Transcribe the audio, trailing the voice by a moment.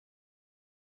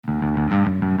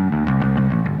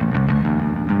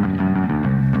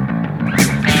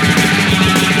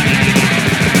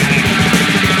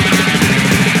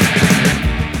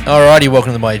Alrighty,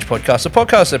 welcome to the My Age Podcast, a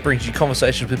podcast that brings you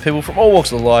conversations with people from all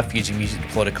walks of life using music to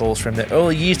plot a course from their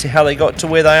early years to how they got to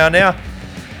where they are now.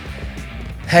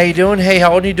 How you doing? Hey,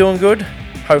 how old are you? Doing good?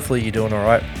 Hopefully you're doing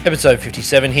alright. Episode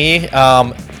 57 here.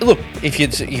 Look,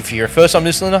 if you're a first-time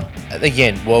listener,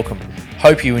 again, welcome.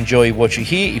 Hope you enjoy what you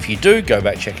hear. If you do, go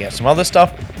back, check out some other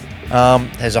stuff.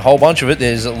 There's a whole bunch of it.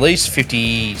 There's at least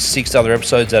 56 other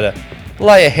episodes that are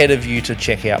lay ahead of you to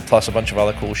check out, plus a bunch of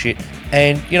other cool shit.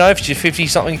 And, you know, if it's your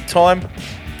 50-something time,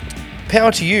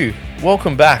 power to you.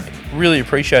 Welcome back. Really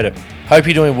appreciate it. Hope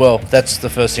you're doing well. That's the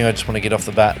first thing I just want to get off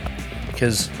the bat.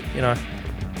 Because, you know,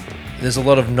 there's a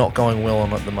lot of not going well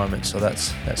on at the moment, so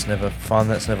that's never fun.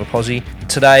 That's never posy.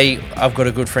 Today, I've got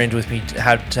a good friend with me to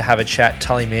have a chat,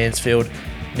 Tully Mansfield.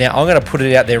 Now, I'm going to put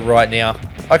it out there right now.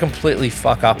 I completely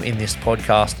fuck up in this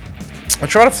podcast. I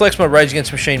try to flex my Rage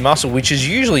Against the Machine muscle, which is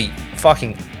usually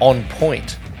fucking on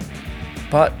point.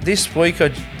 But this week, I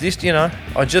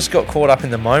just got caught up in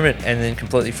the moment and then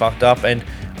completely fucked up. And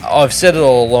I've said it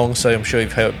all along, so I'm sure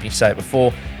you've heard me say it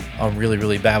before. I'm really,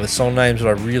 really bad with song names, but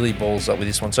I really balls up with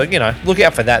this one. So, you know, look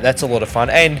out for that. That's a lot of fun.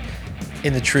 And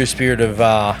in the true spirit of,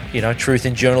 truth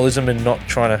in journalism and not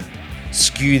trying to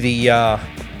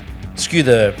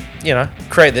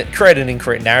create an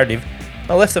incorrect narrative,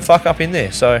 I left the fuck up in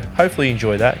there. So hopefully you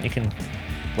enjoyed that. You can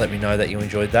let me know that you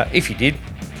enjoyed that if you did.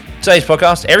 Today's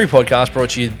podcast, every podcast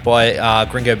brought to you by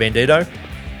Gringo Bandito,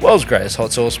 world's greatest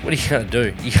hot sauce. What are you going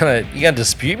to do? You gonna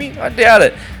dispute me? I doubt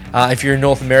it. If you're in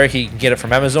North America, you can get it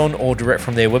from Amazon or direct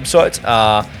from their website,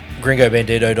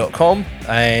 gringobandito.com.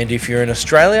 And if you're in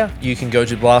Australia, you can go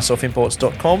to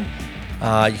blastoffinports.com.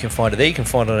 You can find it there. You can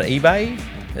find it on eBay,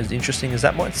 as interesting as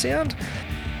that might sound.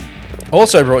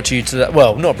 Also brought to you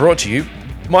not brought to you,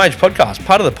 My Age Podcast,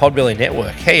 part of the Podbelly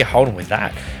Network. How you holding with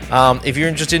that? If you're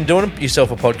interested in doing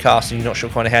yourself a podcast and you're not sure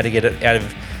kind of how to get it out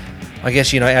of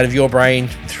your brain,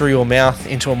 through your mouth,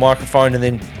 into a microphone, and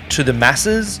then to the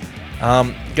masses,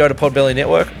 go to Podbelly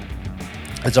Network.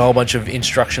 There's a whole bunch of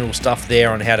instructional stuff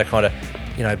there on how to kind of,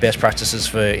 best practices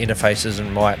for interfaces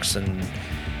and mics and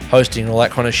hosting and all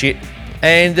that kind of shit.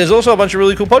 And there's also a bunch of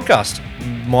really cool podcasts,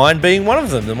 mine being one of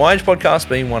them, the My Age Podcast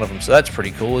being one of them. So that's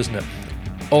pretty cool, isn't it?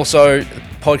 Also,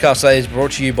 podcast today is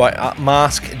brought to you by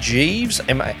Mask Jeeves,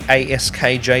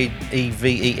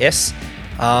 Maskjeeves.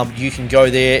 You can go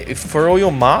there for all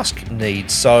your mask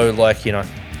needs. So,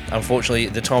 unfortunately,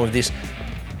 at the time of this,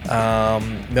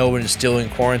 Melbourne is still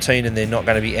in quarantine and they're not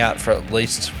going to be out for at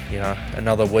least,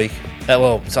 another week.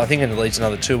 So I think at least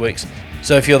another 2 weeks.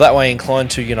 So if you're that way inclined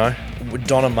to,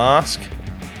 don a mask,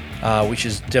 which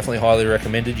is definitely highly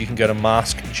recommended, you can go to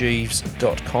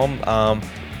maskjeeves.com.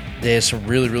 There's some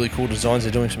really, really cool designs.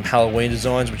 They're doing some Halloween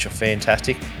designs, which are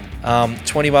fantastic.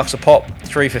 $20 a pop,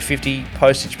 3 for $50,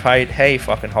 postage paid. Hey,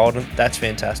 fucking Holden, that's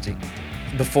fantastic.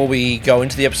 Before we go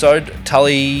into the episode,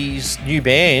 Tully's new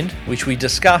band, which we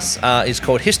discuss, is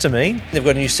called Histamine. They've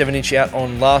got a new 7-inch out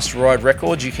on Last Ride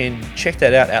Records. You can check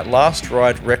that out at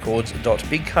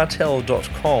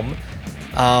lastriderecords.bigcartel.com.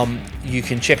 You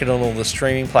can check it on all the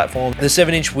streaming platforms. The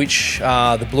 7-inch, which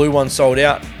the blue one sold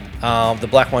out, the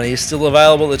black one is still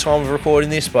available at the time of recording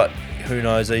this, but who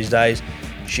knows these days,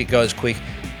 shit goes quick.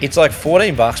 It's like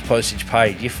 $14 postage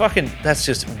paid. That's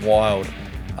just wild.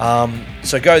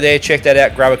 So go there, check that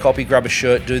out, grab a copy, grab a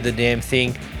shirt, do the damn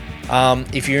thing.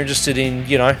 If you're interested in,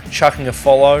 chucking a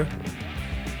follow,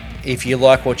 if you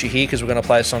like what you hear, because we're going to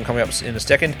play a song coming up in a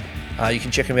second, you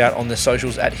can check them out on the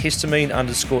socials at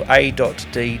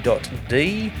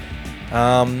histamine_a.d.d.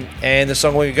 And the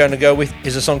song we're going to go with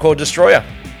is a song called Destroyer.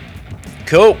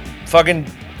 Cool. Fucking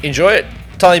enjoy it.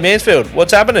 Tully Mansfield,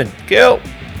 what's happening? Cool.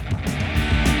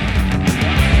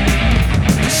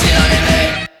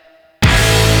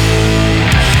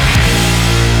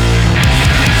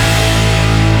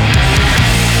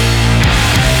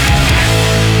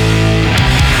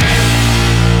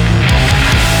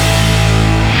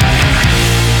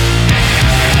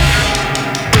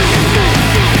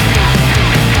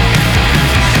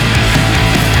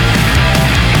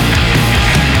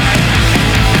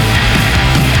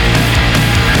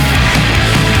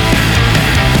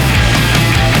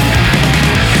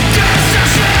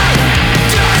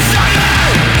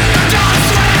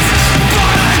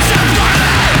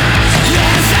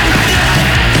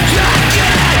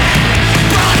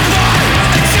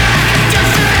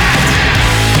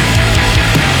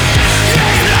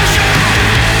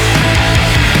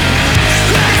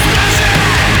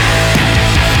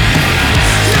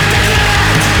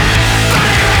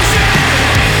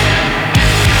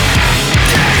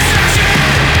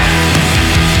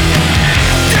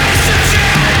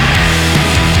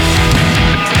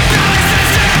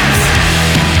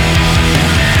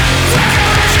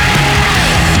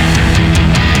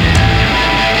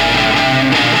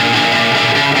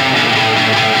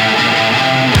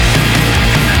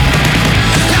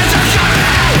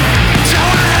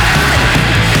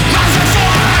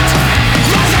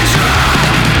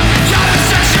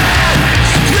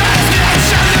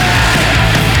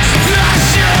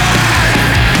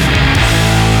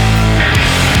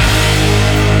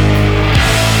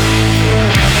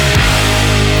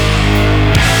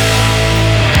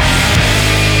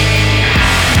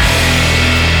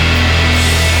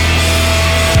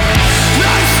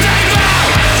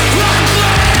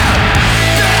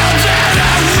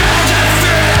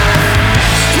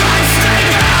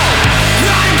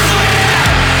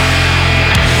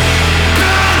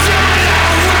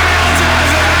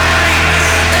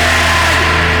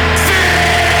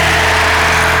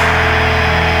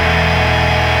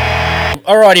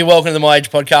 Alrighty, welcome to the My Age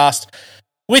podcast.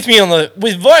 With me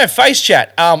via Face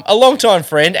Chat, a long-time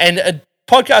friend and a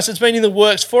podcast that's been in the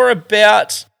works for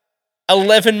about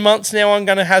 11 months now. I'm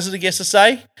going to hazard a guess to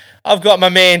say. I've got my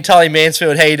man Tully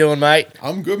Mansfield. How you doing, mate?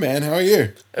 I'm good, man. How are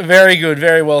you? Very good,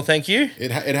 very well, thank you.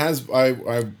 It has. I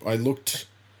looked.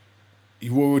 We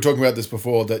were talking about this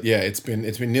before. That it's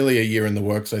been nearly a year in the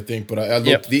works, I think. But I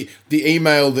looked. Yep. The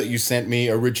email that you sent me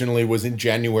originally was in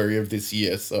January of this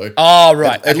year. So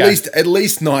right, at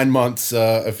least 9 months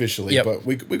officially. Yep. But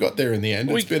we got there in the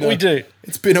end. We do.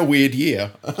 It's been a weird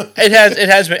year. It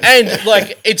has been,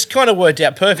 and it's kind of worked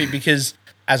out perfect because,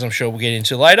 as I'm sure we'll get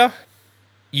into later,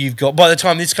 you've got, by the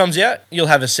time this comes out, you'll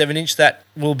have a 7-inch that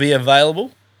will be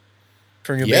available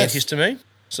from your band Histamine.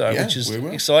 So, which is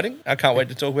exciting. I can't wait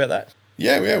to talk about that.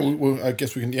 Yeah. I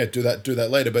guess we can do that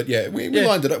later. But we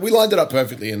lined it up. We lined it up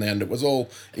perfectly in the end. It was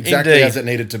all exactly as it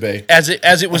needed to be, as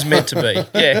it was meant to be.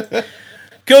 Yeah.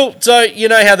 Cool. So you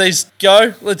know how these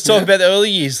go. Let's talk about the early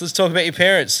years. Let's talk about your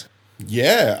parents.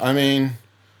 Yeah, I mean,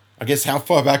 I guess how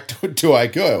far back do I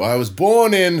go? I was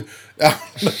born in. I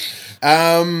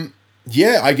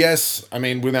guess. I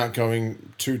mean, without going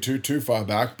too far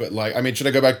back, but should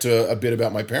I go back to a bit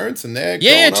about my parents and their? Are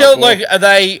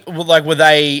they were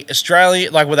they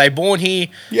Australian? Were they born here?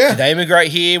 Yeah. Did they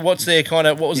immigrate here? What was their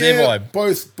vibe?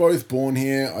 Both born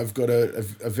here. I've got a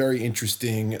very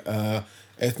interesting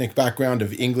ethnic background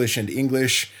of English and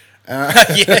English.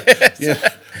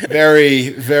 Very,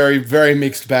 very, very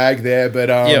mixed bag there. But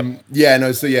mum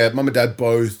and dad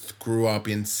both grew up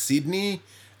in Sydney.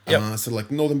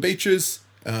 Northern Beaches.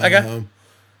 Okay.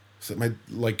 So my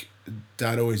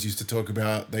dad always used to talk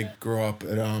about they grew up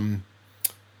at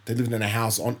they lived in a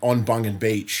house on Bungan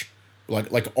Beach,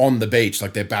 like on the beach,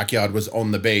 their backyard was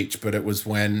on the beach, but it was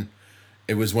when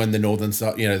the northern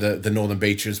side, the northern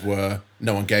beaches were,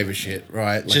 no one gave a shit,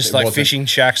 right? Just fishing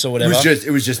shacks or whatever.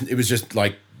 It was just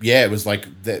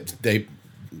that they,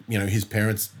 his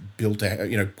parents built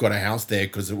got a house there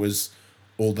because it was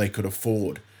all they could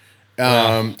afford.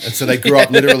 And so they grew up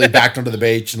literally backed onto the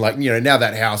beach, and now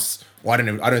that house, I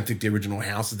don't think the original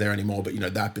house is there anymore, but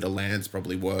that bit of land's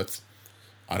probably worth,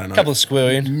 I don't know, a couple of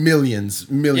square millions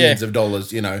of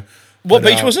dollars, What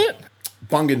beach was it?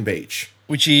 Bungan Beach.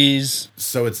 Which is?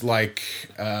 So it's up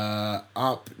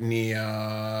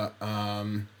near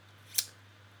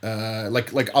other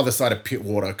side of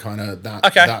Pittwater, kind of that.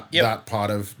 Okay. That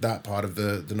part of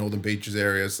the Northern Beaches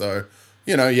area. So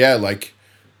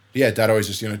Dad always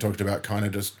just talked about kind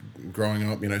of just growing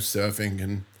up, surfing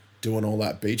and doing all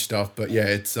that beach stuff. But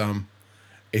it's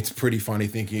pretty funny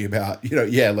thinking about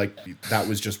that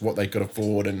was just what they could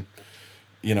afford, and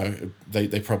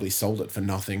they probably sold it for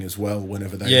nothing as well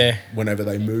whenever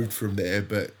they moved from there.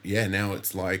 But now it's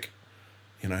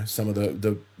some of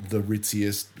the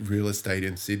ritziest real estate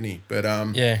in Sydney. But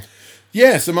so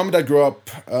mum and dad grew up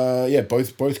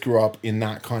both grew up in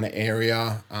that kind of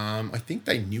area. I think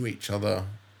they knew each other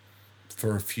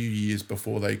for a few years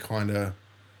before they kind of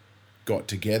got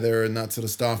together and that sort of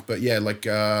stuff. But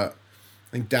I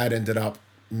think dad ended up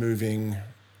moving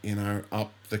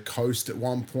up the coast at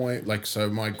one point.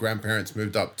 So my grandparents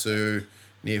moved up to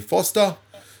near Foster.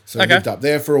 So I lived up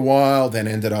there for a while, then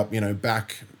ended up,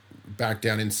 back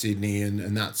down in Sydney,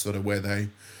 and that's sort of where they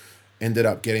ended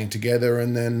up getting together.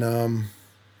 And then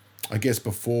I guess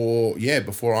before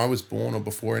I was born, or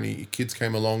before any kids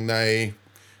came along, they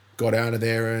got out of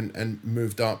there and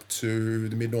moved up to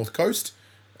the mid-north coast.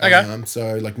 So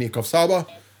near Coffs Harbour.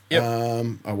 Yep.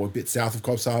 A bit south of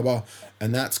Coffs Harbour,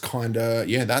 and that's kind of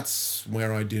that's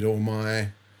where I did all my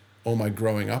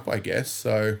growing up, I guess.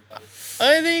 So,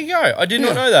 there you go. I did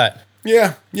not know that.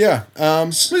 Yeah.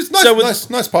 It's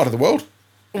nice part of the world.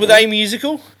 Were they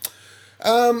musical?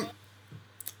 To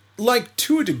a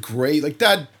degree.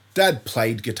 Dad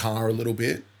played guitar a little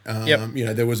bit.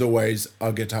 There was always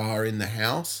a guitar in the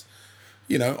house.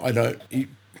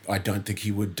 I don't think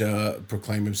he would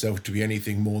proclaim himself to be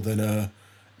anything more than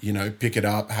pick it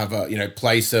up, have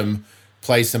play some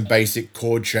basic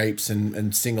chord shapes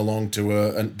and sing along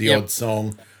to the odd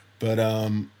song. But there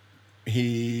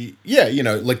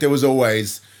was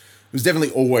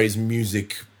definitely always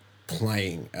music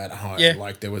playing at home. Yeah.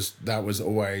 That was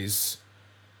always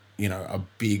a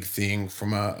big thing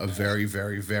from a very,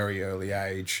 very, very early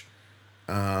age,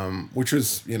 which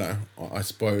was, I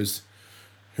suppose,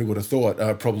 who would have thought,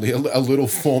 probably a little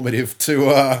formative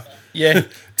to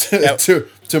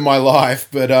my life.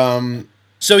 But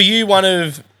so you're one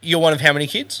of how many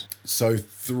kids? So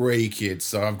 3 kids.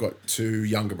 So I've got 2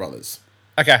 younger brothers.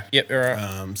 Okay. Yep. You're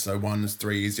right. So one's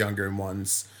 3 years younger and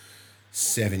one's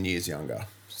 7 years younger.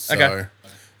 So, okay.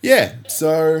 Yeah.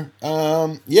 So,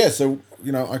 so,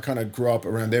 I kind of grew up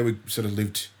around there. We sort of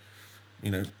lived,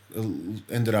 you know,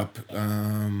 ended up,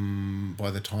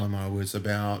 by the time I was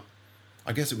about,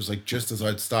 I guess it was like just as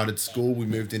I'd started school, we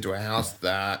moved into a house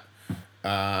that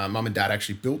mum and dad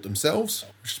actually built themselves,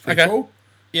 which is pretty cool.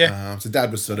 Yeah. So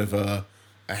dad was sort of a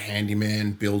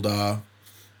handyman, builder,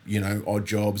 odd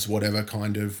jobs, whatever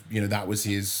kind of, that was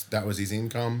his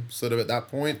income sort of at that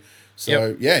point.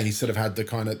 So he sort of had the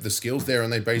kind of the skills there,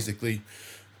 and they basically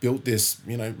built this,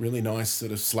 really nice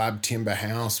sort of slab timber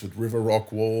house with river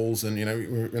rock walls, and we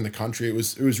were in the country. It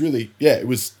was really, it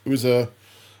was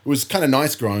kind of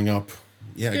nice growing up.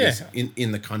 I guess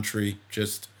in the country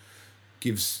just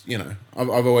gives, I've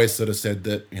always sort of said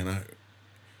that,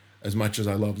 as much as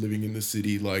I love living in the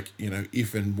city, like,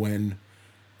 if and when,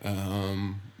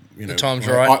 the time's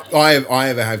right. I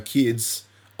ever have kids,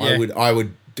 I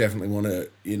would definitely want to,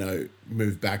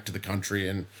 move back to the country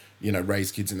and,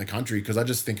 raise kids in the country, because I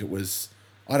just think it was,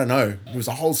 I don't know, it was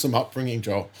a wholesome upbringing,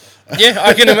 Joel. Yeah,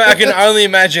 I can only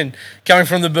imagine. Coming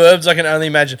from the burbs, I can only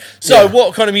imagine. So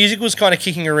what kind of music was kind of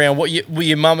kicking around? Were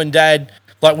your mum and dad,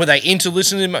 like, were they into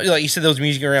listening to, like you said, there was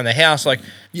music around the house, like,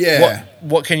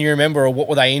 what can you remember, or what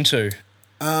were they into?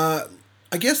 I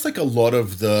guess like a lot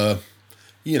of the,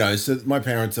 so my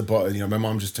parents are, my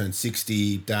mum just turned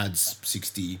 60, dad's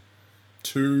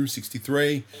 62,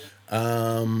 63.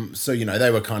 So,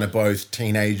 they were kind of both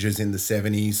teenagers in the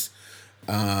 70s.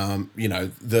 The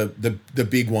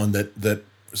big one that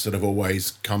sort of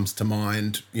always comes to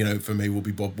mind, for me would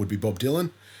be Bob Dylan.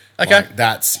 Okay. Like,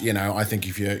 that's, I think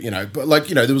if you, but like,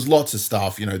 there was lots of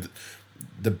stuff,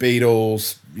 the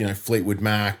Beatles, Fleetwood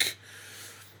Mac,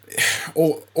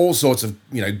 all sorts of,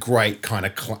 great kind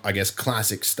of, I guess,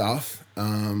 classic stuff.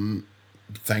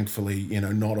 Thankfully,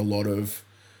 not a lot of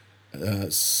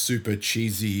super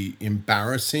cheesy,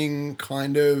 embarrassing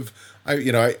kind of.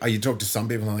 You talk to some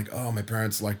people and they're like, oh, my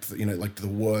parents liked, like the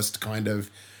worst kind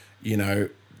of,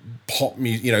 pop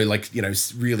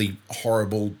music, really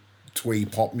horrible twee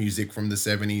pop music from the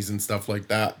 70s and stuff like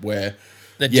that, where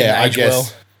that didn't age well.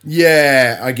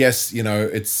 Yeah, I guess,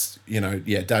 it's,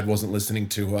 dad wasn't listening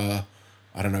to, I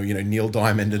don't know, Neil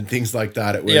Diamond and things like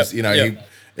that. It was,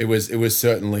 it was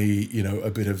certainly, a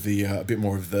bit of the, a bit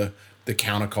more of the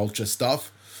counterculture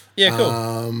stuff. Yeah,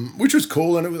 cool. Which was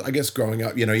cool. And it was, I guess, growing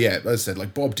up, as I said,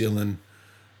 like Bob Dylan,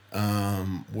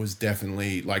 was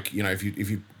definitely like, if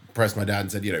you pressed my dad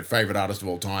and said, favorite artist of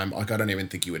all time, like, I don't even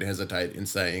think he would hesitate in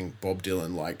saying Bob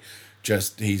Dylan, like,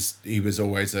 just he was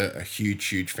always a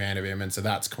huge fan of him, and so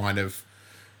that's kind of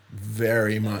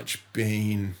very much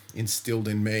been instilled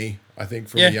in me, I think,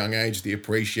 from a young age, the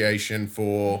appreciation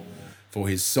for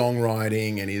his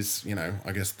songwriting and his,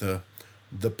 I guess the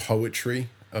poetry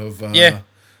of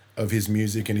his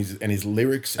music and his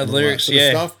lyrics and lyrics, that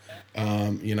sort of stuff.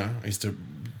 I used to,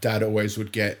 dad always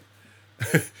would get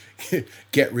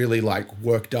really like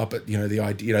worked up at, the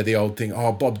idea, the old thing,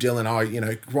 oh, Bob Dylan,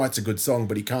 writes a good song,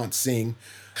 but he can't sing,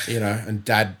 and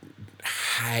dad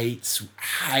hates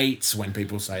when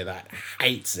people say that,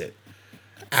 hates it.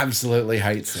 Absolutely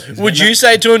hates it. Would you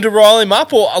say to him to rile him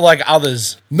up, or like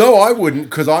others? No, I wouldn't,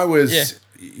 because I was,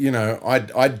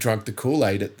 I'd drunk the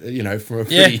Kool-Aid at, from a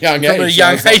pretty young age. From a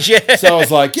young age, yeah. So I was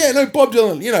like, Bob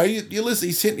Dylan, you listen,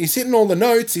 he's hitting all the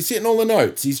notes. He's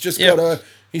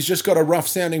just got a rough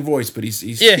sounding voice, but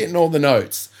he's hitting all the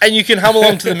notes. And you can hum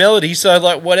along to the melody, so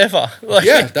like whatever. Like,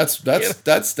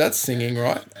 that's singing,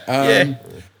 right?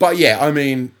 But I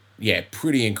mean,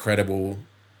 pretty incredible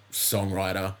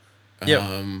songwriter.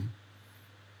 Even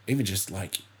just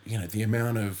like, the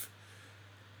amount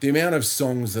of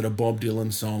songs that are Bob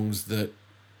Dylan songs that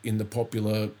in the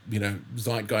popular,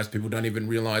 zeitgeist, people don't even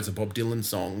realize are Bob Dylan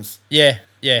songs. Yeah.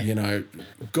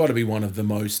 Got to be one of the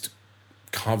most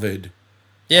covered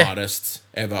artists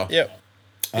ever. Yep.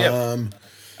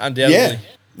 Undoubtedly.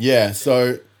 Yeah.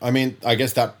 So, I mean, I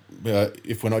guess that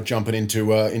if we're not jumping into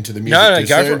the music too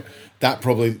soon, that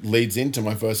probably leads into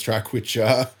my first track, which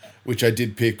I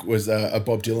did pick was a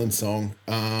Bob Dylan song.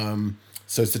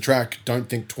 So it's the track "Don't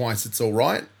Think Twice, It's All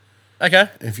Right." Okay.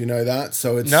 If you know that,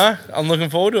 so it's I'm looking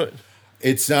forward to it.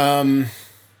 It's I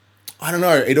don't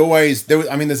know. It always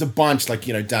there's a bunch, like,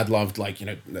 Dad loved, like,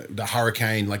 the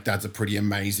Hurricane, like that's a pretty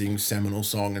amazing seminal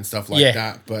song and stuff like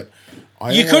that. But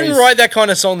you couldn't write that kind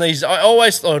of song not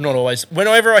always.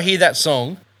 Whenever I hear that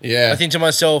song, I think to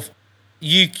myself,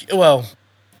 you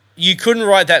couldn't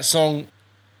write that song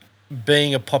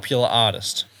being a popular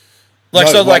artist. Like,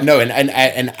 no, so like no, an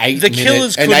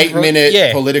 8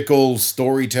 minute political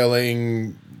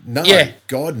storytelling. No,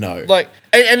 God no. Like,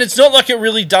 and it's not like it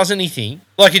really does anything.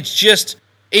 Like, it's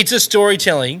a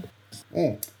storytelling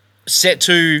set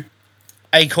to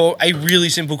a really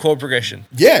simple chord progression.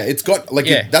 Yeah, it's got like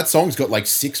Yeah. that song's got like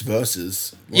 6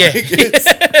 verses. Yeah. It's,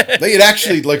 like it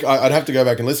actually like I'd have to go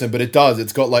back and listen, but it does.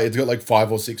 It's got like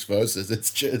 5 or 6 verses.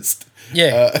 It's just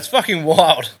It's fucking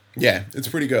wild. yeah, it's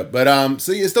pretty good. But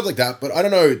so yeah, stuff like that. But I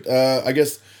don't know. I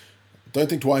guess Don't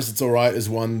Think Twice It's Alright is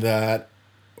one that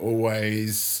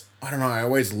always I don't know. I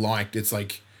always liked. It's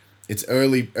like it's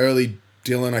early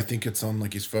Dylan. I think it's on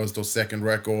like his first or second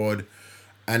record.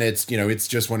 And it's, it's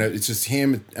just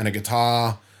him and a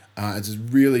guitar. It's a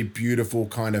really beautiful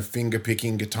kind of finger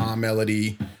picking guitar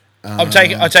melody. I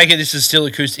take it this is still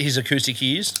his acoustic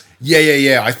years.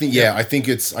 Yeah. I think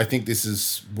this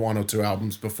is 1 or 2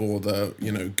 albums before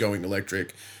the Going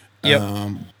Electric. Yep.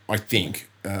 I think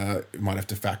you might have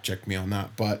to fact check me on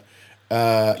that, but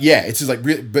it's just like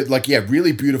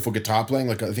really beautiful guitar playing.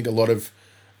 Like I think a lot of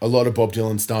Bob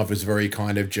Dylan stuff is very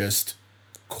kind of just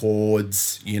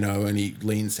chords, and he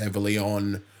leans heavily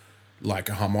on like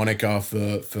a harmonica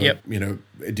for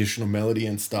additional melody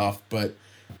and stuff. But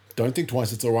Don't Think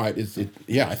Twice It's Alright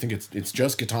I think it's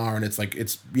just guitar, and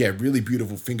it's really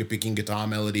beautiful finger picking guitar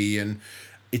melody, and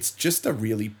it's just a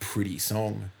really pretty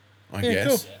song, I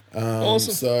guess. Cool.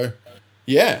 Awesome. So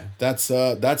yeah, that's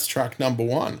track number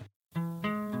 1.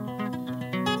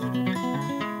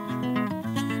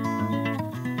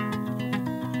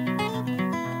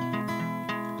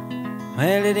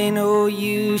 Well, it ain't no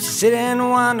use to sit and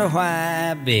wonder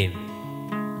why, baby.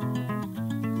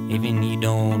 Even you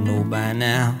don't know by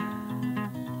now.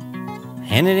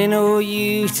 And it ain't no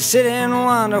use to sit and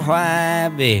wonder why,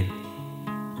 baby.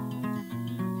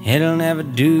 It'll never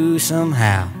do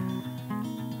somehow.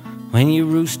 When your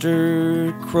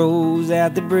rooster crows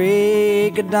at the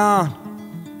break of dawn,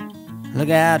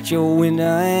 look out your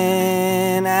window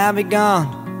and I'll be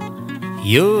gone.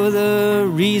 You're the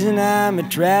reason I'm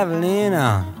a-traveling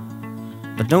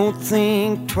on, but don't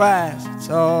think twice, it's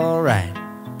alright.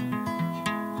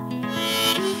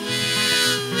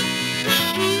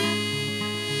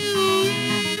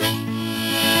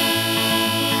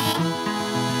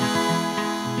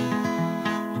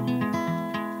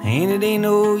 And it ain't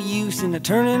no use in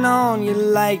turning on your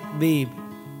light, baby,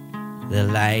 the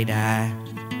light I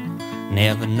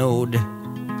never knowed.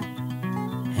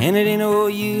 And it ain't no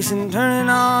use in turning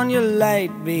on your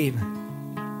light, baby.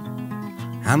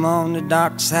 I'm on the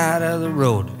dark side of the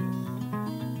road.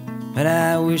 But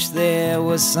I wish there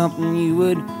was something you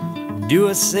would do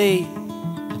or say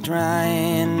to try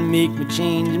and make me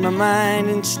change my mind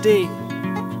and stay.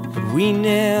 But we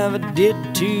never did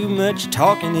too much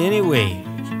talking anyway.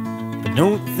 But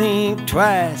don't think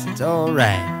twice, it's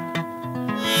alright.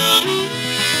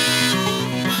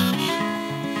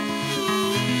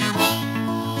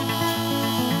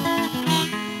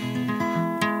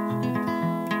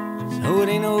 So it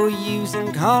ain't no use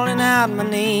in calling out my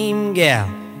name, gal,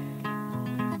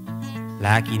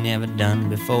 like you never done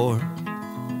before.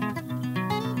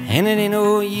 And it ain't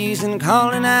no use in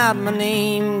calling out my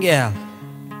name, gal,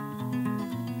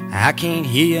 I can't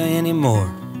hear you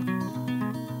anymore.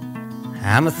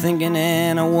 I'm a-thinking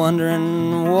and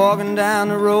a-wondering, walking down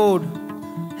the road.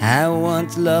 I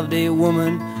once loved a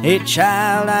woman, a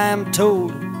child I am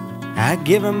told. I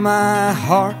give her my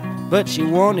heart, but she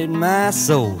wanted my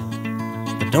soul.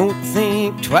 But don't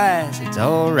think twice, it's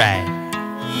alright.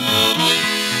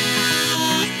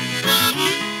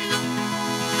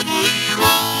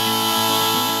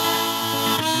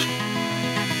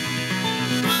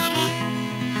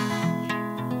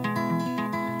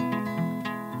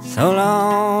 So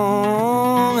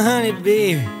long, honey,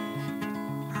 baby,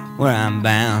 where I'm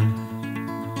bound,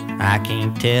 I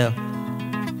can't tell.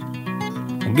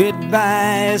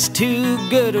 Goodbye is too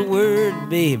good a word,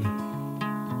 baby,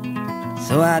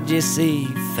 so I just say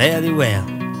fare thee well.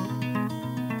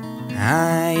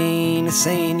 I ain't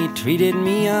a-saying you treated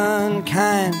me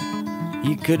unkind.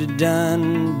 You could have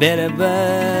done better,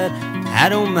 but I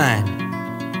don't mind.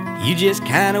 You just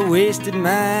kinda wasted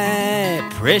my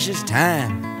precious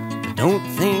time. Don't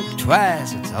think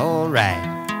twice, it's alright.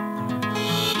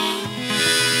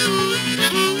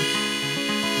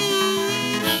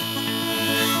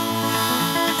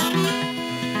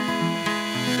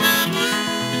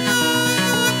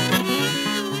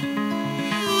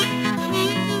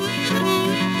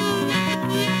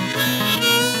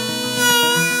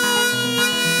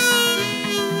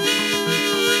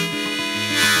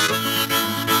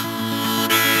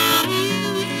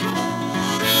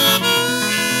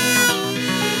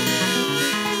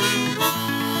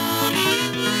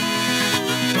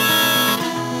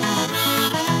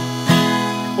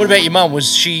 What about your mum?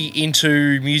 Was she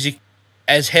into music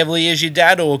as heavily as your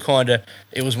dad, or kind of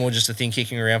it was more just a thing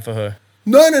kicking around for her?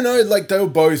 No. Like they were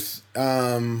both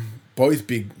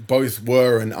big, both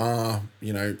were and are,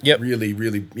 Yep. really,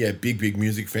 really, big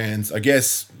music fans. I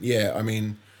guess, I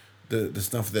mean, the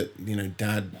stuff that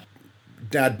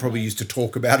Dad probably used to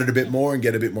talk about it a bit more and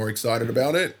get a bit more excited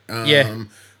about it. Yeah.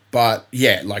 But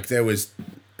yeah, like there was,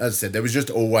 as I said, there was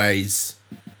always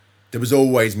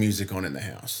music on in the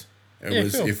house. It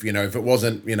was, cool. if it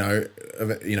wasn't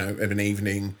of an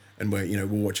evening and we're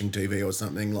watching TV or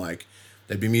something, like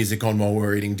there'd be music on while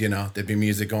we're eating dinner. There'd be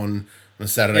music on a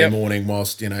Saturday morning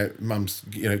whilst Mum's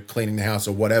cleaning the house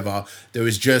or whatever. There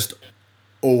was just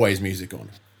always music on.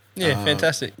 Yeah,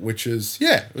 fantastic. Which is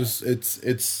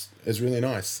it's really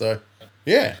nice. So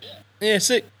yeah. Yeah,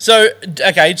 sick. So,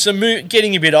 okay, so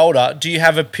getting a bit older, do you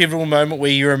have a pivotal moment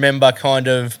where you remember kind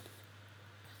of,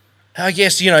 I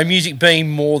guess, music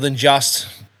being more than just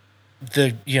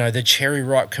the Cherry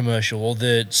Ripe commercial or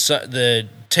the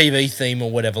TV theme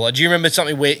or whatever? Like, do you remember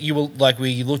something where you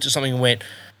looked at something and went,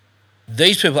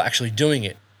 these people are actually doing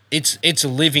it. It's a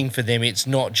living for them. It's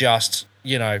not just,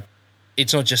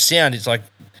 it's not just sound. It's like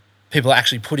people are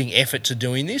actually putting effort to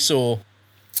doing this, or...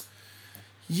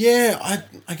 Yeah,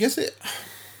 I guess it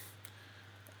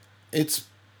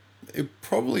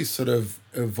probably sort of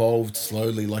evolved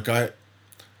slowly. Like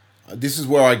this is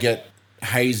where I get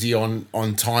hazy on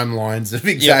timelines of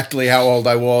exactly how old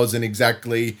I was and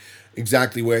exactly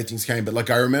where things came. But like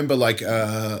I remember like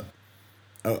a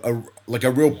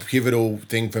real pivotal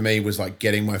thing for me was like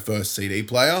getting my first CD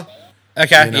player.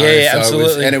 Okay, so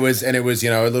absolutely. It was a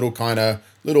little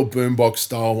boombox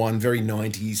style one, very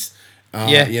 90s. And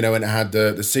it had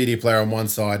the CD player on one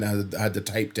side and it had the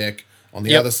tape deck on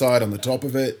the other side on the top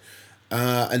of it.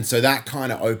 And so that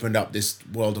kind of opened up this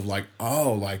world of like,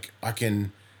 oh, like I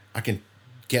can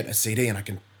get a CD and I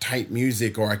can tape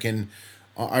music, or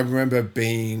I remember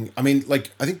being, I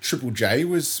think Triple J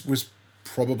was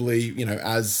probably,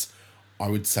 as I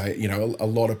would say, a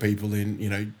lot of people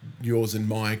in, yours and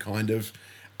my kind of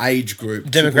age group.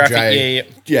 Demographic,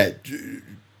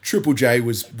 Triple J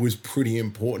was pretty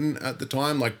important at the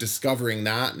time, like discovering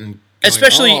that and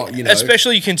going,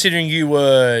 especially considering you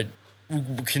were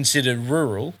considered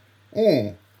rural.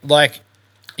 Like,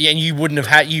 and you wouldn't have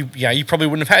had you probably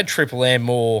wouldn't have had Triple M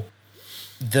or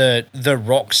the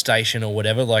rock station or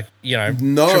whatever. Like,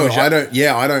 No, I don't.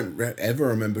 Yeah, I don't ever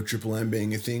remember Triple M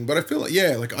being a thing. But I feel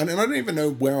like I don't even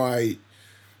know where I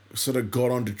sort of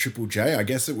got onto Triple J. I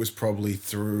guess it was probably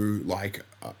through like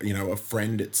a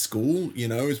friend at school. It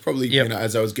was probably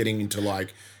as I was getting into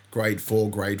like grade 4,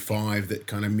 grade 5, that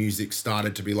kind of music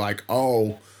started to be like,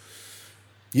 oh,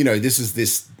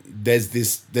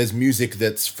 there's music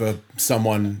that's for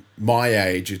someone my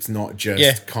age. It's not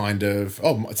just kind of,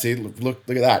 oh, see, look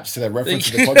at that. See that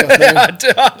reference to the podcast name?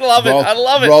 I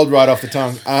love it. Rolled right off the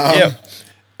tongue.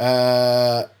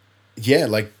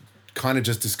 Like kind of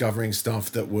just discovering stuff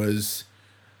that was,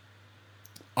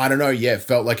 I don't know,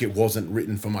 felt like it wasn't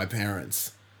written for my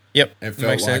parents. Yep. It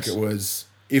felt like it was,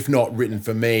 if not written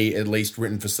for me, at least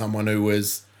written for someone who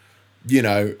was,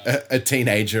 a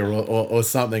teenager or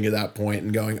something at that point,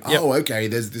 and going, oh, okay,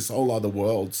 there's this whole other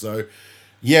world. So,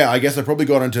 I guess I probably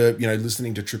got into,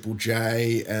 listening to Triple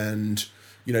J and,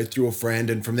 through a friend.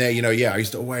 And from there, I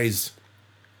used to always,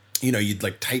 you'd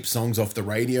like tape songs off the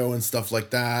radio and stuff like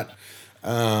that.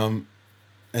 And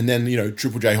then,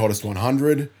 Triple J Hottest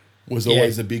 100 was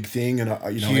always a big thing. And,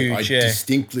 I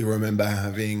distinctly remember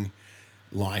having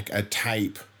like a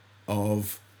tape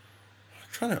of,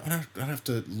 I'd have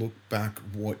to look back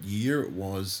what year it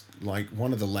was, like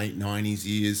one of the late 90s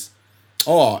years.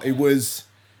 Oh, it would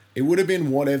have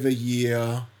been whatever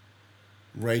year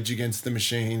Rage Against the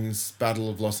Machine's Battle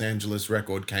of Los Angeles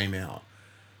record came out.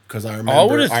 Because I remember... I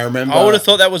would have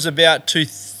thought that was about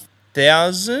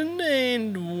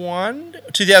 2001?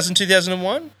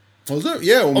 2001? Was it?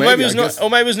 Yeah, or maybe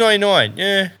it was 99,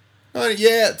 yeah.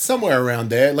 Somewhere around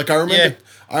there. Like I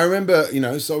remember,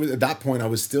 so at that point I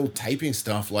was still taping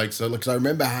stuff, like, so, because I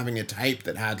remember having a tape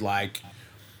that had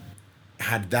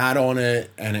that on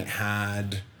it, and it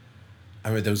had,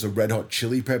 there was a Red Hot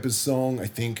Chili Peppers song, I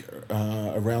think,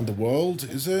 Around the World,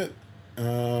 is it?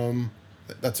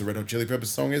 That's a Red Hot Chili Peppers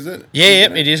song, is it?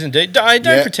 Yeah, it is indeed. Don't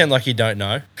pretend like you don't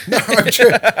know. No, I'm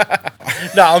joking.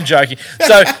 No, I'm joking.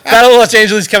 So, Battle of Los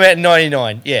Angeles came out in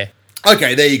 99, yeah.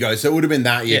 Okay, there you go. So it would have been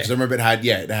that year, because I remember it had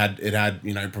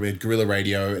probably had Guerrilla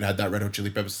Radio. It had that Red Hot Chili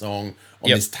Peppers song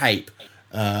on this tape,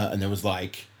 and there was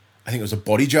like, I think it was a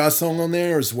Body Jar song on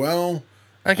there as well.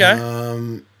 Okay,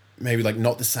 maybe like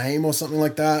Not the Same or something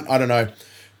like that. I don't know,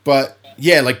 but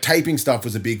like taping stuff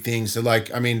was a big thing. So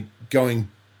like, going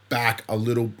back a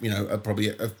little, probably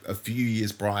a few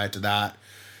years prior to that,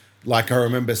 Like I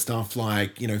remember stuff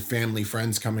like, you know, family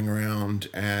friends coming around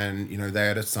and, you know, they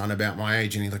had a son about my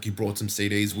age and he brought some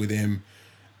CDs with him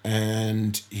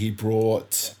and he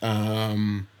brought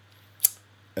Friends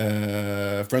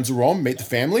of Rom, Meet the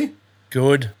Family.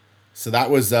 Good. So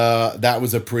that was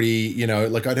a pretty, you know,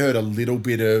 like I'd heard a little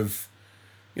bit of,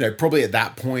 you know, probably at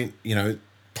that point, you know,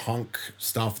 punk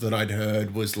stuff that I'd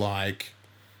heard was like,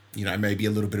 you know, maybe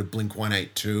a little bit of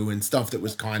Blink-182 and stuff that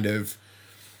was kind of,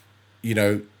 you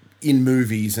know, in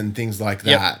movies and things like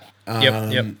that.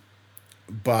 Yep.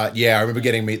 But yeah, I remember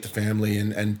getting Meet the Family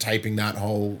and taping that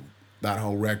whole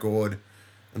record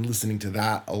and listening to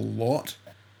that a lot.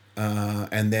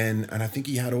 And I think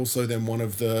he had also then one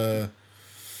of the,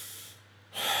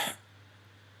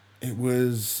 it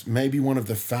was maybe one of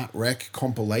the Fat Wreck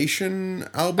compilation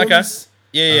albums. Okay.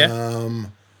 Yeah.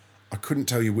 I couldn't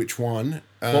tell you which one.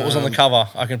 What was on the cover?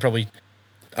 I can tell you.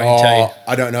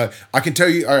 I don't know. I can tell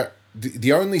you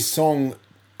the only song,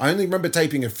 I only remember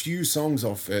taping a few songs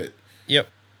off it. Yep.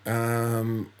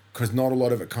 Because not a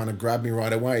lot of it kind of grabbed me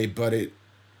right away, but it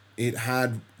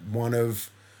had one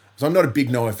of, so I'm not a big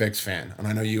NoFX fan, and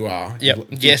I know you are. Yep.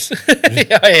 Yes,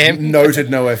 I am. Noted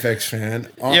NoFX fan.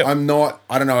 Yep. I'm not,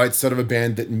 I don't know, it's sort of a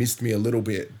band that missed me a little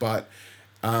bit, but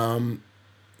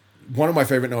one of my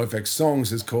favorite NoFX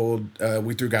songs is called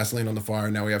We Threw Gasoline on the Fire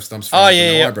and Now We Have Stumps for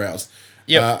No Eyebrows.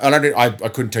 Yep. And I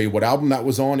couldn't tell you what album that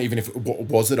was on, even if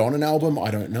was it on an album?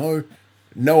 I don't know.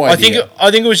 No idea. I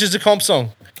think it was just a comp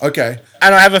song. Okay.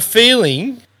 And I have a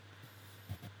feeling,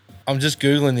 I'm just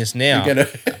Googling this now.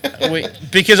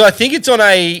 Because I think it's on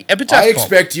a Epitaph I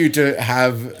expect you to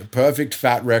have perfect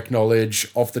Fat Wreck knowledge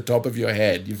off the top of your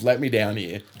head. You've let me down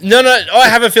here. No, I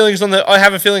have a feeling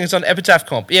it's on Epitaph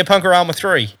comp. Yeah, Punkorama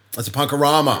 3. It's a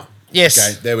Punkorama. Yes.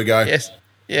 Okay, there we go.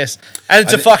 Yes. And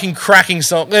it's a fucking cracking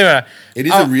song. Anyway, it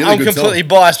is a really good song. I'm completely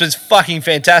biased, but it's fucking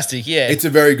fantastic. Yeah. It's a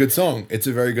very good song.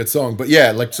 But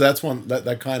yeah, like, so that's one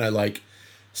that kind of like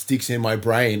sticks in my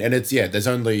brain. And it's, there's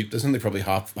only probably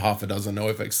half a dozen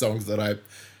NoFX songs that I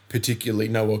particularly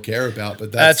know or care about.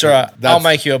 But that's all right. I'll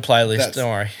make you a playlist. Don't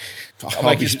worry. I'll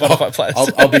make you a Spotify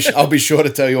playlist. I'll be sure to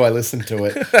tell you I listened to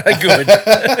it. Good.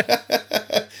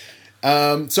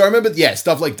 So I remember,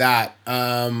 stuff like that,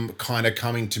 kind of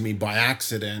coming to me by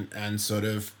accident and sort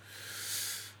of,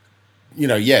 you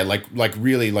know, like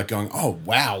really like going, oh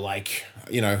wow, like,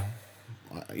 you know,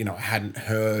 I hadn't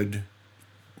heard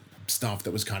stuff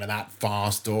that was kind of that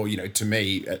fast, or, you know, to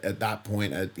me at that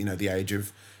point, at, you know, the age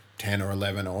of 10 or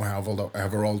 11 or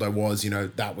however old I was, you know,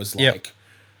 that was like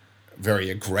very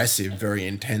aggressive, very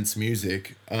intense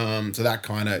music. So that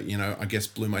kind of, you know, I guess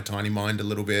blew my tiny mind a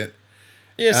little bit.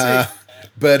 Yes.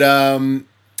 But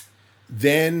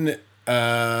then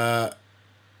a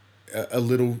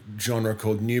little genre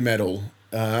called nu metal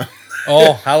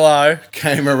hello.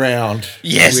 came around.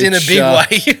 Yes, in a big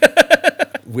way.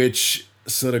 Which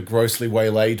sort of grossly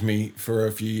waylaid me for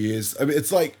a few years. I mean,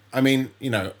 it's like, you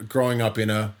know, growing up in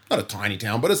not a tiny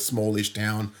town, but a smallish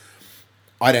town,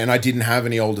 I didn't have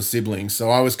any older siblings,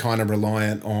 so I was kind of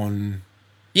reliant on...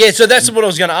 Yeah, so that's what I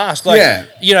was going to ask. Like,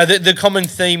 you know, the common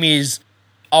theme is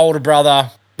older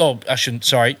brother... Oh,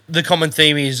 the common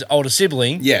theme is older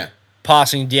sibling. Yeah.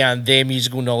 Passing down their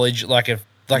musical knowledge like a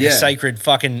sacred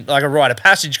fucking... Like a rite of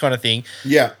passage kind of thing.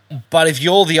 Yeah. But if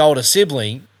you're the older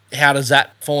sibling, how does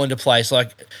that fall into place?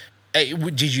 Like,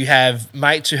 did you have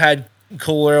mates who had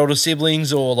cooler older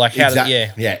siblings, or like how did...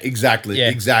 Yeah. Yeah, exactly. Yeah.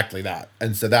 Exactly that.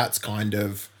 And so that's kind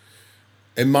of...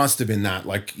 It must have been that,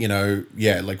 like, you know,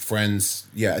 like friends.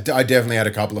 Yeah, I definitely had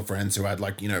a couple of friends who had,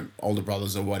 like, you know, older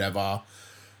brothers or whatever.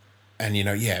 And, you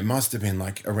know, it must have been,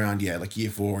 like, around, like,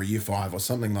 year 4 or year 5 or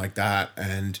something like that.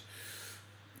 And,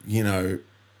 you know,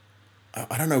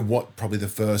 I don't know what probably the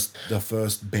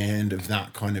first band of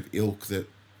that kind of ilk that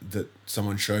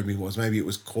someone showed me was. Maybe it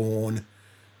was Korn.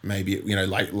 Maybe, you know,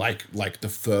 like the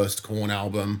first Korn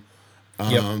album.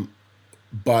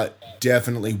 But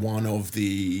definitely one of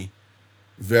the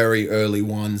very early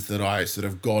ones that I sort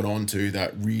of got onto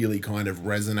that really kind of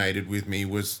resonated with me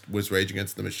was Rage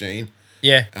Against the Machine.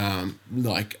 Yeah.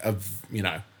 You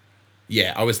know,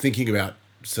 I was thinking about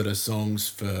sort of songs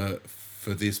for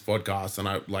this podcast, and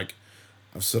I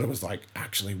sort of was like,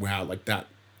 actually, wow, like that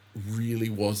really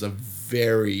was a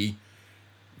very,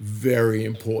 very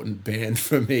important band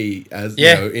for me as,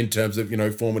 you know, in terms of, you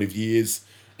know, formative years.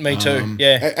 Me too.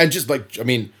 Yeah. And just like,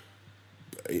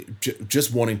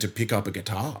 just wanting to pick up a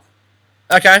guitar.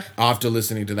 Okay. After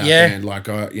listening to that band, like,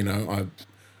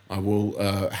 I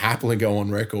will happily go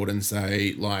on record and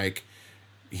say, like,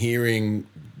 hearing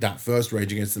that first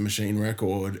Rage Against the Machine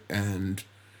record and,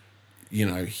 you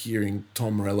know, hearing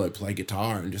Tom Morello play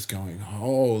guitar and just going,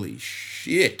 holy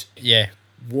shit. Yeah.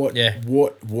 what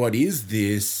is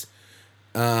this?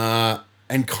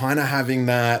 And kind of having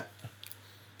that.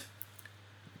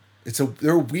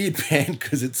 They're a weird band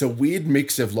because it's a weird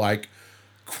mix of like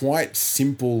quite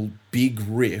simple big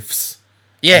riffs.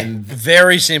 Yeah, and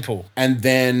very simple. And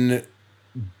then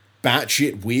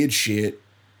batshit weird shit.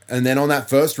 And then on that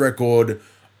first record,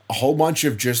 a whole bunch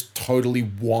of just totally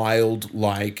wild,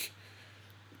 like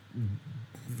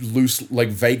loose, like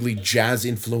vaguely jazz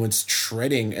influenced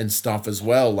shredding and stuff as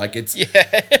well. Like it's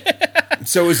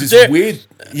so it was this weird,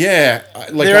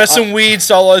 like there are some weird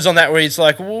solos on that where it's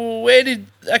like, well,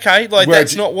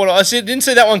 that's not what I said. Didn't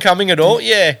see that one coming at all.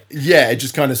 Yeah, it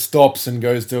just kind of stops and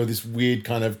goes to this weird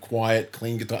kind of quiet,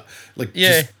 clean guitar. Like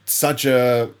just such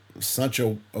a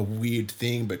weird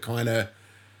thing, but kind of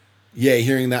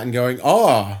hearing that and going,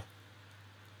 I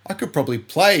could probably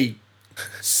play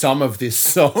some of this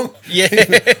song.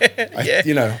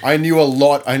 I knew a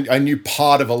lot. I knew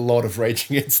part of a lot of Rage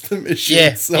Against the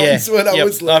Machine songs when I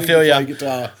was learning to play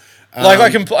guitar. Like I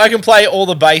can play all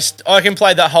the bass. I can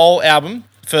play that whole album,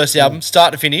 first album,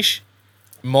 start to finish,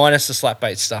 minus the slap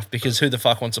bass stuff, because who the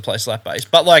fuck wants to play slap bass?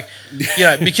 But like,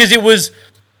 because it was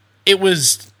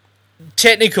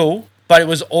technical, but it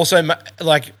was also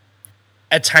like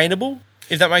attainable,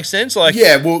 if that makes sense. Like,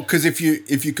 because if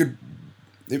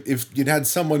you'd had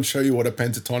someone show you what a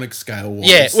pentatonic scale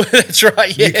was, that's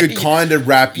right. Yeah, you could kind of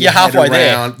wrap your head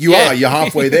around. There. You're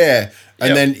halfway there,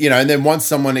 and then once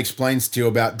someone explains to you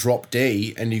about drop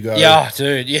D, and you go,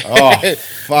 dude, oh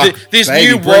fuck, this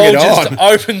baby, new world just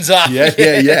opens up.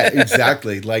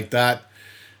 Exactly, like that.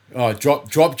 Oh,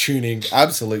 drop tuning,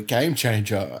 absolute game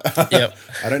changer. Yep.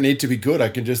 I don't need to be good. I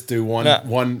can just do one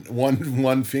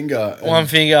finger. One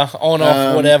finger, on,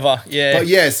 off, whatever. Yeah.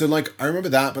 But so like I remember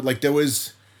that, but like there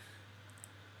was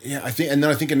I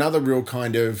think another real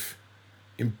kind of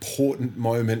important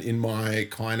moment in my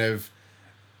kind of,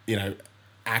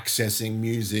 accessing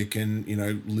music and,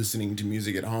 listening to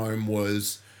music at home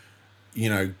was,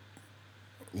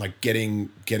 like getting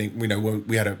we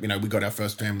got our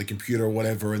first family computer or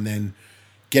whatever, and then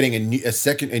getting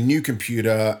a new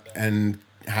computer and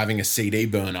having a CD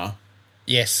burner.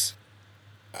 Yes.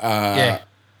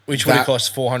 Which would have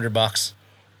cost $400.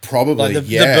 Probably, like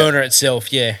the burner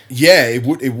itself. Yeah, it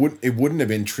wouldn't have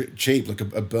been cheap, like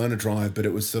a burner drive, but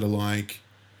it was sort of like,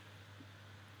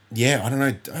 I don't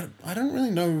know, I don't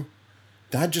really know.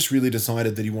 Dad just really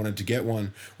decided that he wanted to get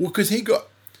one. Well, because he got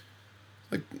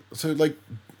as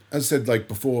I said, like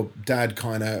before, Dad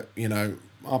kind of,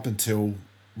 up until,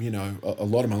 a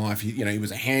lot of my life, he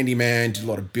was a handyman, did a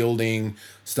lot of building,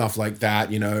 stuff like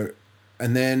that,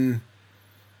 and then,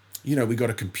 we got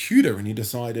a computer and he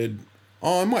decided,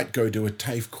 I might go do a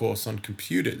TAFE course on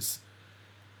computers.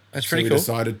 That's pretty cool.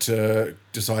 So he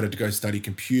decided to go study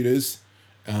computers.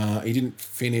 He didn't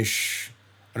finish,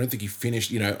 I don't think he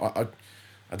finished,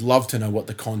 I'd love to know what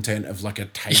the content of like a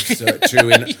TAFE Cert 2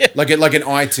 like an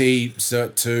IT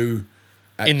Cert 2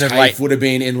 at in the TAFE would have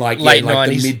been in late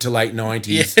the mid to late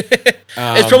 90s.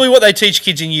 It's probably what they teach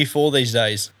kids in Year 4 these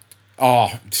days.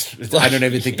 Oh, I don't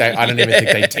even think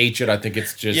they teach it. I think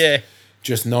it's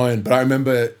just known. But I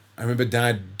remember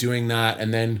Dad doing that,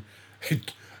 and then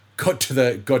it got to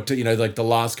like the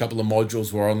last couple of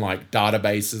modules were on like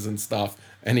databases and stuff,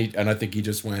 and I think he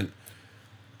just went,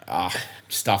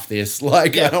 stuff this.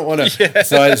 Like, I don't want to. Yeah.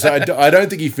 So I don't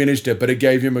think he finished it, but it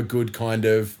gave him a good kind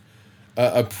of,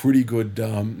 a pretty good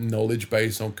knowledge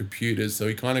base on computers. So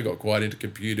he kind of got quite into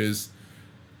computers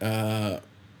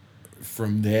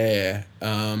from there.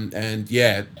 And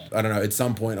I don't know, at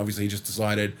some point, obviously he just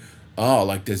decided,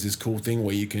 like there's this cool thing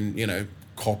where you can,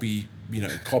 copy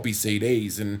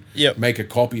CDs and make a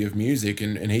copy of music.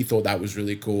 And he thought that was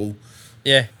really cool.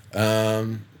 Yeah.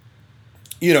 And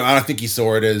I think he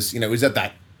saw it as, it was at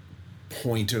that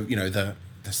point of, the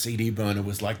CD burner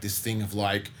was like this thing of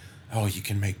like, you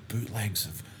can make bootlegs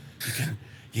of,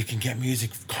 you can get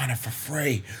music kind of for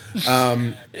free.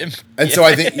 So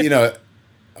I think,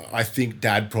 I think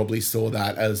Dad probably saw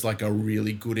that as like a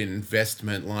really good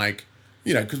investment, like,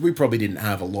 because we probably didn't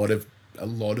have a lot of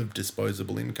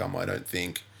disposable income, I don't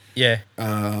think. Yeah.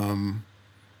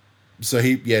 So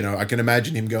I can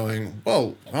imagine him going,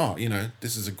 well,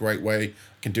 this is a great way.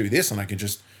 I can do this, and I can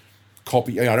just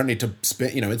copy. I don't need to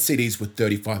spend, and CDs were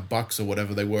 $35 or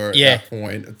whatever they were at that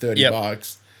point,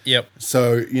 $30. Yep.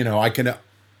 So I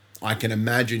can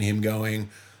imagine him going,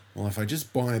 well, if I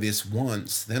just buy this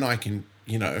once, then I can,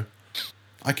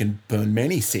 I can burn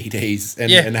many CDs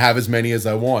and have as many as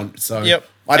I want. So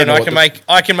I can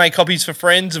make copies for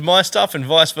friends of my stuff and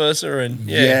vice versa. And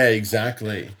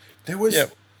exactly. There was.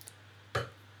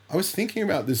 I was thinking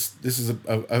about this. This is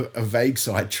a vague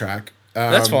sidetrack.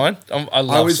 That's fine. I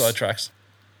love was- sidetracks.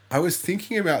 I was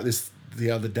thinking about this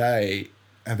the other day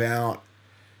about,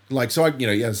 like, so I,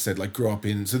 as I said, like, grew up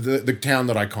in, so the town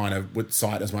that I kind of would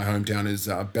cite as my hometown is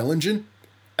Bellingen.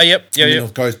 Oh, yep. On the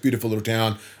North Coast, beautiful little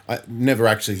town. I never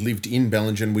actually lived in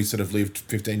Bellingen. We sort of lived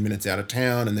 15 minutes out of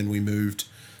town, and then we moved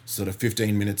sort of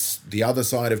 15 minutes the other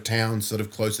side of town, sort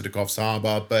of closer to Coffs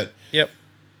Harbour. But Yep.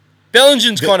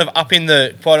 Bellingen's kind of up in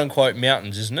the quote-unquote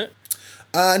mountains, isn't it?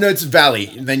 no, it's a valley.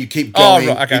 And then you keep going.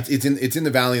 Oh, right, okay. It's in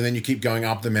the valley, and then you keep going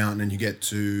up the mountain, and you get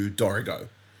to Dorrigo.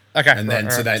 Okay. And then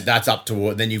right. that's up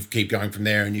toward. Then you keep going from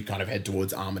there, and you kind of head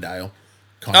towards Armadale.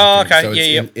 Oh, okay. So it's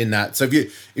Yeah. in that. So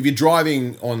if you're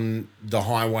driving on the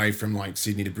highway from like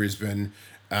Sydney to Brisbane,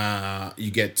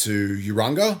 you get to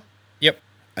Urunga, Yep.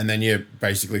 and then you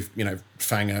basically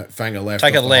fang a left.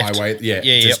 Take off a the left. highway. Yeah.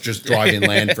 Yep. Just drive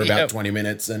inland for about Yep. 20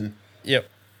 minutes, and Yep.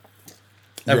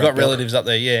 They've You're got up there. relatives up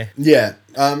there, yeah. yeah,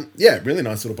 really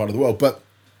nice little part of the world. But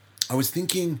I was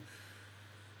thinking,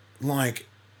 like,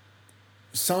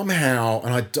 somehow,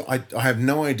 and I have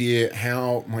no idea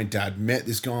how my dad met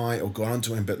this guy or got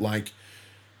onto him, but like,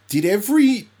 did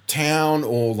every town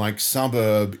or like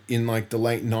suburb in like the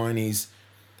late 90s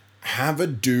have a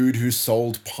dude who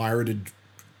sold pirated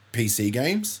PC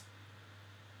games?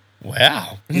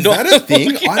 Wow. Is that a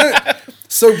thing?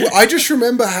 So I just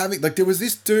remember having, like, there was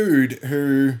this dude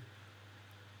who,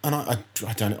 and I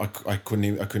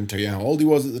couldn't tell you how old he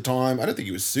was at the time. I don't think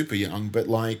he was super young, but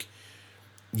like,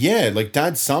 yeah, like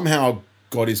Dad somehow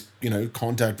got his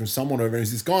contact from someone over, and it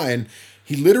was this guy, and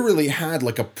he literally had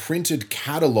like a printed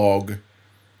catalog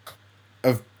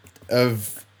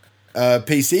of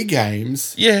PC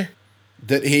games. Yeah.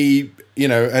 That he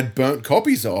had burnt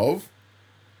copies of.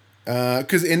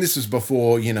 Because this was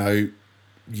before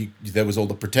there was all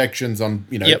the protections on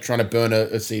Yep. trying to burn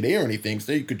a CD or anything,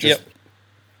 so you could just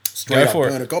straight Go up for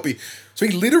it. burn a copy. So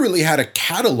he literally had a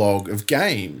catalog of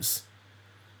games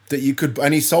that you could,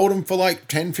 and he sold them for like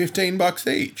 $10-15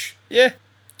 each. Yeah.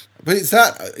 But is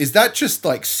that just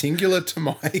like singular to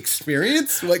my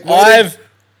experience? Like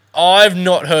I've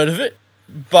not heard of it,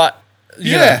 but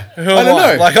you know, who am I don't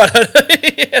know. Like I don't know.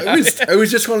 It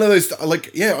was just one of those,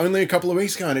 like, only a couple of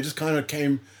weeks ago, and it just kind of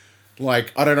came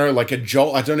like, I don't know, like a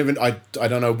jolt. I don't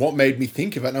know what made me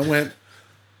think of it, and I went,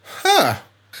 huh.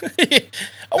 I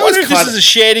wonder if this is a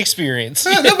shared experience.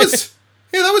 Yeah, that was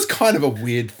kind of a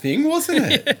weird thing, wasn't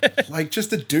it? Like,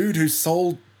 just a dude who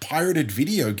sold pirated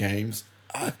video games.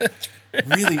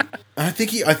 Really, I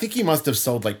think he must have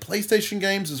sold like PlayStation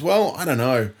games as well. I don't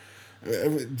know.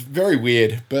 Very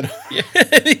weird, but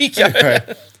There you go.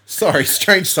 anyway, sorry,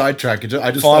 strange sidetrack. I just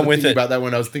Fine started with thinking it. about that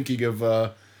when I was thinking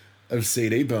of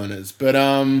CD burners. But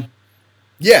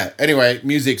yeah. Anyway,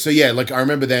 music. So yeah, like I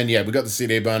remember then. Yeah, we got the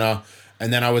CD burner,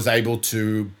 and then I was able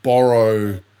to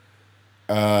borrow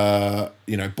albums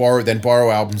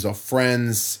off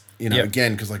friends. Yep.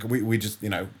 Again, because like we just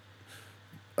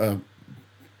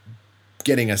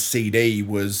getting a CD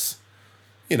was,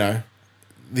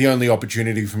 the only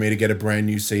opportunity for me to get a brand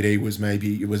new CD was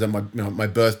maybe it was on my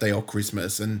birthday or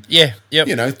Christmas, and Yeah. Yep.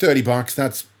 $30.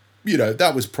 That's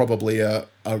that was probably a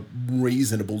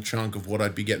reasonable chunk of what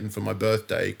I'd be getting for my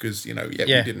birthday because Yeah.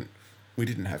 we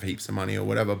didn't have heaps of money or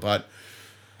whatever, but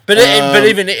But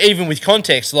even with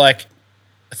context, like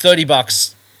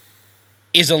 $30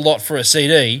 is a lot for a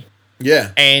CD,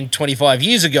 yeah, and 25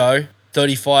 years ago,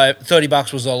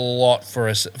 $30 was a lot for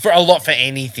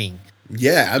anything.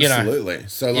 yeah, absolutely.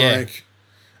 So like,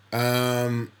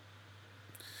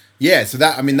 yeah, so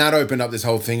that opened up this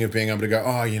whole thing of being able to go,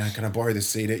 oh, can I borrow this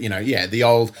CD? The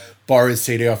old borrow the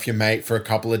CD off your mate for a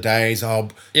couple of days.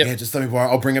 Just let me borrow.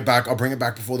 I'll bring it back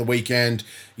before the weekend,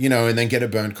 and then get a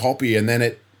burnt copy. And then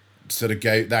it sort of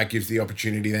gives the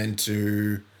opportunity then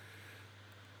to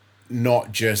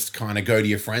not just kind of go to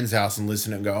your friend's house and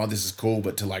listen and go, oh, this is cool,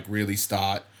 but to like really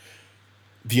start,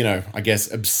 I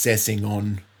guess obsessing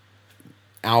on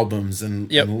albums and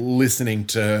listening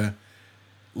to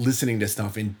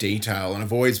stuff in detail. And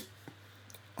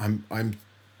I'm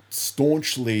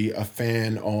staunchly a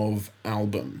fan of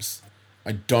albums.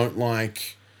 I don't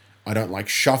like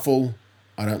shuffle.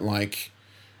 I don't like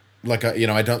I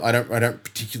don't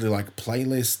particularly like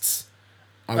playlists.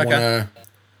 I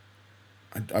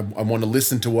want to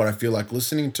listen to what I feel like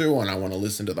listening to, and I want to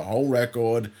listen to the whole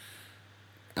record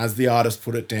as the artist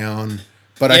put it down.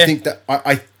 But I think that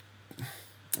I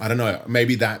don't know,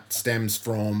 maybe that stems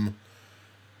from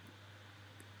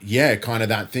kind of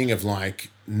that thing of like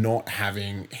not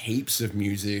having heaps of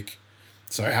music,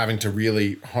 so having to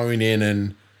really hone in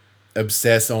and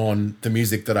obsess on the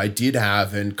music that I did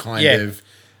have and kind of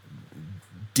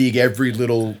dig every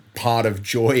little part of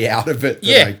joy out of it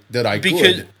that I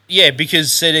could. because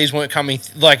CDs weren't coming,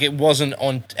 like it wasn't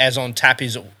on tap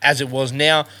as it was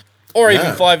now, or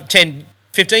even 5, 10,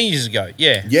 15 years ago.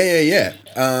 Yeah. Yeah.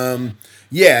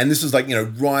 Yeah, and this was like,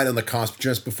 right on the cusp,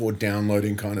 just before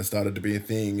downloading kind of started to be a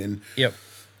thing. And Yep.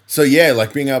 so, yeah,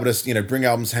 like being able to, bring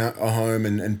albums home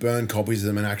and burn copies of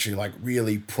them and actually like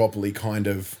really properly kind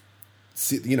of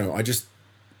sit, I just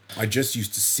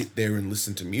used to sit there and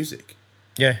listen to music.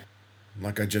 Yeah.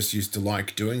 Like I just used to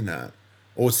like doing that.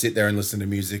 Or sit there and listen to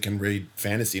music and read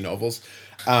fantasy novels.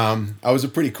 I was a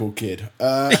pretty cool kid.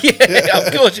 Yeah,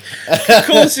 of course.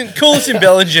 Coolest in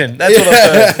Belgium. That's what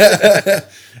I've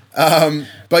heard.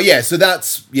 But yeah, so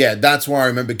that's why I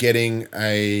remember getting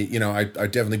I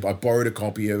borrowed a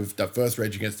copy of the first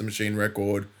Rage Against the Machine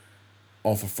record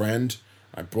off a friend.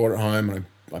 I brought it home and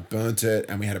I burnt it,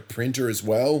 and we had a printer as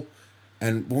well.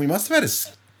 And we must have had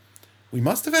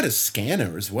a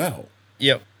scanner as well.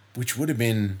 Yep. Which would have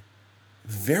been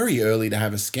very early to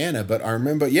have a scanner, but I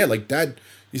remember, like Dad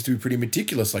used to be pretty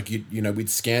meticulous. Like you'd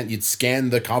scan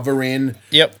the cover in,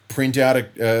 yep, print out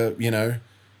a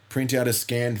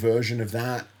scanned version of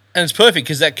that, and it's perfect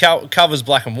because that covers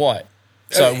black and white,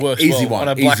 so it works easy well one, on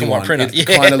a black and white printer. It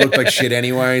kind of looked like shit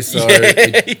anyway, so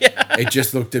it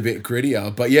just looked a bit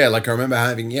grittier. But yeah, like I remember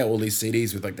having all these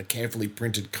CDs with like the carefully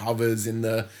printed covers in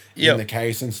the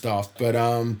case and stuff. But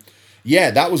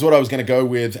yeah, that was what I was going to go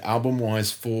with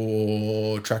album-wise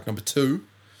for track number 2.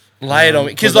 Lay it on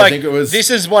me, because like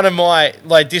this is one of my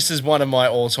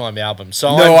all-time albums. So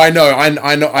I know you love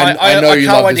this I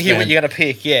can't wait to hear what you're going to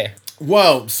pick. Yeah.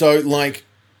 Well, so like,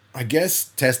 I guess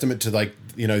testament to like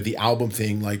the album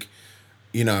thing. Like,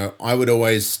 I would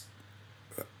always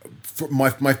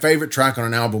my favorite track on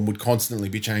an album would constantly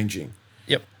be changing.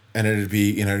 Yep. And it'd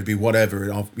be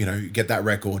whatever. I'll, you get that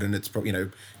record and it's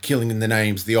probably, Killing in the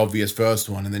Name's the obvious first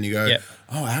one. And then you go,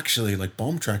 oh, actually, like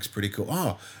Bomb Track's pretty cool.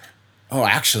 Oh,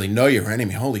 actually, Know Your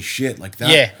Enemy. Holy shit. Like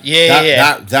that.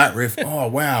 Yeah. That riff. Oh,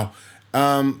 wow.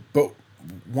 But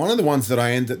one of the ones that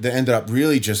that ended up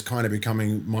really just kind of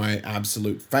becoming my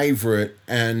absolute favorite.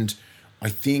 And I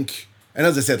think, and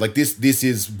as I said, like this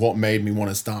is what made me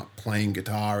want to start playing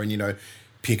guitar and,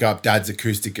 pick up Dad's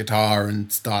acoustic guitar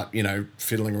and start,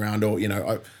 fiddling around, or,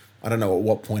 I don't know at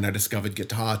what point I discovered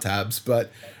guitar tabs, but,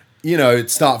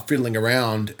 start fiddling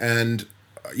around. And,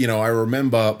 I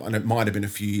remember, and it might have been a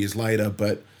few years later,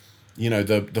 but,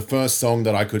 the first song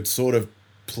that I could sort of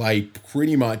play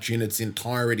pretty much in its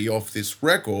entirety off this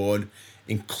record,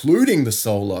 including the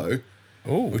solo,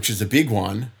 which is a big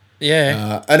one.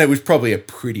 Yeah. And it was probably a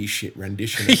pretty shit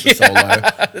rendition of the solo.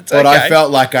 But okay. I felt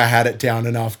like I had it down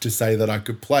enough to say that I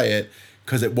could play it,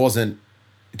 because it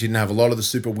didn't have a lot of the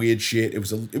super weird shit. It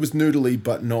was noodly,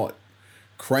 but not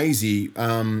crazy.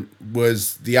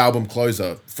 Was the album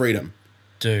closer, Freedom.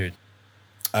 Dude.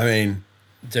 I mean.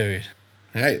 Dude.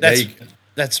 Hey,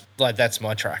 that's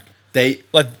my track. That's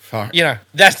the track. And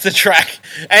that's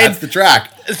the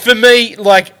track. For me,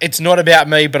 like, it's not about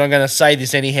me, but I'm going to say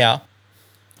this anyhow.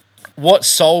 What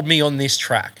sold me on this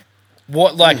track?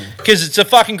 Because it's a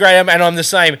fucking great album, and I'm the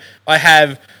same. I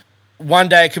have one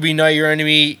day it could be Know Your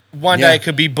Enemy, one day it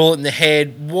could be Bullet in the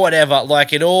Head, whatever.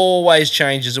 Like, it always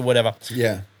changes or whatever.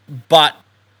 Yeah. But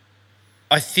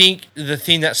I think the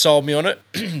thing that sold me on it,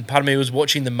 pardon me, was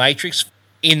watching The Matrix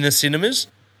in the cinemas.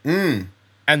 Mm.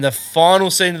 And the final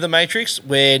scene of The Matrix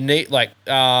where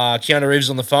Keanu Reeves is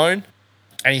on the phone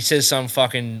and he says some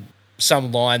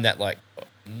line that like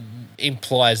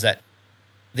implies that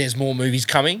there's more movies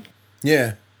coming.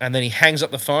 Yeah. And then he hangs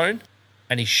up the phone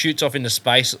and he shoots off into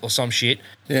space or some shit.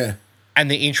 Yeah.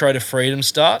 And the intro to Freedom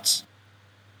starts.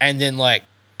 And then like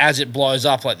as it blows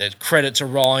up, like the credits are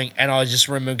rolling, and I just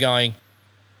remember going,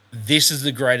 this is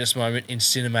the greatest moment in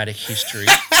cinematic history.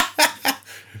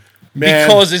 Man.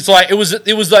 Because it's like it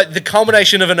was like the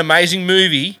culmination of an amazing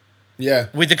movie. Yeah.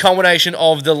 With the culmination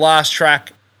of the last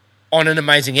track on an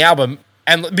amazing album.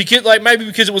 And because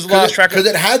because it was the last track. Because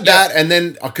it had that, and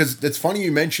then because it's funny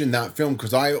you mentioned that film,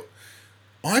 because I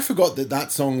forgot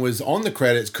that song was on the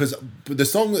credits, because the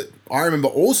song that I remember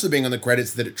also being on the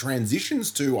credits that it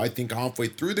transitions to, I think halfway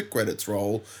through the credits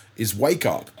roll, is Wake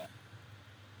Up.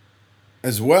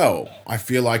 As well, I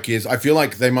feel like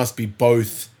they must be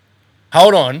both.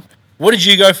 Hold on, what did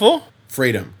you go for?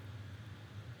 Freedom.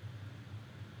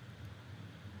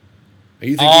 Are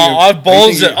you thinking I've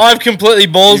ballsed it. I've completely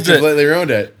ballsed it. Completely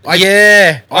ruined it. I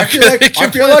feel like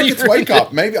it's Wake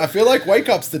Up. Maybe I feel like Wake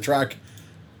Up's the track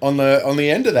on the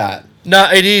end of that.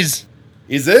 No, it is.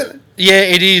 Is it? Yeah,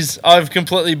 it is. I've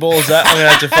completely ballsed that. I'm gonna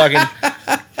have to fucking.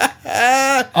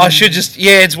 I should just.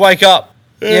 Yeah, it's Wake Up.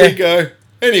 There we go.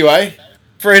 Anyway,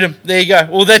 Freedom. There you go.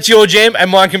 Well, that's your jam,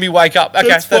 and mine can be Wake Up. Okay,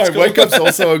 That's fine. cool. Wake Up's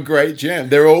also a great jam.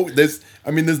 There's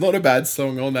not a bad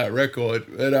song on that record,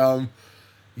 but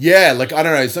yeah, like I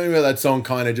don't know, something about that song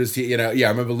kind of just, you know, yeah,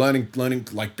 I remember learning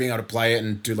like being able to play it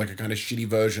and do like a kind of shitty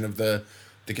version of the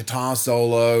guitar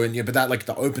solo, and yeah, but that like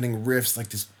the opening riffs like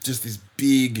this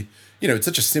big, you know, it's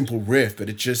such a simple riff, but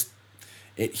it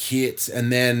hits,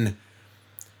 and then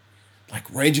like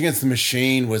Rage Against the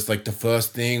Machine was like the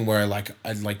first thing where like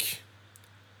I like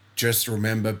just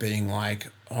remember being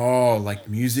like, oh, like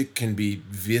music can be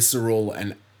visceral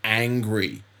and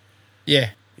angry. Yeah.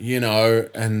 You know,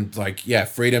 and like, yeah,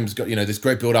 Freedom's got, you know, this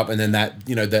great build up, and then that,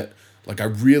 you know, that like I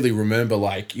really remember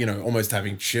like, you know, almost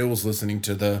having chills listening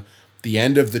to the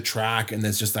end of the track, and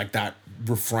there's just like that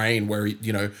refrain where he,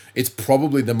 you know, it's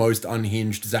probably the most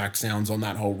unhinged Zach sounds on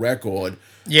that whole record.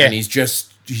 Yeah. And he's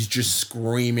just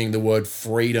screaming the word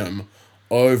freedom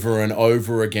over and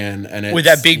over again, and it's, with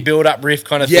that big build up riff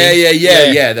kind of yeah, thing.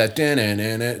 yeah, that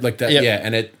like that, Yep. yeah,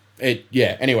 and it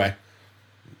yeah. Anyway,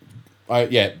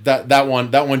 that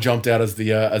one jumped out as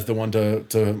the one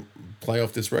to play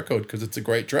off this record because it's a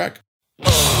great track.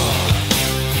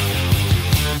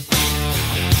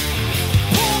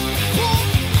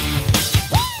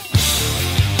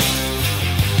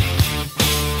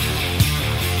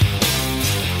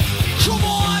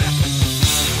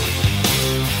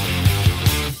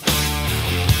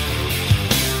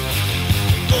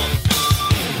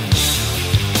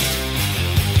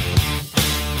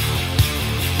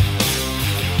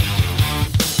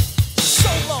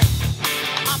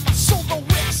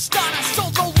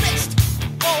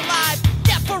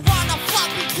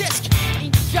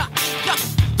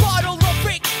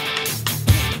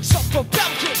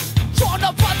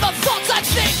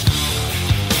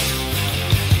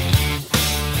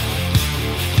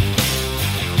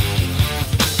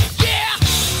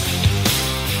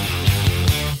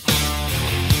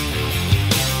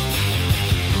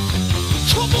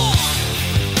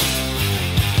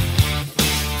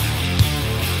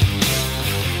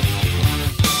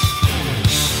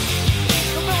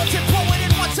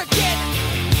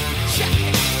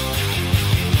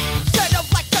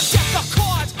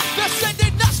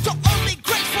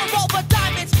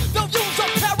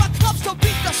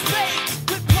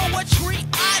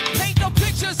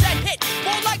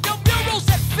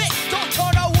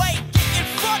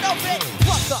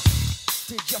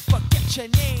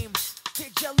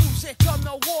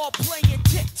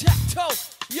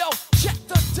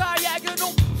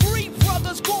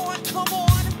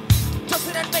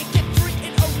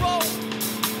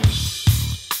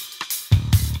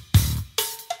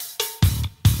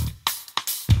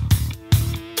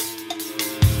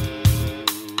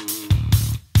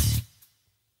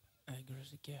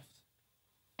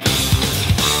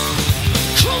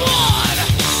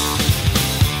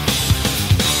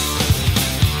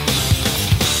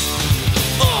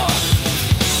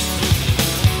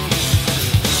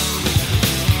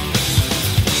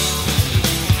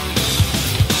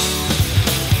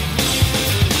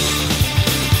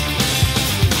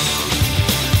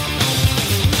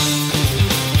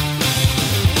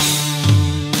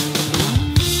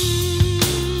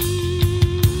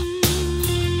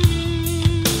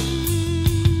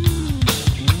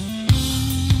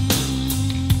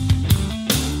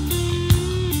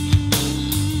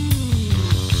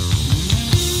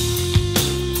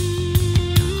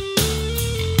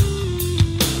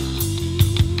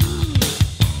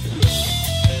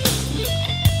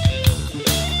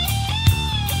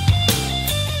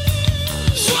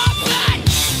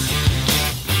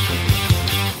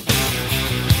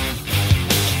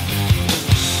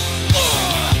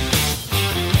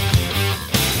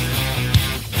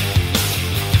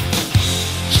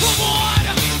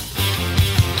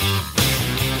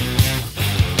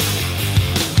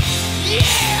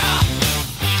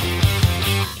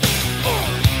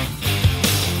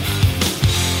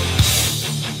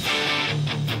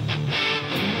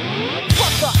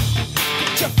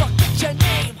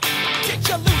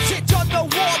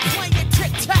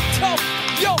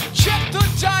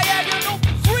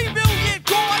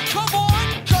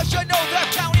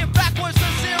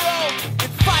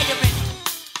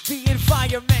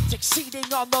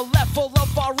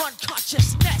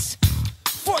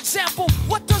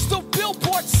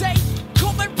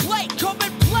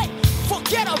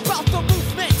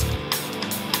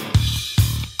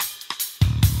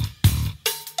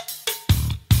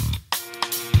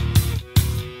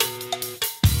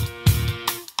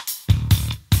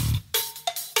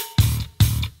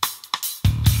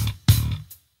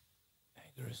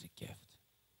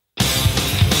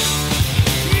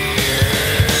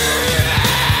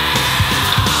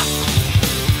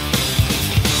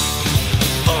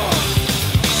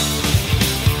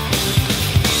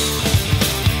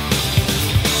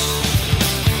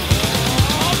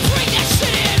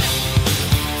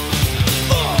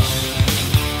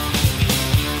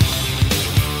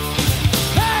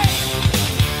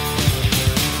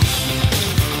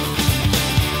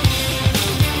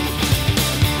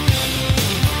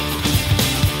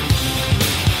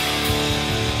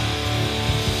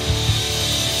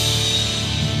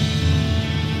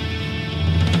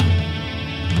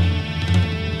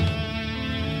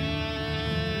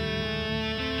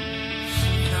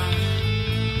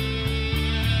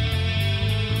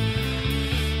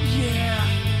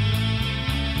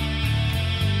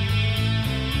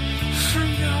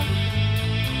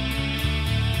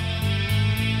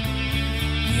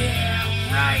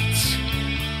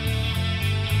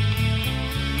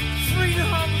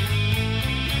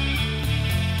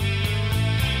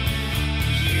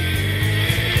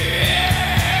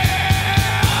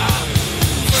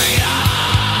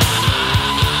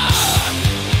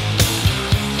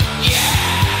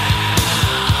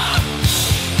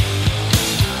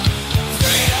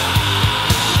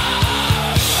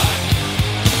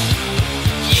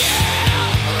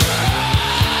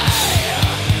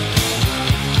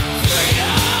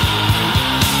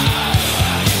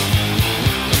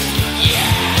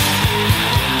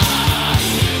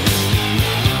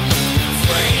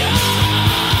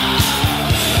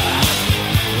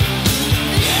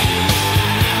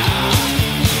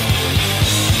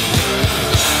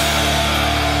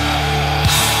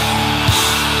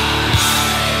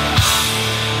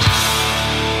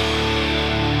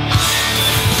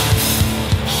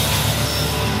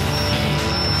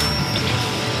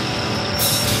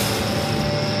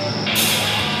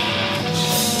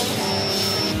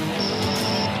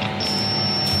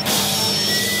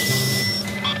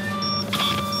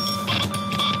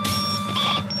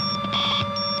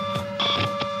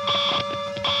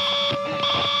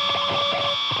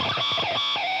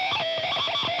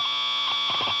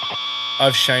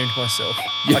 I've shamed myself.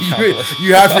 You, I can't believe.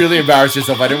 you have really embarrassed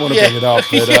yourself. I didn't want to Yeah. bring it up,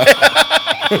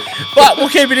 but But we'll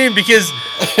keep it in because,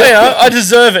 you know, I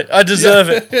deserve it. I deserve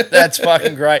it. That's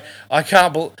fucking great. I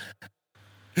can't believe.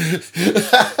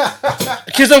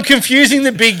 Because I'm confusing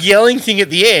the big yelling thing at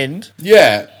the end.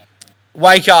 yeah,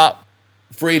 Wake up.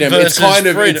 freedom. It's Versus kind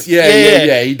of freedom. it's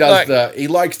yeah. He does Like- he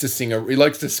likes to he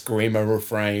likes to scream a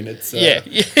refrain. It's Yeah.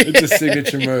 it's a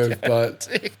signature move. But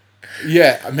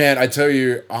yeah, man, I tell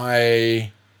you,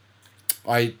 I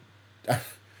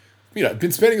you know,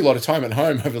 been spending a lot of time at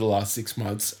home over the last 6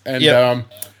 months, and Yep.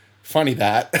 funny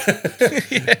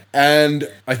that, and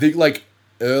I think like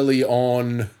early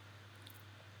on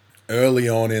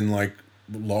in like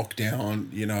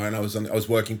lockdown, you know, and I was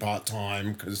working part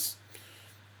time because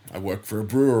I work for a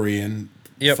brewery, and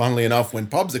Yep. funnily enough, when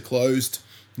pubs are closed,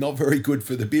 not very good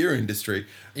for the beer industry.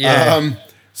 Yeah.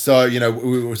 So, you know,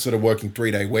 we were sort of working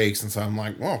 3-day weeks, and so I'm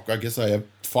like, well, I guess I have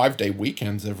 5-day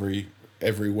weekends every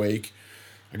week.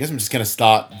 I guess I'm just going to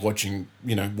start watching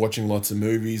lots of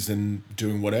movies and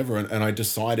doing whatever. And I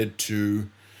decided to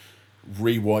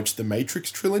rewatch the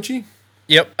Matrix trilogy.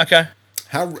 Yep. Okay.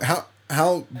 How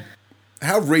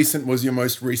recent was your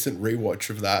most recent rewatch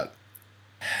of that?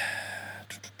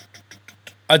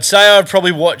 I'd say I've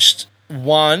probably watched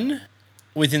one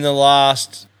within the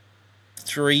last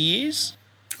 3 years.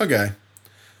 Okay.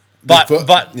 But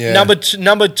yeah.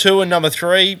 number two and number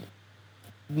three,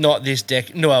 not this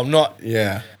decade. No, not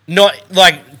Yeah.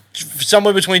 like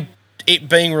somewhere between it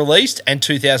being released and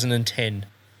 2010.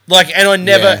 Like, and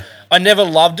I never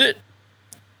loved it.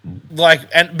 Like,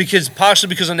 and partially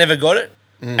because I never got it,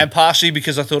 and partially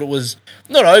because I thought it was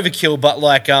not overkill, but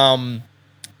like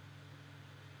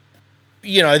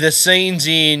you know, the scenes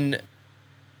in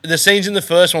the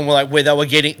first one were like where they were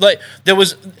getting like there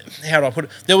was, how do I put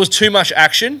it? There was too much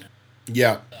action.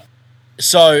 Yeah.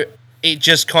 So it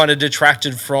just kind of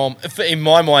detracted from, in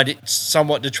my mind, it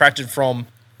somewhat detracted from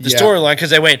the Yeah. storyline because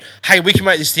they went, hey, we can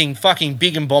make this thing fucking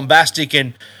big and bombastic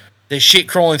and there's shit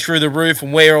crawling through the roof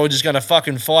and we're all just going to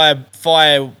fucking fire,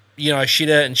 you know, shit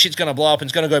and shit's going to blow up and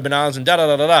it's going to go bananas and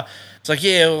da-da-da-da-da. It's like,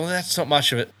 yeah, well, that's not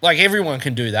much of it. Like, everyone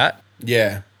can do that.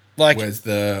 Yeah. Like, where's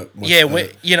where's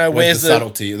the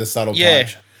subtlety, the subtle Yeah.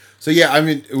 touch. So yeah, I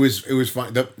mean, it was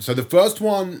fun. So the first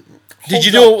one. did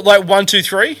you holds do it like 1, 2,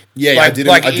 3? Yeah, like,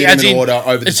 I did them in order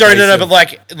over the sorry, space no, of-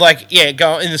 but like, yeah,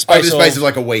 go in the space over the space of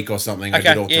like a week or something. I Okay,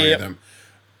 did all three yeah. of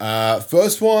them.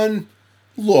 First one,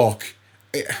 look,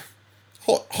 it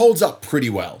holds up pretty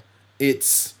well.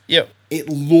 It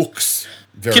looks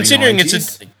very considering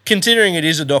 90s. Considering it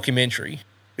is a documentary.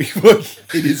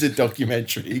 It is a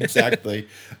documentary, exactly.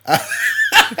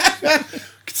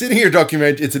 Considering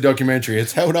it's a documentary,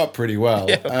 it's held up pretty well.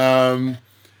 Yeah.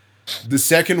 The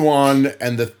second one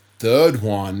and the third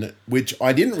one, which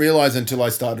I didn't realize until I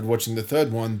started watching the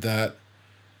third one, that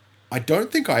I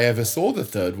don't think I ever saw the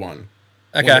third one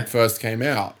when Okay. it first came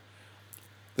out.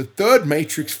 The third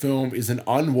Matrix film is an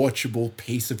unwatchable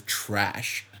piece of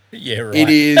trash. Yeah, right. It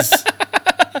is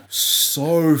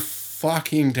so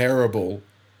fucking terrible.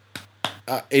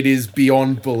 It is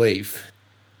beyond belief.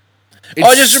 It's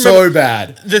I just remember so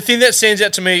bad. the thing that stands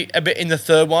out to me a bit in the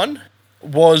third one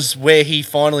was where he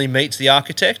finally meets the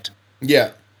architect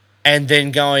Yeah. and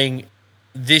then going,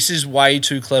 this is way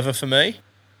too clever for me.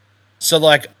 So,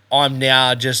 like, I'm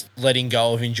now just letting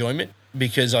go of enjoyment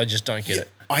because I just don't get it.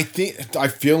 I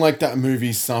feel like that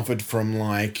movie suffered from,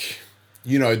 like,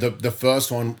 you know, the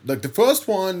first one. Like, the first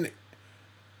one,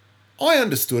 I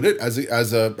understood it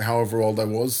as a however old I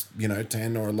was, you know,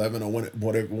 10 or 11 or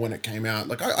when it came out.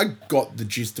 Like, I got the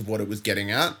gist of what it was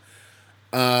getting at.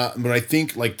 But I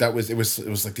think like it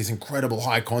was like this incredible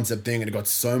high concept thing, and it got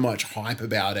so much hype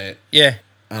about it. Yeah.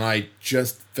 And I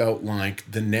just felt like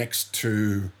the next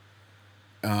two,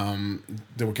 the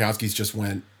Wachowskis just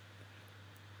went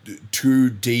too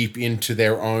deep into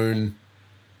their own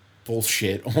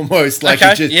bullshit almost. Like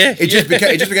Okay, it just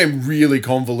became really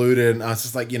convoluted, and I was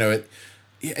just like, you know,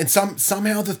 and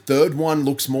somehow the third one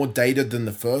looks more dated than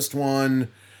the first one.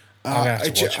 I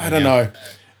don't know.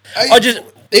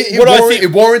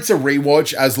 It warrants a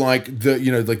rewatch as like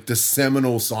the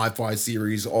seminal sci-fi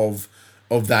series of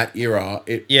that era.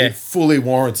 It fully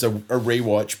warrants a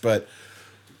rewatch, but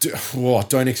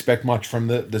don't expect much from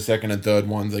the second and third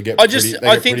ones. They get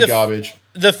pretty garbage.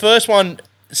 The first one,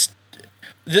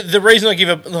 the reason I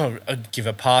give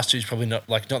a pass to is probably not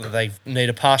that they need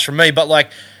a pass from me, but like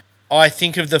I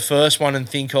think of the first one and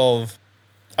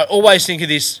I always think of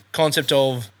this concept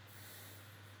of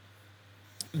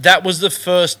that was the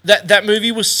first that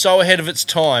movie was so ahead of its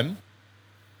time,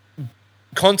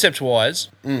 concept wise,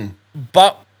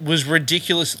 but was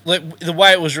ridiculous. Like, the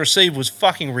way it was received was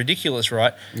fucking ridiculous,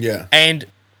 right? Yeah. And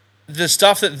the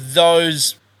stuff that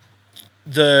those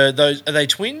are they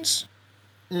twins?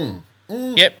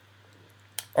 Yep.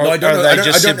 Or, No, I don't know. are they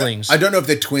just siblings? I don't know if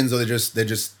they're twins or they're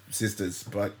just sisters.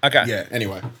 But Okay. yeah.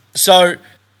 Anyway. So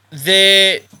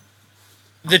the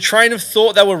train of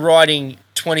thought they were writing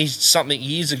 20-something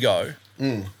years ago,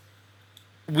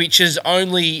 which is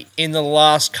only in the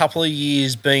last couple of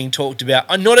years being talked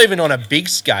about, not even on a big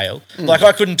scale. Like,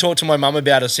 I couldn't talk to my mum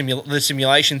about the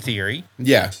simulation theory,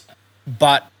 Yeah.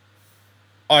 but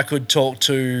I could talk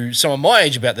to someone my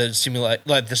age about the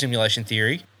simulation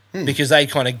theory because they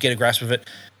kind of get a grasp of it.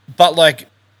 But like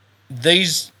they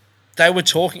were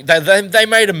talking, they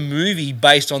made a movie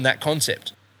based on that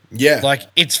concept. Yeah. Like,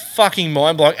 it's fucking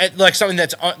mind blowing. Like, something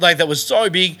that's like that was so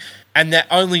big, and that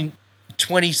only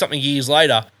 20-something years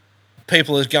later,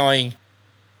 people are going,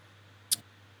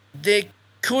 there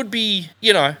could be,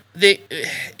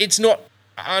 it's not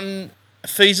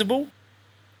unfeasible.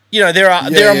 There are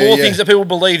more things that people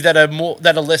believe that are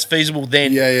less feasible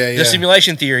than the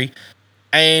simulation theory,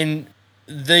 and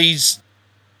these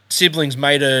siblings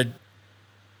made a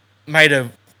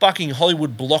fucking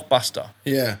Hollywood blockbuster.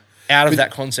 Yeah. Out of that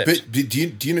concept. But do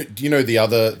you know the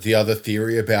other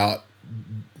theory about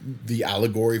the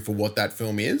allegory for what that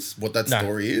film is, what that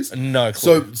story is? No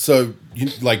clue. So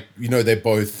they're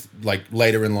both, like,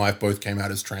 later in life both came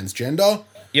out as transgender.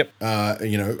 Yep.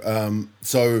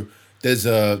 So there's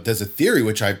a theory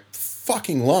which I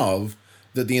fucking love,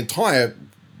 that the entire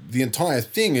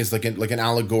thing is like an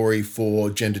allegory for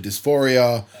gender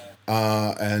dysphoria.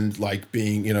 And like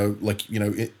being, in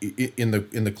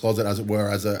the closet, as it were,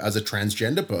 as a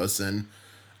transgender person,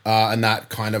 and that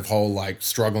kind of whole, like,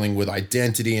 struggling with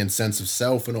identity and sense of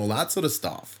self and all that sort of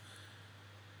stuff,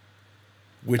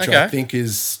 which I think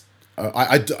is,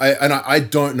 I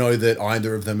don't know that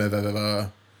either of them have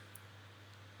ever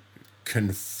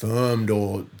confirmed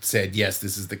or said, yes,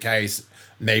 this is the case.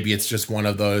 Maybe it's just one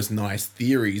of those nice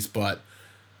theories, but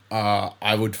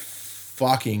I would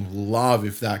fucking love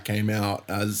if that came out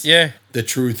as the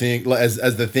true thing,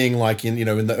 as the thing, like, in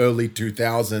the early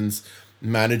 2000s,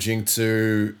 managing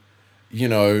to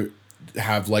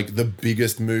have, like, the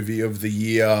biggest movie of the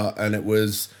year, and it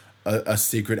was a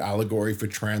secret allegory for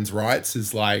trans rights,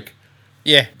 is like,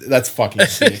 that's fucking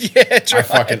sick.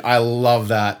 I love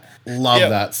that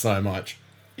that so much.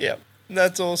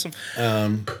 That's awesome.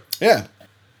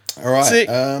 All right. See,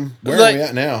 where are we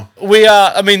at now? We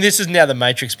are. I mean, this is now the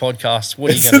Matrix podcast.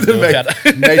 What are you going to do about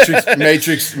it?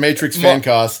 Matrix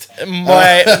fancast.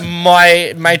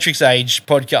 My Matrix age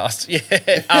podcast.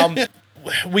 Yeah.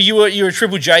 Were you a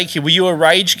Triple J kid? Were you a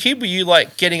rage kid? Were you,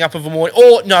 like, getting up of a morning?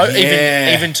 Or no,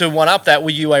 even to one up that, were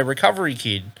you a recovery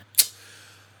kid?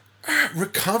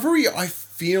 Recovery, I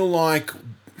feel like.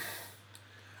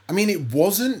 I mean, it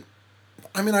wasn't.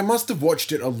 I mean, I must have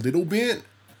watched it a little bit.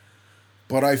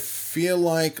 But I feel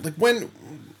like when,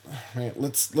 wait,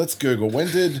 let's Google,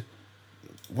 when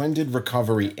did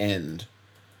Recovery end?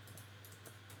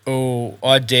 Oh,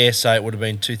 I dare say it would have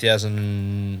been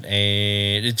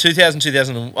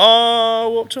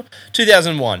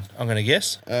 2001. I'm going to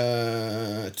guess.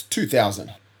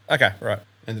 2000. Okay, right.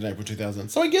 Ended April 2000.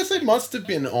 So I guess it must have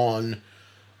been on.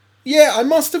 Yeah, I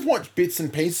must have watched bits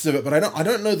and pieces of it, but I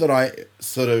don't know that I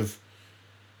sort of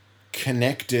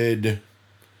connected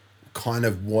kind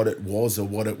of what it was or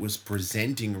what it was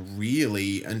presenting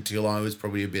really until I was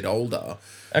probably a bit older.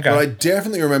 Okay. But I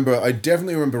definitely remember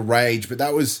Rage, but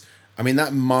that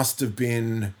that must have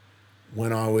been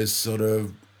when I was sort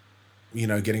of,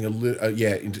 getting a little,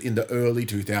 in the early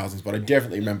 2000s, but I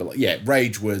definitely remember,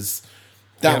 Rage was,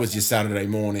 was your Saturday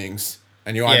mornings,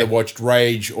 and you either watched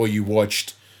Rage or you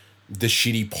watched the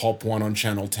shitty pop one on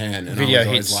Channel 10, and Video I was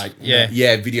always hits. like,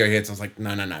 video hits. I was like,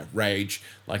 no, Rage.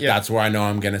 Like, that's where I know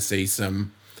I'm going to see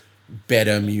some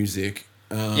better music.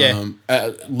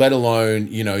 Let alone,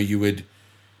 you would,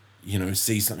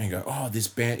 see something and go, oh, this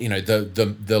band,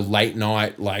 the late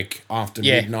night, like after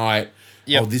midnight.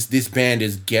 Yep. Oh, this band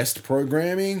is guest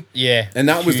programming. Yeah. And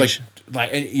that was and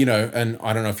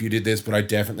I don't know if you did this, but I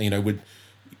definitely, would,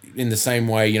 in the same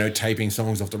way, taping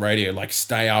songs off the radio, like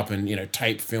stay up and,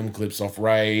 tape film clips off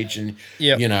Rage and,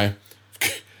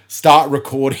 start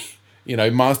recording,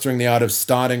 mastering the art of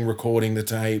starting recording the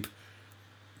tape,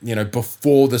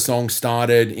 before the song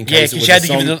started, in case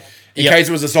it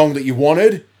was a song that you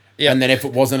wanted. Yep. And then if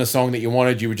it wasn't a song that you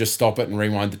wanted, you would just stop it and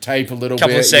rewind the tape a little bit.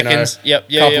 Couple of seconds.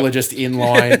 Couple of just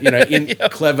inline,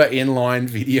 clever inline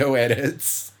video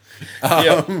edits.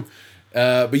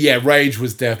 But yeah, Rage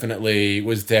was definitely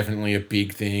a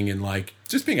big thing, and like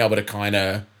just being able to kind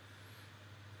of,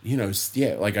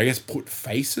 yeah, like I guess put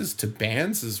faces to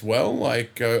bands as well.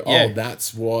 Like, Yeah. oh,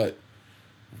 that's what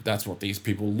these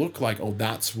people look like. Oh,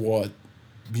 that's what,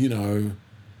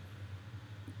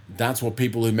 that's what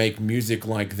people who make music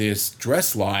like this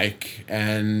dress like.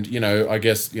 And, I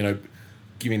guess,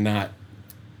 giving that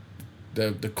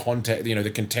the context, the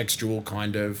contextual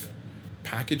kind of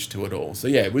package to it all. So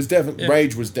yeah, it was definitely,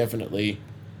 Rage was definitely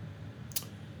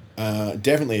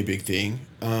a big thing.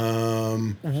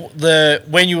 When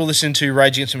you were listening to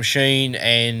Rage Against the Machine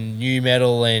and new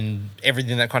metal and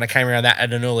everything that kind of came around that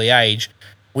at an early age,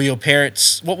 were your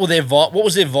parents, what was their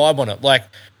vibe on it? Like,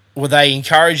 were they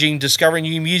encouraging discovering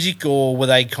new music, or were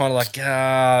they kind of like,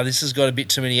 this has got a bit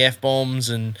too many F-bombs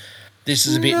and this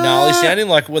is a bit gnarly sounding?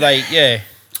 Like, were they,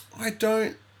 I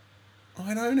don't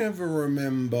ever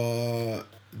remember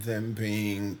them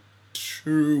being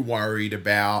too worried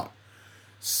about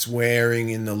swearing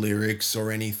in the lyrics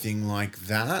or anything like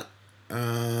that.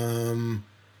 Yeah,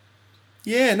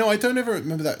 no, I don't ever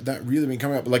remember that really being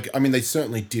coming up. Like, I mean, they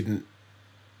certainly didn't.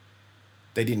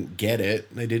 They didn't get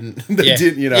it. They didn't. They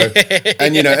didn't.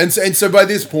 And and so by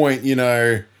this point,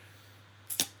 new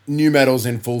metal's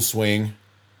in full swing,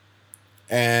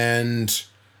 and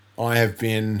I have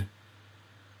been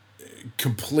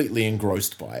completely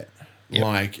engrossed by it. Yep.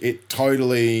 Like, it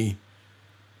totally.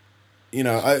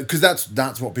 Because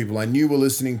that's what people I knew were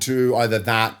listening to, either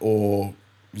that or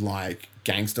like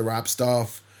gangster rap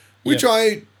stuff, which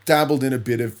I dabbled in a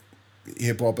bit of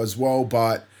hip hop as well,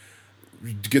 but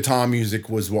guitar music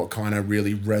was what kind of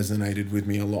really resonated with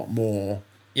me a lot more.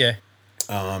 Yeah.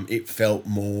 It felt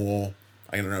more,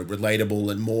 I don't know,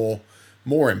 relatable and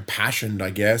more impassioned, I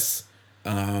guess.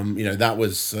 That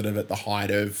was sort of at the height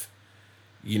of,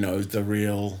 the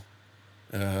real,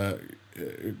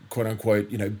 quote unquote,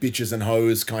 bitches and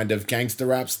hoes kind of gangster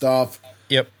rap stuff.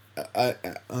 Yep. I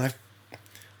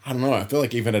don't know. I feel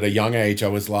like even at a young age, I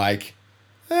was like,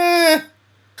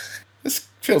 this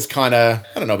feels kind of,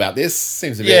 I don't know about this.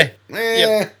 Seems a bit,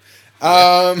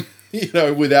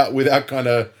 without kind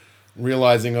of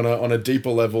realizing on a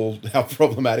deeper level how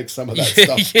problematic some of that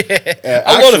stuff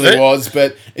actually was.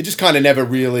 But it just kind of never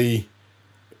really,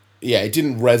 it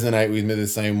didn't resonate with me the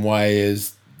same way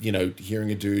as,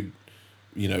 hearing a dude,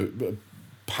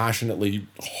 passionately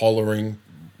hollering,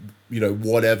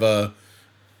 whatever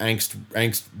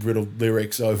angst riddled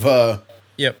lyrics over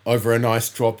a nice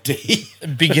drop D,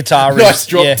 big guitar riff, nice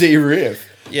drop D riff.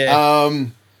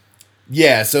 So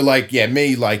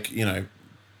me,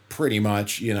 pretty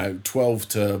much, 12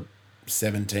 to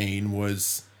 17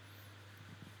 was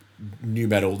new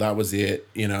metal. That was it,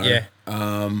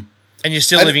 and you're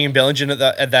still living in Bellingen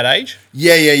at that age?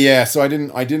 Yeah. So I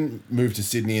didn't move to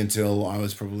Sydney until I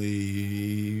was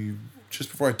probably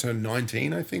just before I turned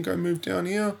 19. I think I moved down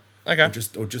here. Okay.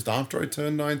 Or just after I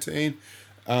turned 19.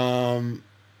 But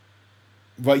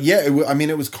yeah,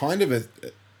 it was kind of a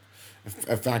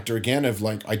factor again of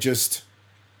like I didn't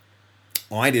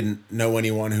know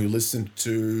anyone who listened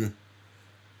to.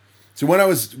 So when I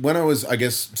was I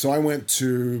guess so I went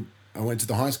to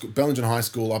the high school, Bellingen High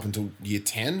School, up until year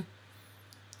 10.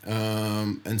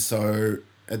 And so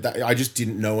I just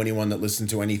didn't know anyone that listened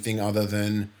to anything other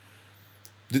than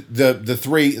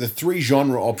the three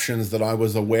genre options that I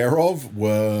was aware of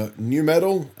were new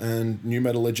metal and new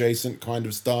metal adjacent kind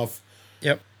of stuff.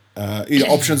 Yep.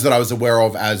 Options that I was aware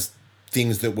of as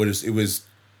things that it was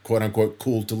quote unquote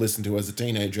cool to listen to as a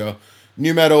teenager.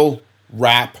 New metal,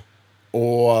 rap,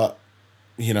 or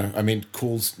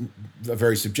cool's a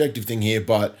very subjective thing here,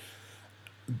 but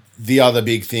the other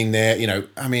big thing there,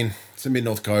 it's the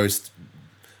Mid-North Coast,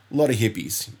 a lot of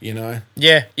hippies, Yeah.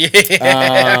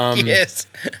 Yes.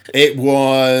 It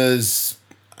was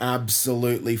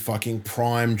absolutely fucking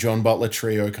prime John Butler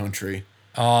Trio country.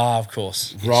 Oh, of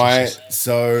course. Right. Yes.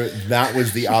 So that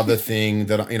was the other thing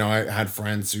that, I had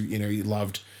friends who,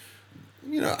 loved,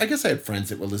 I guess I had friends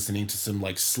that were listening to some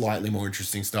like slightly more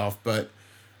interesting stuff, but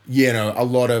a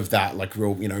lot of that, like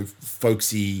real,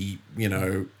 folksy,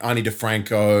 Ani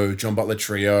DeFranco, John Butler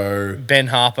Trio. Ben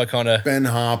Harper Ben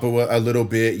Harper a little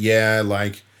bit, yeah.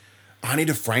 Like, Ani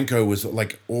DeFranco was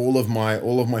like all of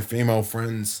my female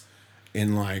friends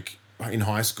in high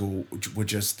school were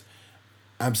just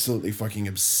absolutely fucking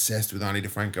obsessed with Ani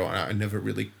DeFranco. And I never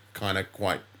really kind of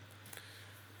quite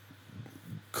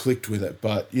clicked with it.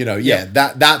 But,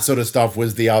 that sort of stuff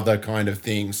was the other kind of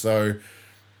thing. So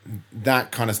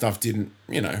that kind of stuff didn't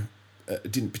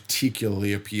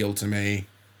particularly appeal to me.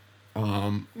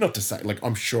 Not to say, like,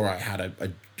 I'm sure I had a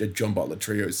John Butler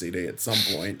Trio CD at some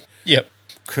point. Yep.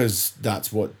 Because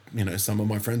that's what, some of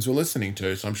my friends were listening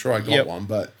to. So I'm sure I got one.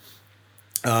 But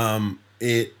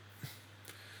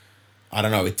I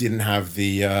don't know, it didn't have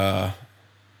the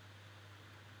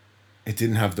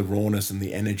rawness and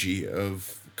the energy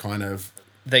of kind of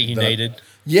That you needed.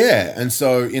 Yeah, and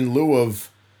so in lieu of,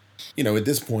 at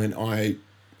this point, I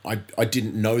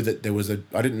didn't know that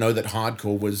I didn't know that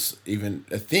hardcore was even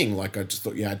a thing. Like, I just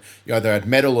thought you either had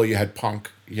metal or you had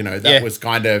punk.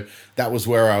 That was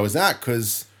where I was at,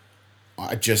 because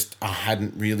I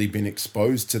hadn't really been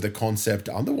exposed to the concept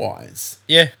otherwise.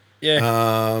 Yeah,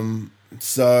 yeah.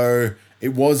 So it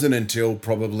wasn't until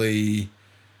probably,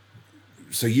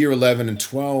 year 11 and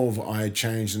 12, I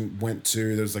changed and went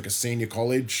to, there was like a senior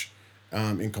college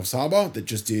in Coffs Harbour that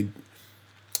just did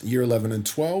year 11 and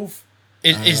 12.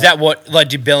 Is that what, like,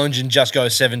 did Bellingen just go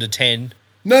 7 to 10?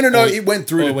 No. It went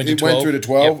through to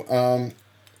 12. Yep.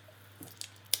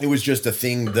 It was just a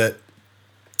thing that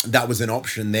was an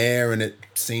option there, and it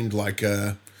seemed like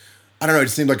it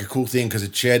seemed like a cool thing because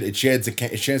it shares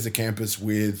the campus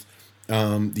with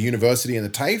the university and the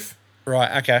TAFE.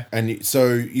 Right. Okay. And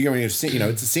so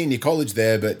it's a senior college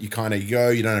there, but you kind of go.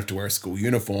 You don't have to wear a school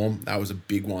uniform. That was a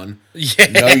big one. Yeah.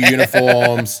 No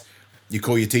uniforms. You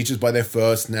call your teachers by their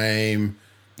first name.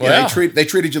 Wow. They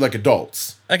treated you like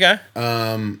adults. Okay.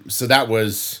 So that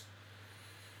was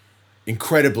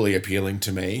incredibly appealing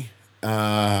to me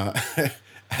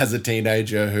as a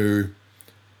teenager who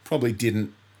probably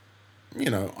didn't.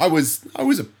 I was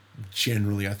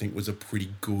generally, I think, was a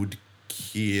pretty good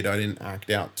kid. I didn't act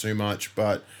out too much,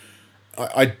 but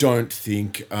I don't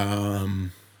think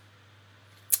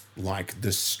like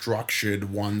the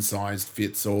structured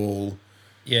one-size-fits-all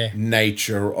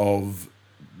nature of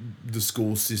the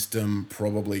school system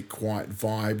probably quite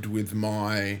vibed with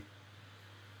my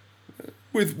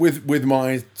with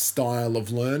my style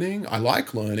of learning. I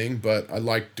like learning, but I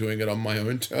like doing it on my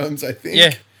own terms, I think.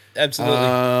 Yeah,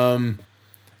 absolutely.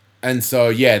 And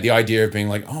so, the idea of being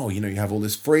like, you have all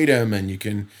this freedom, and you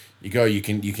can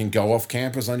go off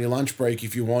campus on your lunch break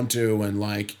if you want to, and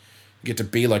like you get to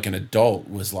be like an adult,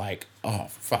 was like, oh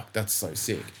fuck, that's so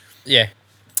sick. Yeah.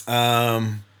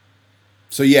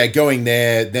 So going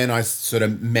there, then I sort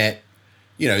of met,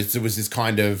 there was this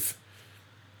kind of,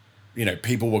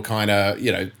 people were kind of,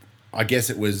 I guess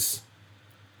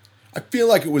I feel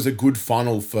like it was a good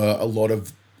funnel for a lot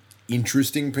of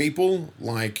interesting people.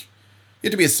 Like, you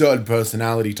had to be a certain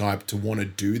personality type to want to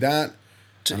do that.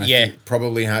 And I think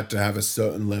probably had to have a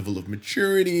certain level of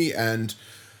maturity and,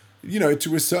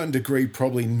 to a certain degree,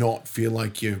 probably not feel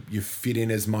like you fit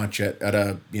in as much at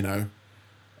a,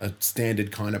 a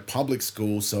standard kind of public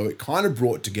school. So it kind of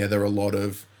brought together a lot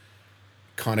of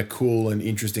kind of cool and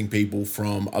interesting people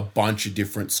from a bunch of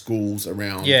different schools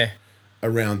around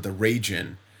the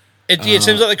region. It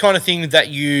seems like the kind of thing that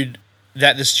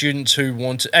the students who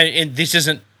want to, and this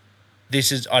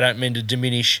is, I don't mean to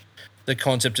diminish the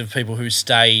concept of people who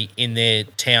stay in their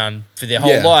town for their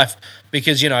whole life,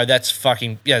 because, that's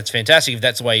it's fantastic if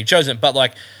that's the way you've chosen it. But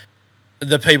like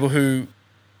the people who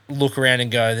look around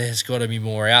and go, there's got to be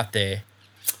more out there,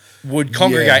 would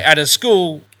congregate at a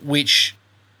school which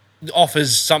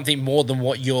offers something more than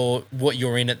what you're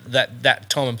in at that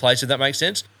time and place, if that makes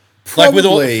sense. Probably. Like with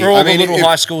all the little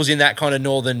high schools in that kind of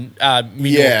northern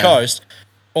mid-north coast,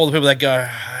 all the people that go,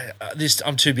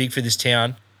 I'm too big for this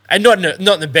town, and not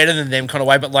in the better than them kind of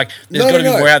way, but like there's got to be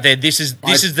more out there. This is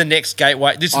the next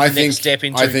gateway. This is the next step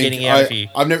into getting out of here.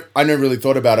 I never really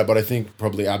thought about it, but I think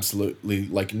probably absolutely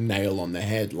like nail on the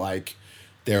head. Like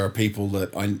there are people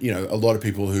that a lot of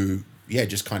people who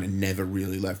just kind of never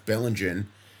really left Bellingen.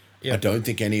 Yep. I don't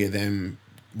think any of them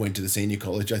went to the senior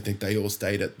college. I think they all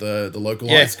stayed at the local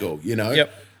high school.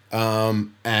 Yep.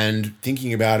 And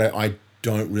thinking about it, I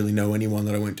don't really know anyone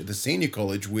that I went to the senior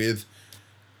college with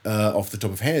off the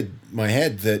top of my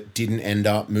head that didn't end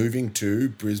up moving to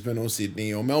Brisbane or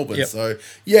Sydney or Melbourne. Yep. So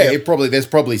there's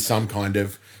probably some kind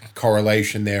of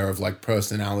correlation there of like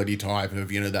personality type of,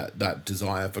 that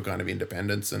desire for kind of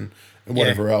independence and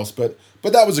whatever else. But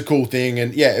that was a cool thing.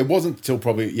 And it wasn't until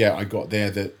probably, I got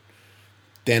there that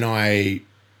then I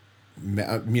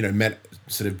met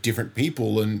sort of different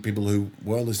people and people who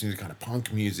were listening to kind of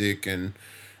punk music, and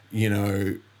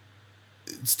it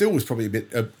still was probably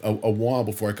a while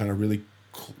before I kind of really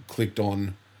clicked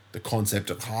on the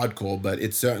concept of hardcore, but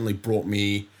it certainly brought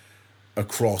me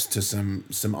across to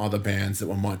some other bands that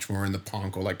were much more in the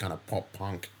punk or like kind of pop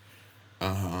punk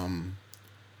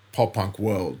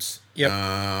worlds. Yep.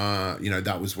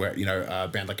 That was where a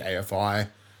band like AFI.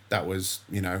 That was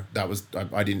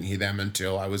I didn't hear them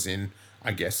until I was in,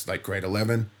 I guess, like grade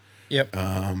 11. Yep.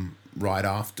 Right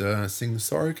after Sing the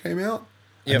Sorrow came out.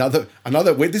 Yep.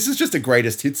 Another. This is just the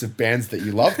greatest hits of bands that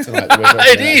you love tonight.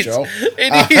 It is.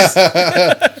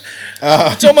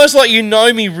 It's almost like you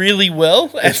know me really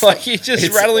well, and like you're just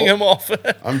it's rattling all- them off.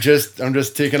 I'm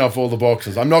just ticking off all the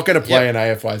boxes. I'm not going to play Yep.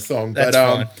 an AFI song, That's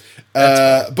but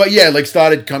fine. but yeah, like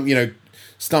started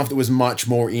stuff that was much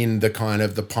more in the kind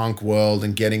of the punk world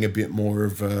and getting a bit more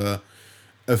of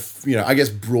I guess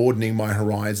broadening my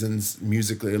horizons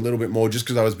musically a little bit more, just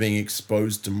because I was being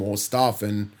exposed to more stuff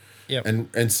and Yep.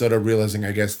 and sort of realizing,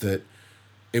 I guess, that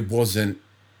it wasn't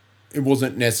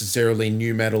necessarily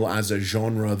new metal as a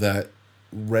genre that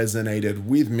resonated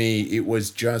with me. It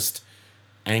was just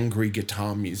angry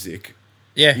guitar music.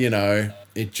 Yeah.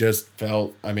 It just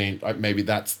felt, I mean, maybe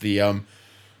that's the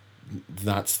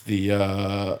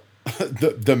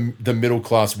the middle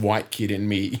class white kid in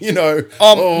me, Mate,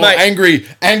 angry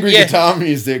yeah. guitar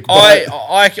music. But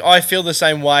I feel the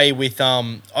same way with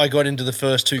I got into the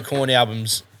first two Korn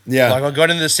albums. Yeah. Like I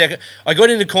got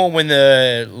into Korn when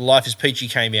the Life is Peachy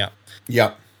came out.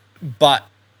 yeah, But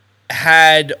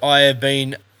had I have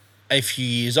been a few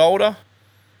years older,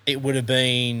 it would have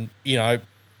been,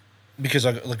 because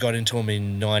I got into them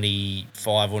in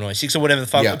 95 or 96 or whatever the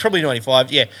fuck, Yeah. probably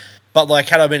 95, yeah. But like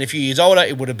had I been a few years older,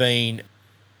 it would have been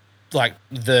like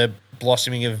the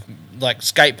blossoming of like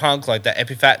skate punk, like the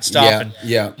Epitaph stuff. Yeah, and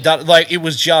yeah. That, like it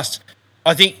was just,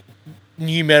 I think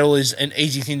new metal is an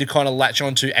easy thing to kind of latch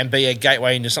onto and be a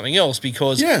gateway into something else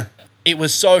because yeah, it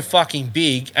was so fucking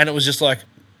big and it was just like,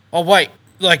 oh wait,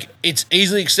 like it's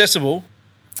easily accessible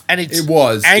and it's It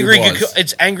was.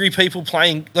 it's angry people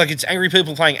playing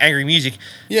angry music.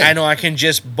 Yeah. And I can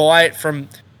just buy it from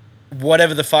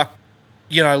whatever the fuck,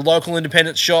 local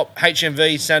independent shop,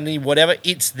 HMV, Sunday, whatever,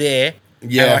 it's there.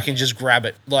 Yeah. And I can just grab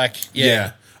it. Like,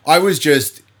 yeah. I was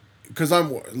just, because I'm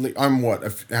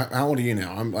what? How old are you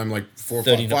now? I'm like 4 or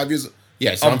 39. 5 years.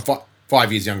 Yeah, so I'm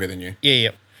 5 years younger than you. Yeah.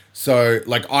 So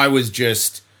like I was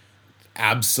just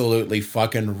absolutely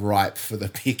fucking ripe for the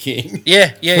picking.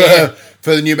 Yeah.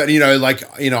 For the new metal,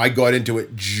 I got into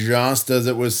it just as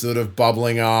it was sort of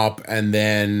bubbling up, and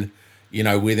then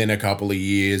within a couple of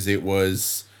years it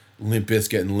was Limp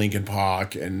Bizkit and Linkin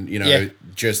Park, and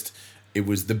just it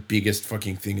was the biggest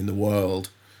fucking thing in the world.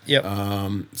 Yep.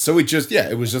 So it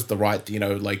was just the right,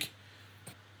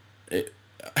 I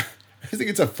think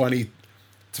it's a funny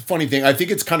thing. I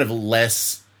think it's kind of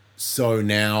less so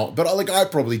now, but I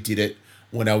probably did it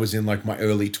when I was in like my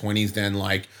early 20s, then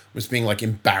like was being like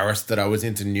embarrassed that I was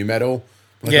into new metal.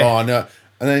 Like, Yeah. oh no.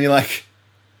 And then you're like,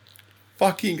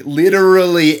 fucking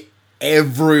literally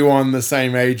everyone the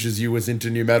same age as you was into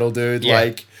new metal, dude. Yeah.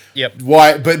 Like, Yep.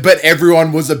 why? But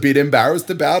everyone was a bit embarrassed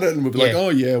about it, and would be like, Yeah. "Oh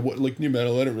yeah, what like new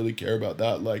metal? I don't really care about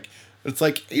that." Like, it's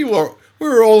like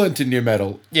we're all into new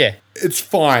metal. Yeah. It's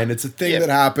fine. It's a thing Yep. that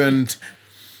happened.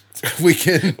 We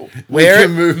can Wear it,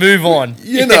 move move on.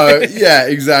 yeah,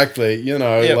 exactly. Yep.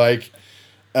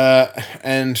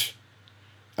 And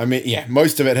I mean, yeah,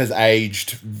 most of it has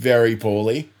aged very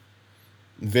poorly,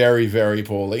 very, very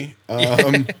poorly.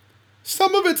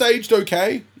 Some of it's aged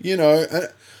okay,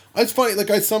 It's funny,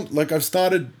 I've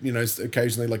started,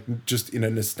 occasionally, like just in a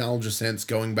nostalgia sense,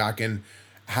 going back and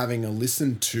having a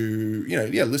listen to,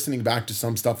 listening back to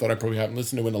some stuff that I probably haven't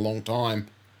listened to in a long time.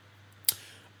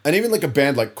 And even like a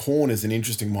band like Korn is an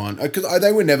interesting one, because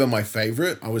they were never my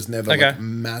favorite. I was never like a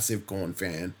massive Korn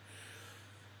fan.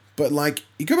 But like,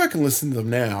 you go back and listen to them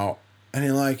now, and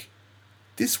you're like,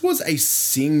 this was a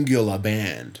singular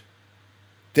band.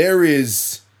 There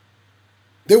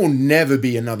will never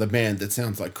be another band that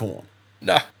sounds like Korn.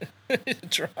 No.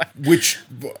 That's right. Which,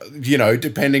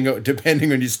 depending on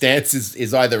your stance,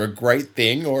 is either a great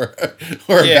thing or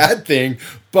a Yeah. bad thing.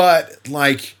 But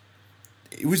like,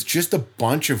 it was just a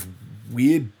bunch of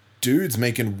weird dudes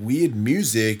making weird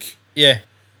music. Yeah.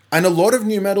 And a lot of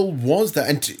new metal was that,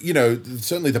 and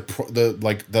certainly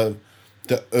the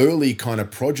early kind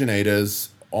of progenitors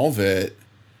of it.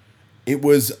 It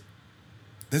was.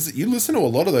 You listen to a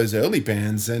lot of those early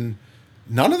bands, and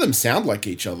none of them sound like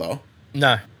each other.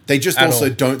 No. They just At also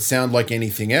all. don't sound like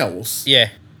anything else. Yeah.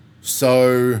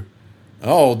 So,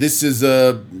 this is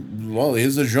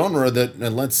here's a genre that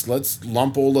let's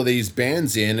lump all of these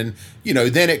bands in, and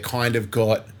then it kind of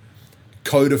got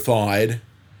codified.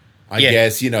 I Yeah.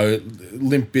 guess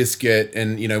Limp Bizkit,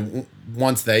 and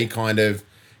once they kind of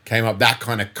came up, that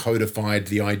kind of codified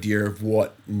the idea of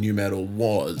what new metal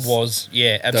was.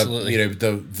 Yeah, absolutely.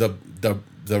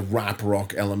 The rap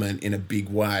rock element in a big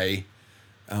way.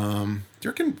 Do you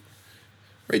reckon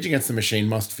Rage Against the Machine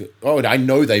must feel? Oh, I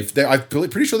know I'm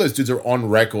pretty sure those dudes are on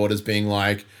record as being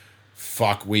like,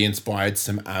 "Fuck, we inspired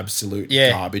some absolute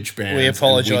garbage bands. We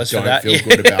apologize and for that." Don't feel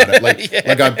good about it." Like,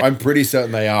 Yeah. I'm pretty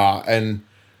certain they are, and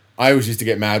I always used to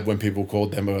get mad when people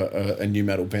called them a new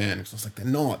metal band, because I was like, they're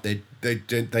not.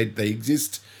 They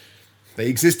exist They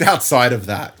exist outside of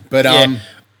that. But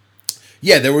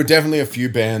yeah, there were definitely a few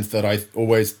bands that I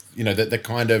always, that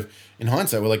kind of, in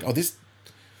hindsight, were like, oh, this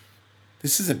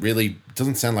isn't really,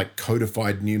 doesn't sound like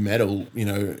codified new metal,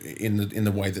 in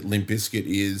the way that Limp Bizkit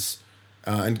is.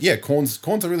 And yeah, Korn's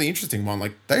a really interesting one.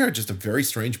 Like, they are just a very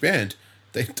strange band.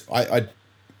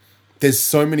 There's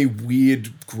so many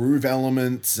weird groove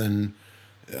elements and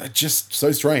just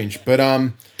so strange. But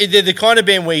they're the kind of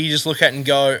band where you just look at and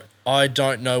go, I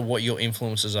don't know what your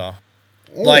influences are.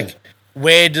 Like,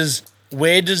 where does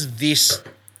this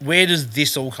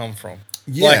all come from?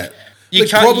 Yeah, like, you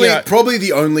can't probably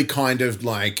the only kind of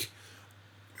like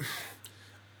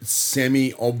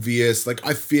semi-obvious. Like,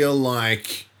 I feel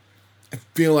like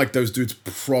those dudes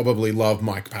probably love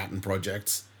Mike Patton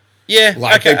projects. Yeah,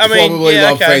 like okay. they probably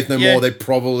love Faith No yeah. More. They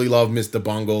probably love Mr.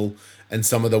 Bungle and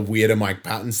some of the weirder Mike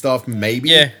Patton stuff. Maybe.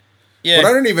 Yeah. But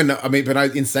I don't even know. I mean,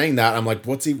 in saying that, I'm like,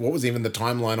 what was even the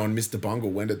timeline on Mr. Bungle?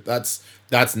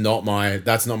 That's not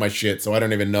my shit. So I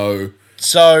don't even know.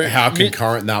 So how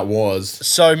concurrent that was.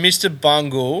 So Mr.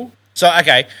 Bungle. So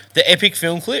okay, the epic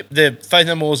film clip, the Faith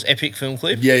No More's epic film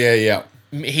clip. Yeah.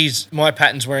 Mike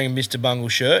Patton's wearing a Mr. Bungle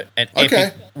shirt, and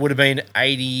epic would have been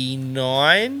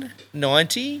 89,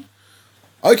 90.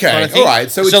 Okay, kind of all right.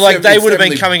 So like they would have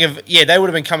been coming of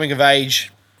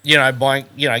age, buying,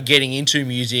 getting into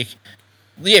music.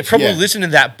 Yeah, probably listening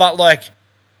to that, but like,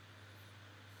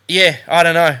 yeah, I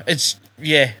don't know. It's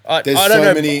I don't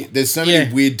know. There's so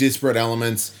many weird, disparate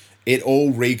elements. It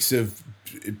all reeks of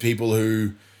people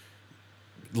who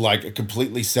like are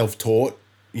completely self-taught.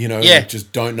 Like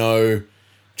just don't know,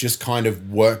 just kind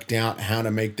of worked out how to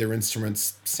make their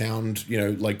instruments sound.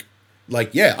 Like I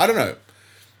don't know.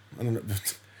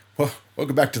 Well,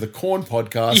 welcome back to the Korn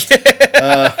podcast.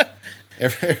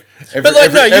 Every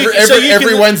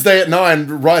Wednesday at 9,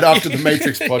 right after the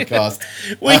Matrix podcast.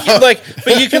 But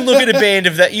you can look at a band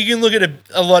of that. You can look at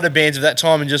a lot of bands of that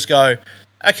time and just go,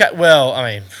 okay. Well,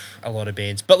 I mean, a lot of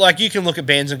bands, but like you can look at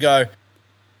bands and go,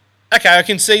 okay, I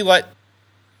can see like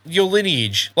your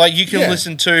lineage. Like you can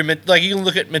listen to, like you can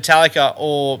look at Metallica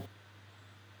or,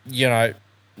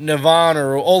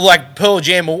 Nirvana or like Pearl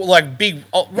Jam or like big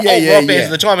rock bands at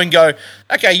the time and go,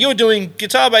 okay, you're doing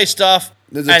guitar-based stuff.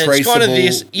 There's and a it's kind of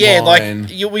this, line.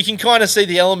 We can kind of see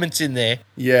the elements in there.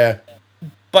 Yeah,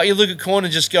 but you look at Korn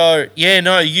and just go,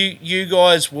 you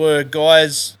guys were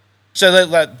guys. So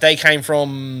they came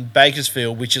from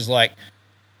Bakersfield, which is like,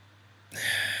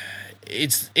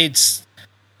 it's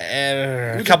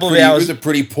a couple of hours. It was a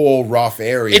pretty poor, rough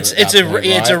area. It's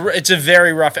a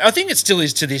very rough. I think it still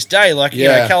is to this day. Like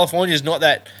California is not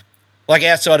that. Like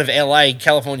outside of LA,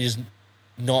 California's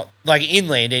not like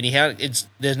inland anyhow.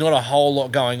 There's not a whole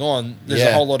lot going on. There's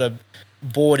a whole lot of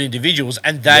bored individuals,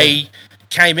 and they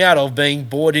came out of being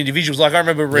bored individuals. Like I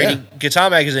remember reading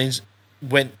guitar magazines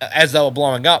as they were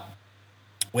blowing up,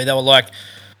 where they were like,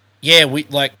 we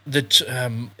like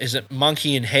is it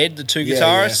Monkey and Head, the two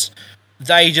guitarists.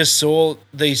 They just saw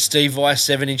these Steve Vai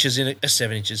 7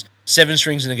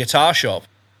 strings in a guitar shop,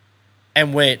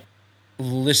 and went,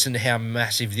 listen to how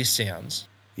massive this sounds.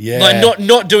 Yeah, like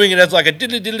not doing it as like a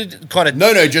kind of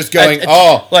just going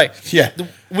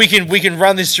we can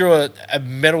run this through a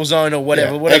Metal Zone or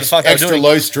whatever the fuck they're doing. Extra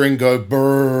low string go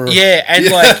brrr.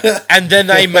 Like and then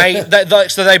they made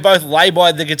so they both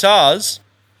lay-byed the guitars,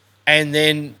 and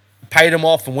then paid them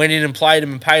off and went in and played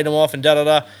them and paid them off and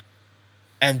da.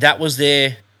 And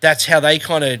that's how they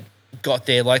kind of got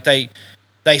there. Like they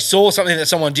saw something that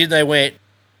someone did and they went,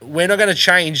 we're not going to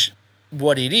change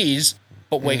what it is,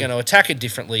 but we're going to attack it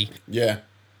differently. Yeah.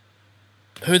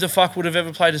 Who the fuck would have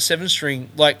ever played a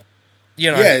 7-string? Like, the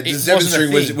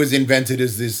 7-string was invented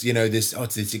as this,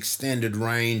 it's this extended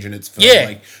range and it's for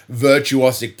like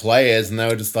virtuosic players, and they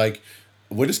were just like,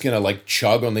 we're just gonna like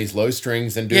chug on these low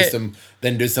strings and do some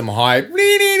high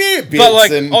bits, but like,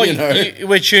 and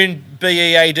we're tuned B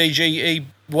E A D G E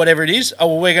whatever it is. Oh,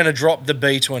 well, we're gonna drop the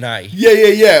B to an A.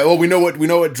 Yeah. Well, we know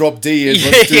what drop D is.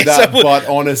 Let's do that, but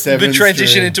on a 7-string. The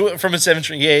transition into it from a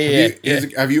 7-string.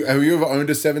 Have you ever owned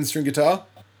a 7-string guitar?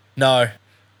 No.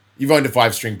 You've owned a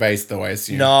 5-string bass, though, I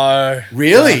assume. No.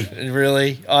 Really? No,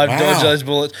 really. I've dodged those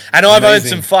bullets. And I've owned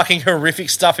some fucking horrific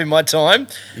stuff in my time.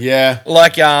 Yeah.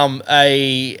 Like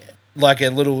a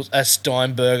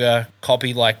Steinberger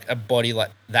copy, like a body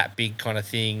like that big kind of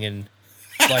thing, and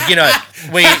like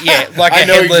like a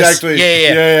headless. Exactly.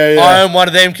 Yeah. I own one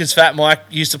of them because Fat Mike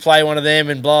used to play one of them,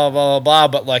 and blah blah blah blah.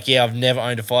 But like, I've never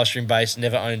owned a 5-string bass,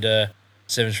 never owned a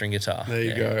 7-string guitar. There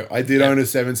you go. I did own a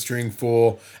 7-string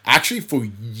for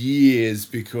years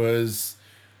because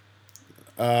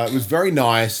it was very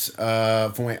nice.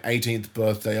 For my 18th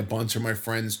birthday, a bunch of my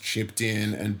friends chipped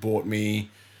in and bought me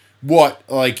what,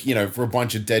 like, you know, for a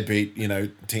bunch of deadbeat, you know,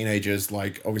 teenagers,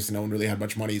 like, obviously no one really had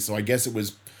much money, so I guess it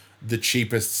was the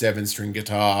cheapest 7-string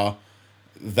guitar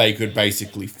they could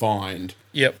basically find.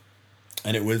 Yep.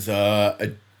 And it was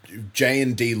a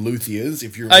J&D Luthiers,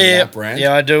 if you remember that brand.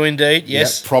 Yeah, I do indeed.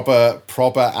 Yes. Yeah,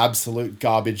 proper absolute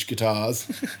garbage guitars.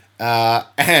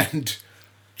 And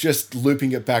just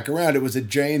looping it back around, it was a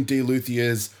J&D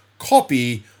Luthiers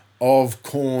copy of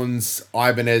Korn's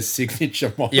Ibanez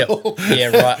signature model. Yep. Yeah,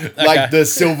 right. Okay. Like the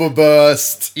Silver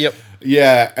Burst. Yep.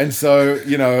 Yeah, and so,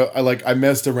 you know, I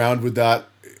messed around with that,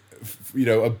 you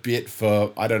know, a bit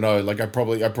for, I don't know, like I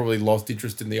probably lost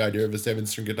interest in the idea of a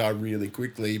 7-string guitar really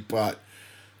quickly, but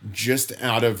just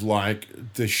out of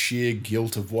like the sheer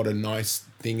guilt of what a nice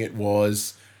thing it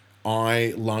was,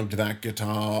 I lugged that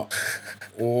guitar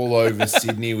all over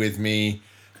Sydney with me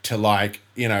to, like,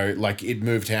 you know, like it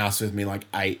moved house with me like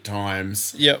 8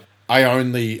 times. Yep. I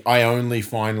only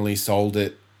finally sold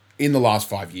it in the last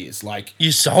 5 years. Like,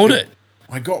 You sold it?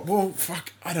 I got, well,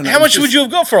 fuck, I don't know. How much would you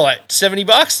have got for it? Like $70,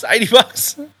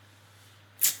 $80?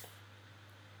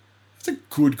 That's a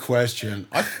good question.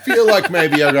 I feel like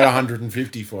maybe I got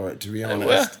 150 for it, to be honest.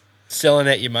 Well, selling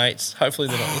out your mates. Hopefully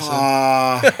they're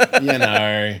not listening. You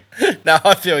know. No,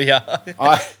 I feel ya.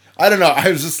 I don't know.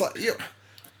 I was just like, yeah,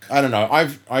 I don't know.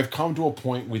 I've come to a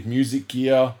point with music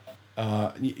gear,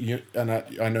 and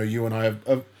I know you and I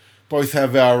have both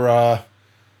have our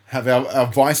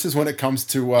vices when it comes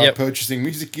to purchasing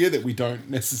music gear that we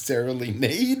don't necessarily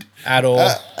need At all.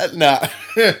 No.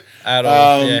 At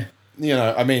all. Yeah. You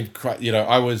know, I mean, you know,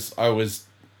 I was,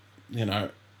 you know,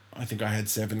 I think I had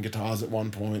 7 guitars at one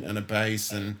point and a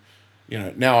bass, and you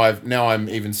know, now I'm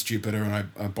even stupider, and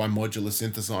I buy modular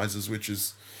synthesizers, which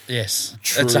is Yes.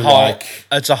 true,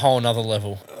 It's a whole nother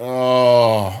level.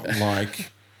 Oh,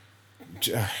 like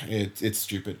it's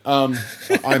stupid. I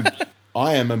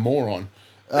am a moron.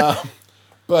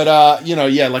 But you know,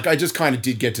 yeah, like I just kind of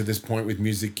did get to this point with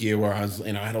music gear where I was,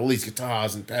 you know, I had all these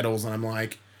guitars and pedals, and I'm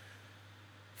like,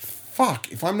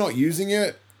 fuck, if I'm not using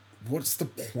it, what's the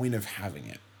point of having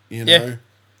it? You know? Yeah.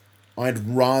 I'd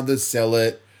rather sell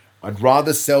it. I'd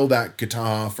rather sell that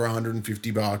guitar for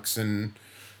 $150 and,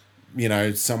 you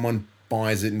know, someone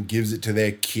buys it and gives it to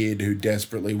their kid who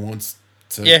desperately wants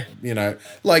to, you know,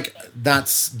 like that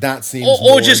seems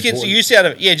or just important. get use out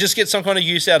of it. Yeah, just get some kind of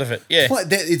use out of it. Yeah.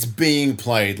 It's being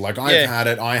played. Like I've had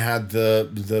it. I had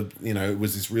the you know, it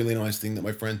was this really nice thing that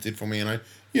my friends did for me, and I,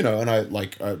 you know, and I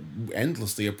like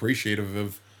endlessly appreciative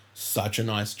of such a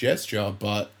nice gesture.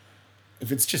 But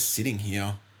if it's just sitting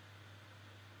here,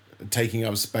 taking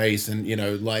up space, and you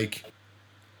know, like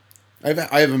I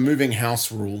have a moving house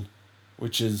rule,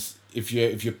 which is if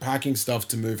you're packing stuff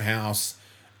to move house,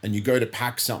 and you go to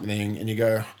pack something, and you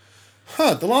go,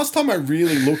 the last time I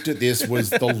really looked at this was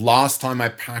the last time I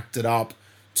packed it up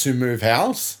to move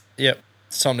house. Yep,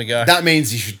 it's time to go. That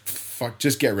means you should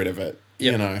just get rid of it.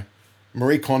 Yep. You know,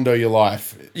 Marie Kondo your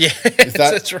life. Yeah,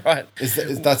 that's right.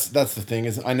 That's the thing.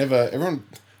 Everyone.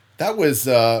 That was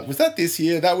that this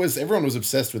year? Everyone was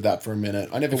obsessed with that for a minute.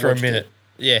 I never for watched a minute. It.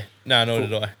 Yeah, no, nor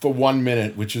did I. For 1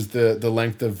 minute, which is the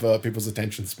length of people's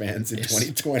attention spans in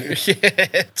 2020. Yeah,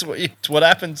 it's what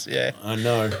happens. Yeah, I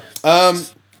know.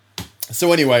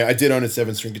 So anyway, I did own a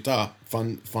 7-string guitar.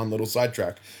 Fun little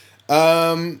sidetrack.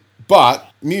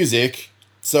 But music.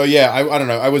 So yeah, I don't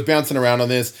know. I was bouncing around on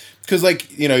this because,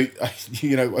 like, you know,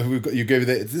 you gave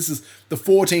this is the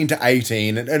 14 to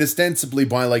 18, and ostensibly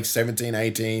by like 17,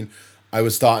 18, I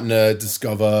was starting to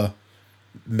discover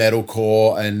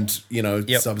metalcore and, you know,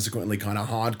 subsequently kind of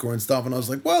hardcore and stuff. And I was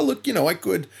like, well, look, you know, I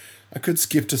could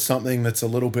skip to something that's a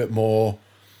little bit more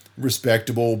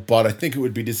respectable, but I think it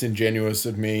would be disingenuous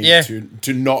of me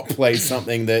to not play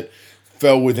something that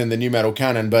fell within the new metal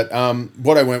canon. But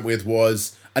what I went with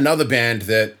was another band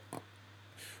that,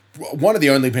 one of the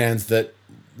only bands that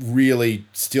really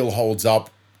still holds up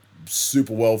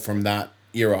super well from that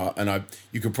era, and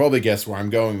you could probably guess where I'm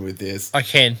going with this. I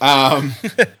can.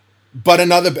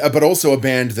 But also a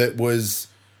band that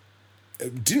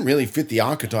didn't really fit the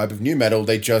archetype of new metal.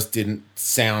 They just didn't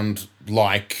sound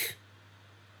like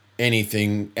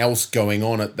anything else going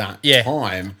on at that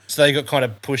time. So they got kind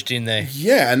of pushed in there.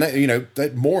 Yeah, and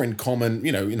that more in common,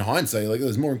 you know, in hindsight, like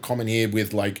there's more in common here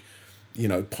with, like, you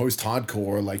know,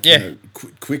 post-hardcore, like, you know,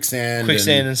 Quicksand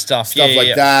and stuff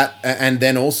like that. And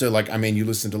then also, like, I mean, you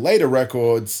listen to later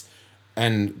records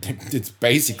and it's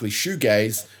basically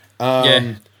shoegaze.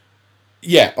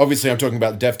 Yeah, obviously I'm talking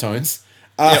about the Deftones.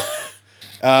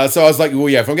 So I was like, well,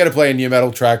 yeah, if I'm going to play a new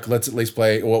metal track, let's at least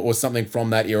play, or something from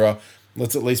that era,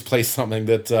 let's at least play something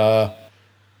that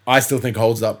I still think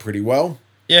holds up pretty well.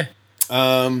 Yeah.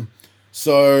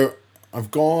 So I've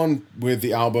gone with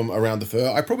the album Around the Fur.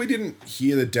 I probably didn't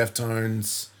hear the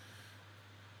Deftones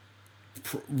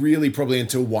really probably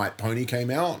until White Pony came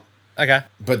out. Okay.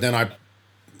 But then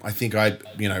I think I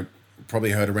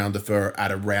probably heard Around the Fur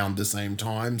at around the same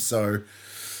time. So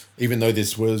even though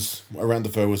this was Around the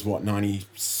Fur was what,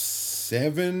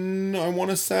 97, I want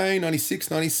to say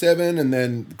 96, 97, and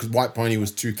then because White Pony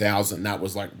was 2000, that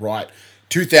was like right.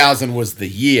 2000 was the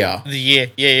year. The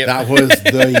year, yeah. That was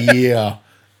the year.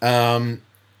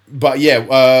 But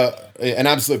yeah, an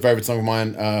absolute favorite song of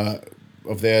mine,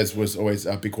 of theirs, was always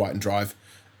Be Quiet and Drive.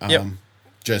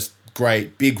 Just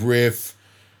great, big riff,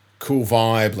 cool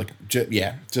vibe, like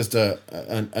just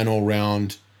an all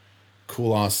round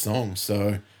cool ass song.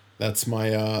 So that's my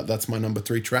number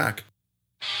 3 track.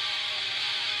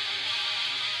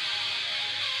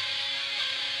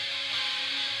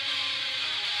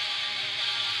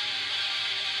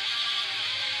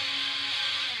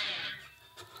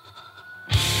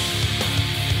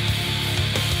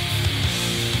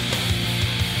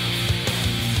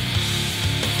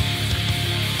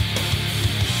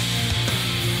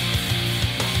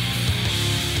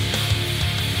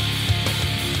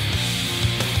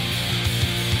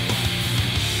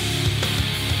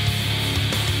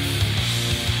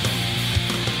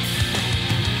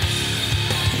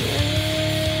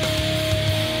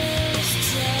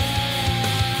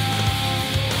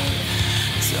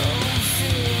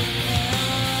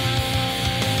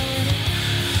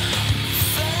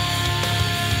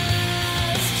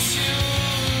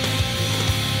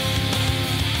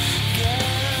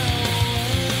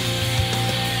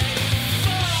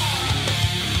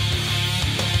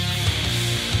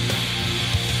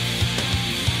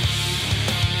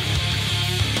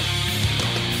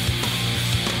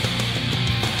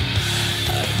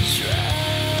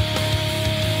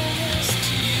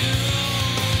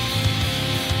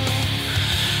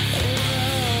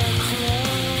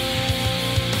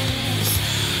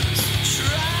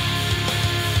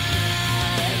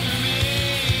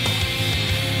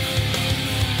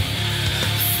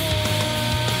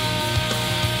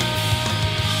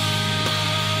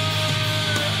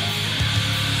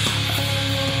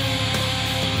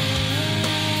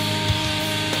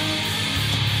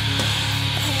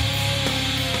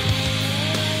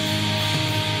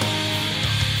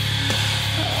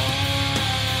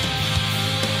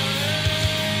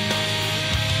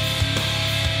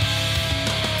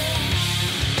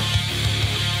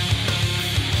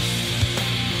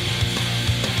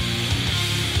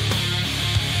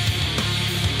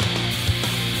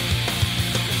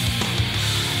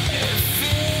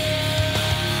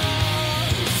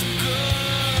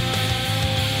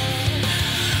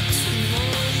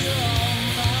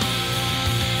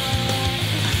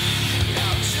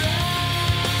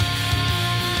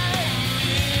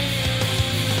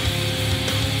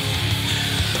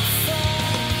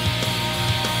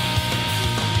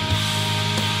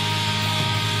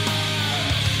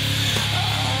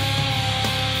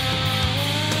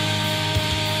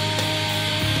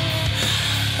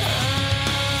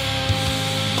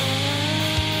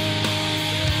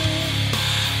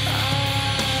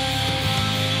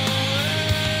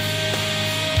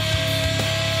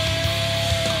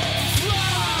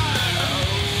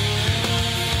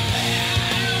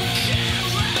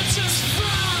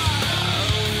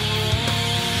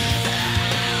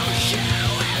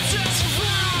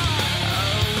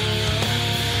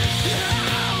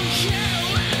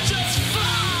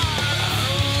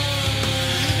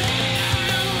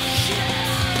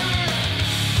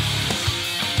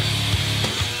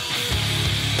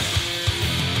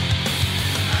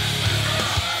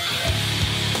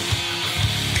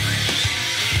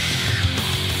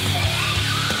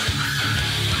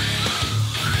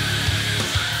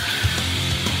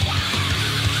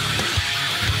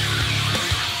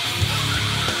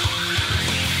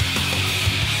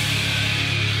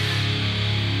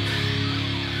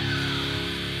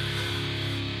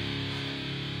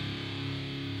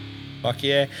 Fuck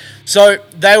yeah. So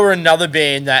they were another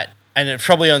band that, and it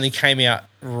probably only came out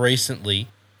recently,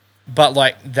 but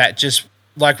like that just,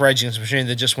 like Rage Against the Machine,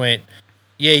 that just went,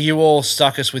 yeah, you all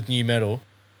stuck us with new metal,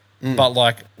 but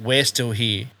like we're still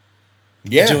here.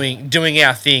 Yeah. Doing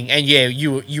our thing. And yeah,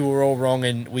 you were all wrong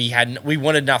and we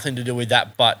wanted nothing to do with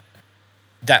that, but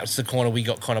that's the corner we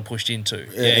got kind of pushed into.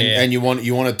 And you want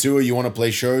to tour, you want to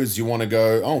play shows, you want to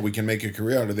go, oh, we can make a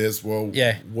career out of this. Well,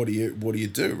 yeah. What do you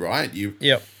do, right?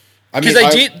 Yep. Because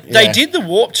they did the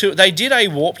Warp Tour. They did a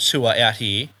Warp Tour out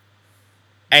here,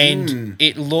 and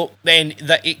it looked. Then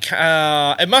that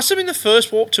it must have been the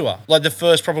first Warp Tour, like the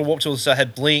first proper Warp Tour. So it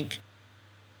had Blink,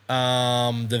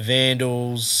 the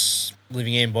Vandals,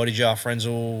 Living End, Body Jar,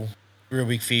 Frenzal, Real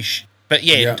Big Fish. But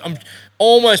yeah, Yeah. I'm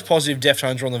almost positive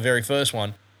Deftones were on the very first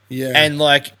one. Yeah. And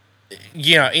like,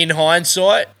 you know, in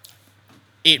hindsight,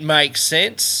 it makes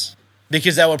sense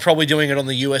because they were probably doing it on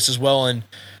the US as well, and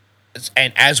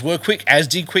as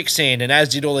did Quicksand, and as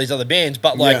did all these other bands.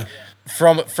 But like,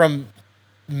 from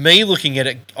me looking at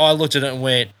it, I looked at it and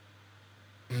went,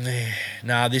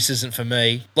 nah, this isn't for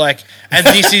me. Like, and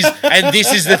this is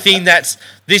the thing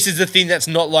that's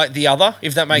not like the other,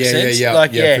 if that makes sense.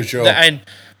 Like, for sure. And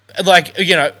like,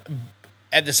 you know,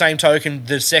 at the same token,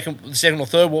 the second or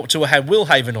third Warped Tour had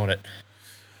Willhaven on it.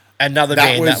 Another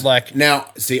band that like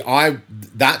now. See, I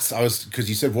was because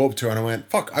you said Warped Tour, and I went,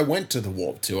 fuck. I went to the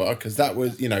Warped Tour because that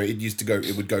was, you know,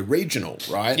 it would go regional,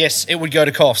 right? yes, it would go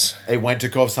to Coffs. It went to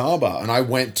Coffs Harbour, and I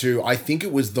went to. I think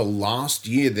it was the last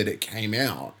year that it came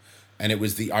out, and it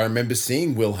was I remember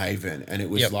seeing Willhaven, and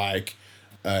it was like,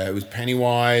 it was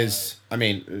Pennywise. I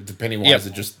mean, the Pennywise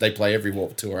are just they play every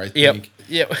Warped Tour, I think.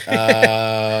 Yep.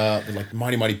 Like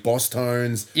Mighty Mighty Boss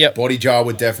Tones. Yep. Body Jar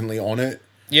were definitely on it.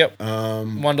 Yep.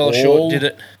 $1 Short did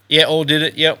it. Yeah, all did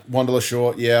it. Yep. $1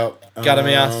 Short. Yeah.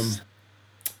 Guttermouth.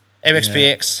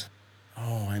 MXPX. Yeah.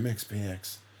 Oh,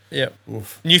 MXPX. Yep.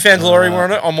 Oof. Newfound Glory were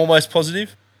on it. I'm almost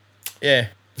positive. Yeah.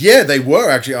 Yeah, they were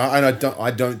actually.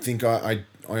 I don't think I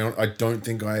don't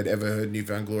think I had ever heard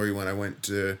Newfound Glory when I went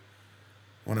to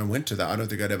that. I don't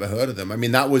think I'd ever heard of them. I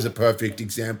mean, that was a perfect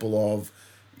example of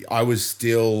I was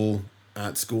still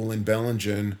at school in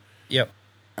Bellingen. Yep.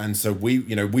 And so we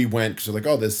went, so like,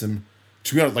 oh, there's some,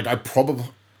 to be honest, like I probably,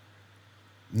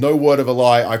 no word of a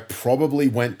lie, I probably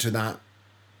went to that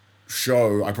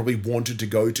show. I probably wanted to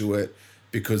go to it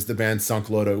because the band Sunk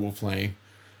Lotto were playing.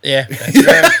 Yeah. That's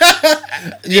fair.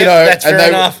 You know, that's fair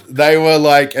enough. They were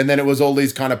like, and then it was all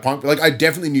these kind of punk, like I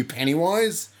definitely knew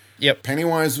Pennywise. Yep.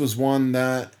 Pennywise was one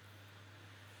that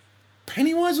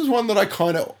I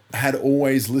kind of had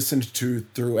always listened to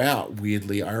throughout,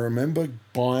 weirdly. I remember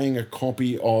getting a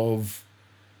copy of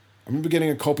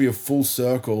Full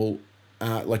Circle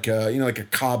at like a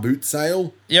car boot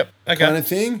sale. Yep. Okay. Kind of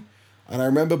thing. And I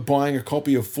remember buying a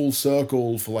copy of Full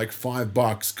Circle for like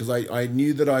 $5 because I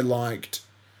knew that I liked,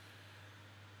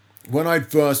 when I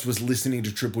first was listening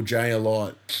to Triple J a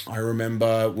lot, I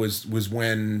remember was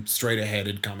when Straight Ahead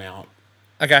had come out.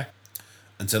 Okay.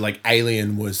 And so like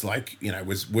Alien was like, you know,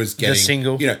 was getting the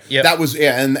single. You know, that was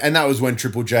and that was when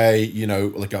Triple J, you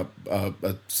know, like a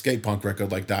skate punk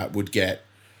record like that would get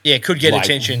could get like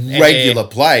attention. Regular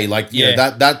play. Like, you know,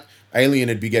 that Alien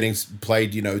would be getting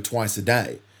played, you know, twice a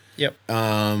day. Yep.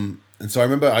 And so I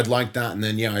remember I'd like that, and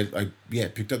then I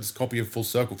picked up this copy of Full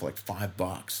Circle for like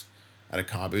 $5 at a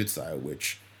car boot sale,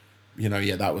 which, you know,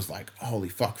 that was like, holy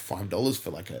fuck, $5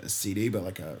 for like a CD,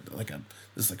 but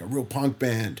this is like a real punk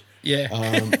band. Yeah.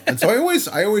 And so I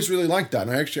always really liked that.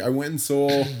 And I went and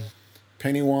saw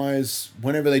Pennywise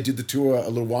whenever they did the tour a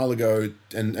little while ago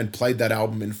and played that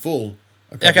album in full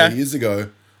a couple of years ago.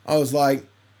 I was like,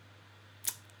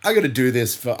 I gotta do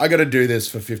this for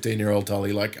 15-year-old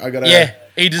Tully. Like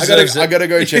he deserves it. I gotta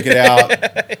go check it out.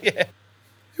 It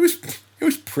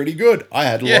was pretty good. I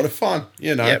had a lot of fun,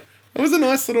 you know. Yep. It was a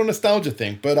nice little nostalgia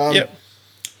thing. But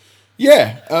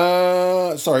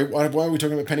sorry, why are we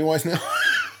talking about Pennywise now?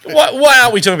 Why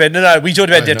aren't we talking about? No, we talked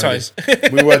about Deftones.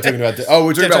 We were talking about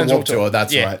we're talking about Deftones Warped Tour.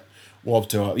 That's right, Warped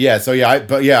Tour. Yeah, so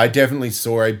I definitely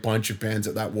saw a bunch of bands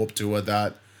at that Warped Tour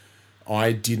that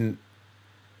I didn't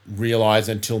realize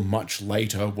until much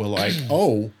later were like,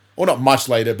 or not much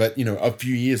later, but you know, a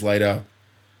few years later,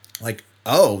 like,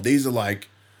 these are like,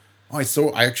 I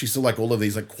actually saw like all of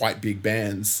these like quite big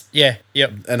bands. Yeah.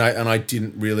 Yep. And I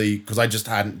didn't really, because I just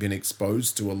hadn't been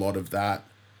exposed to a lot of that.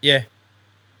 Yeah.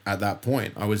 At that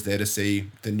point, I was there to see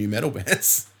the new metal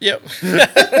bands. Yep.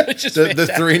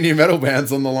 the three new metal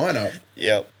bands on the lineup.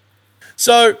 Yep.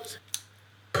 So,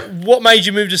 what made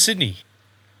you move to Sydney?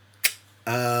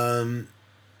 Have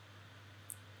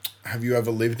you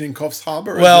ever lived in Coffs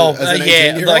Harbour? Well, that's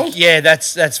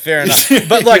fair enough.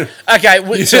 But like,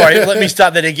 okay, sorry, let me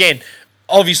start that again.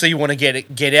 Obviously, you want to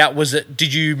get out.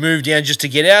 Did you move down just to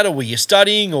get out, or were you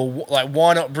studying, or like,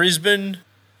 why not Brisbane?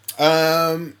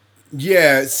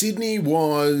 Yeah, Sydney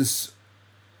was.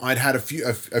 I'd had a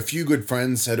few good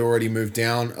friends had already moved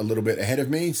down a little bit ahead of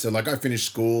me. So like, I finished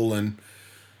school, and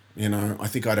you know, I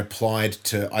think I'd applied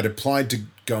to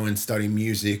go and study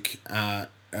music at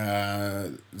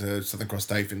the Southern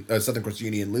Cross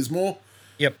Uni in Lismore.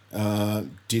 Yep.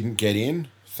 Didn't get in.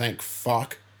 Thank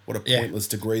fuck. What a pointless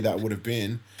degree that would have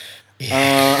been.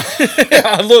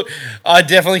 Look, I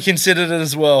definitely considered it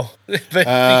as well,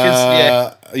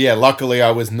 luckily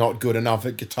I was not good enough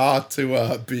at guitar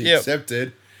to be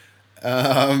accepted.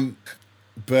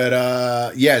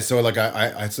 yeah, so like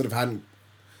I sort of hadn't.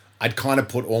 I'd kind of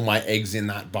put all my eggs in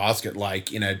that basket, like,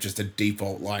 just a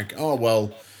default, like, oh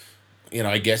well,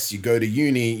 I guess you go to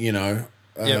uni, Yep.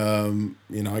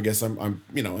 I guess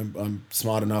I'm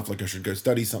smart enough, like I should go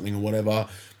study something or whatever.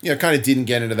 Kind of didn't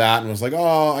get into that and was like,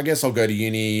 oh, I guess I'll go to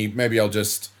uni. Maybe I'll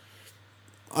just,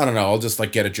 I don't know, I'll just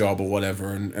like get a job or whatever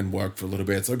and work for a little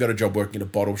bit. So I got a job working at a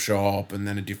bottle shop and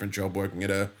then a different job working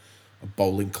at a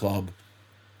bowling club.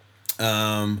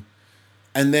 And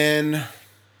then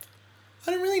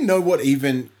I don't really know what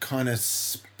even kind of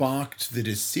sparked the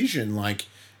decision. Like,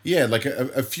 yeah, like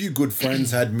a few good friends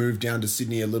had moved down to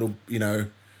Sydney a little, they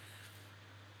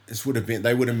would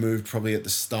have moved probably at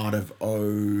the start of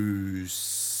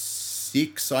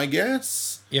 '06, I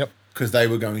guess. Yep. Because they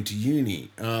were going to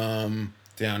uni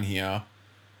down here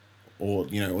or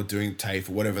doing TAFE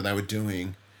or whatever they were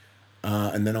doing.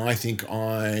 And then I think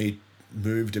I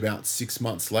moved about 6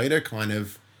 months later, kind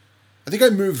of. I think I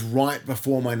moved right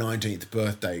before my 19th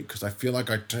birthday because I feel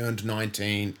like I turned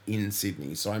 19 in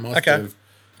Sydney. So I must have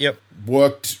Yep.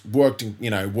 worked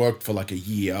for like a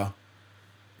year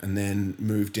and then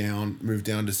moved down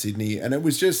to Sydney. And it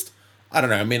was just, I don't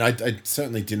know. I mean, I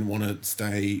certainly didn't want to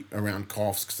stay around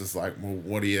Coffs because it's like, well,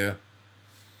 what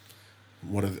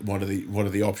are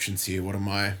the options here? What am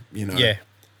I, Yeah.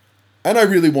 And I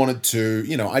really wanted to,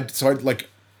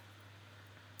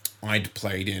 I'd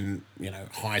played in,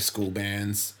 high school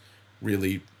bands,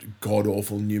 really god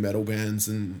awful new metal bands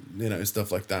and,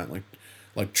 stuff like that.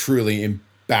 Like truly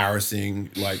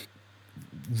embarrassing, like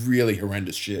really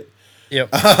horrendous shit. Yep.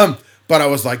 But I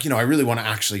was like, I really want to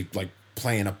actually like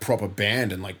play in a proper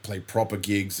band and like play proper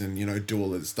gigs and, do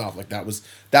all of this stuff. Like that was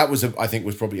I think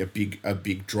was probably a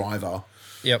big driver.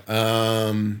 Yep.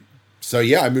 So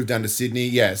yeah, I moved down to Sydney.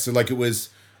 Yeah. So like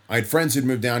I had friends who'd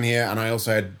moved down here and I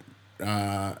also had,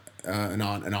 an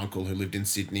aunt and uncle who lived in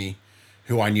Sydney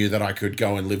who I knew that I could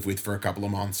go and live with for a couple of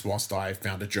months whilst I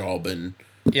found a job and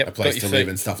Yep, a place to live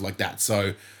and stuff like that.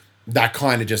 So that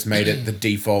kind of just made it the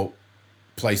default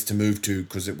place to move to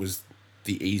because it was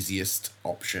the easiest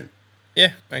option.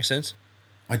 Yeah, makes sense.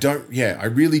 I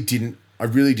really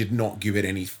did not give it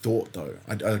any thought though.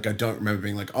 I don't remember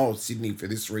being like, oh, Sydney for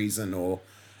this reason, or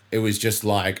it was just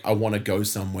like, I want to go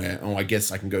somewhere. Oh, I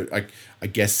guess I can go. I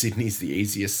guess Sydney's the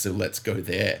easiest, so let's go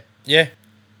there. Yeah.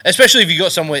 Especially if you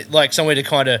got somewhere to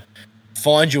kind of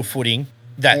find your footing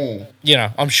that,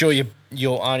 I'm sure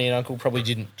your auntie and uncle probably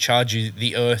didn't charge you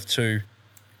the earth to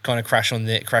kind of crash on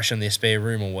their spare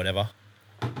room or whatever.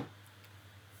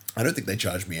 I don't think they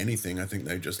charged me anything. I think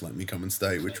they just let me come and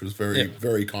stay, which was very,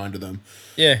 very kind of them.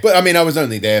 Yeah. But I mean, I was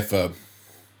only there for,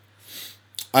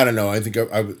 I don't know. I think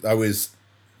I was,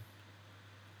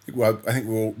 well, I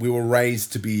think we were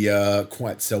raised to be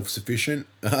quite self-sufficient.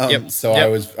 So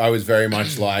Yep. I was very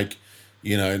much like,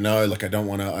 no, like I don't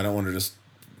want to just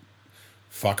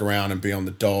fuck around and be on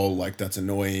the dole. Like that's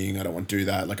annoying. I don't want to do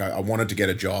that. Like I wanted to get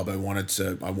a job. I wanted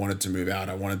to move out.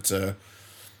 I wanted to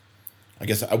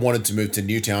move to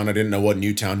Newtown. I didn't know what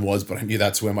Newtown was, but I knew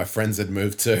that's where my friends had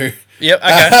moved to. Yep.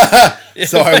 Okay.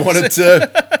 So I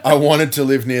wanted to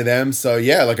live near them. So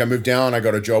yeah, like I moved down. I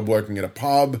got a job working at a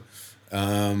pub.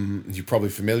 You're probably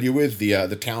familiar with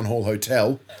the Town Hall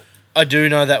Hotel. I do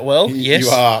know that well. Yes. You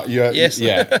are. Yes.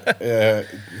 Yeah.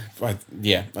 I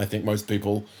think most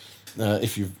people,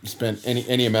 if you've spent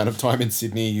any amount of time in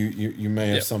Sydney, you may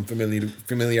have some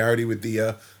familiarity with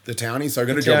the townie. So I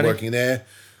got a job working there,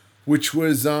 which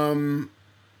was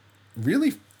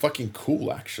really fucking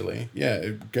cool. Actually, yeah,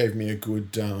 it gave me a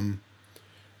good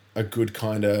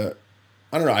kind of.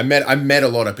 I don't know. I met a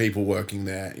lot of people working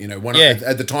there.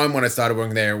 At the time when I started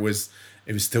working there, it was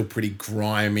still pretty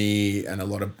grimy, and a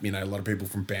lot of people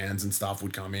from bands and stuff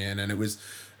would come in, and it was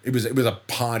a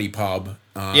party pub,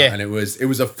 and it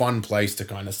was a fun place to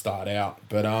kind of start out.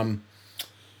 But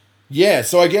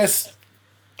so I guess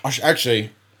I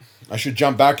should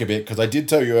jump back a bit because I did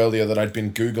tell you earlier that I'd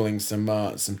been Googling some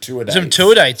tour dates. Some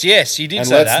tour dates, yes, you did and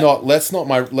say that. Let's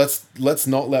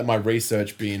not let my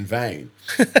research be in vain.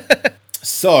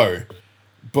 So,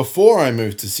 before I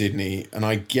moved to Sydney, and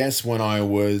I guess when I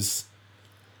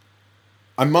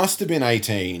must have been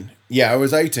 18. Yeah, I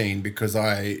was 18 because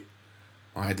I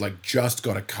had like just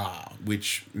got a car,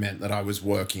 which meant that I was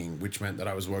working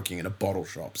in a bottle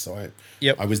shop. So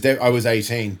I was there. I was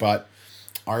 18, but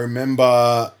I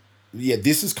remember,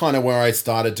 this is kind of where I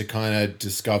started to kind of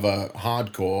discover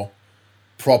hardcore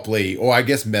properly, or I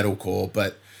guess metalcore,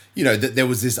 but there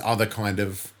was this other kind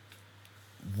of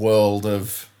world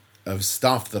of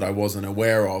stuff that I wasn't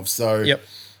aware of. So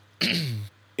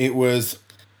it was,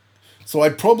 so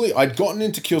I'd gotten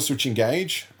into Killswitch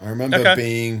Engage. I remember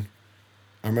being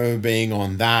I remember being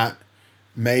on that.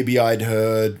 Maybe I'd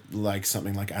heard like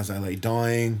something like As I Lay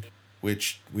Dying,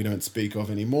 which we don't speak of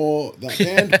anymore, that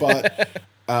band, but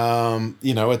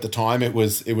you know, at the time it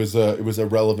was a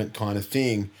relevant kind of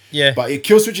thing. Yeah. But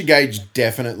Killswitch Engage,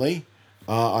 definitely.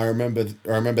 I remember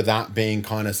that being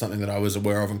kind of something that I was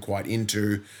aware of and quite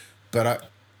into, but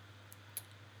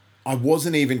I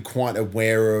wasn't even quite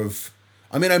aware of.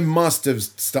 I mean, I must have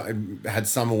had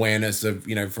some awareness of,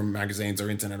 you know, from magazines or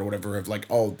internet or whatever, of like,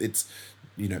 oh, it's,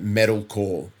 you know,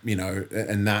 metalcore, you know,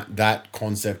 and that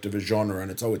concept of a genre,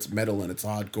 and it's metal and it's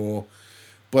hardcore.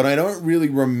 But I don't really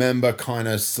remember kind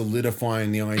of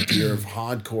solidifying the idea of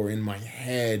hardcore in my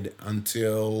head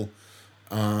until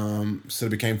sort of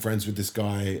became friends with this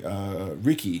guy,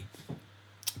 Ricky.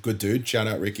 Good dude. Shout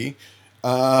out Ricky.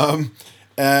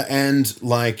 And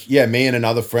like, yeah, me and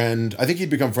another friend, I think he'd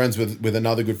become friends with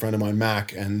another good friend of mine,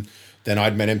 Mac, and then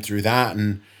I'd met him through that.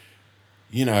 And,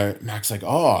 you know, Mac's like,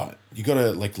 oh, you got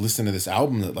to like listen to this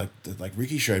album that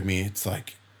Ricky showed me. It's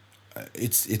like,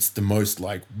 it's the most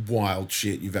like wild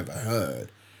shit you've ever heard.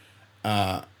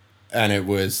 And it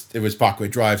was Parkway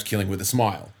Drive's Killing with a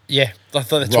Smile. Yeah, I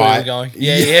thought that's where you were going.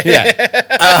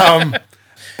 Yeah.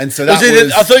 And so that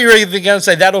was... I thought you were either going to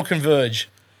say that or Converge.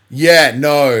 Yeah,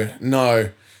 no.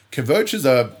 Converge is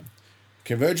a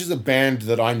band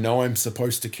that I know I'm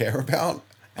supposed to care about.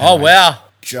 Oh, wow.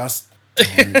 Just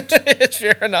don't.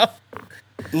 Fair enough.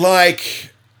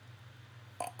 Like,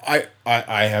 I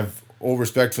have all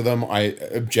respect for them.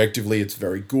 Objectively, it's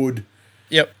very good.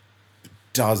 Yep.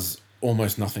 Does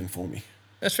almost nothing for me.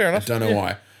 That's fair enough. I don't know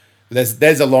why.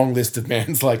 There's a long list of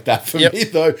bands like that for me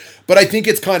though. But I think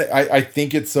it's kind of I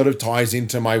think it sort of ties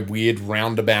into my weird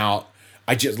roundabout.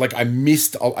 I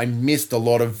missed a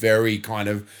lot of very kind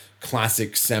of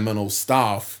classic seminal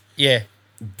stuff. Yeah.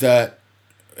 That,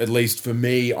 at least for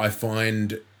me, I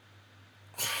find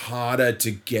harder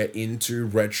to get into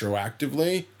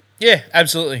retroactively. Yeah,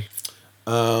 absolutely.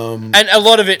 And a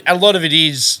lot of it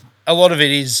is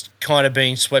kind of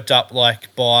being swept up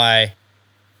like by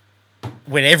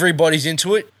when everybody's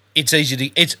into it. It's easier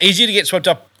to get swept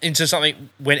up into something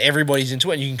when everybody's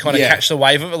into it, and you can kind of catch the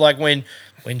wave of it. Like when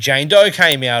Jane Doe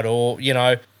came out, or you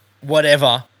know,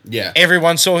 whatever. Yeah,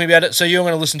 everyone's talking about it, so you're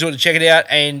going to listen to it to check it out,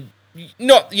 and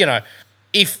not, you know,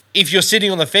 if you're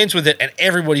sitting on the fence with it and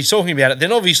everybody's talking about it,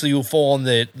 then obviously you'll fall on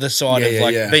the side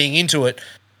of being into it.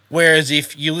 Whereas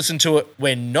if you listen to it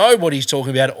when nobody's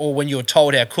talking about it, or when you're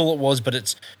told how cool it was, but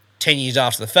it's 10 years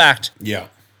after the fact. Yeah.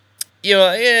 You're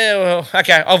like, yeah, well,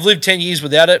 okay, I've lived 10 years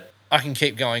without it. I can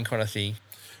keep going kind of thing.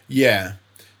 Yeah.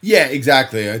 Yeah,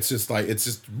 exactly. It's just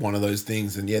one of those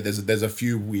things. And yeah, there's a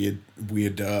few weird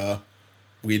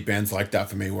bands like that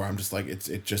for me where I'm just like,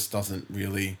 it just doesn't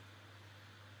really,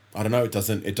 I don't know, it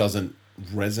doesn't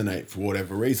resonate for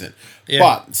whatever reason. Yeah.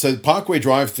 But so the Parkway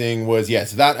Drive thing was,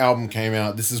 so that album came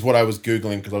out. This is what I was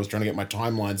Googling because I was trying to get my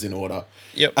timelines in order.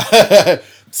 Yep.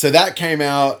 So that came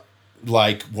out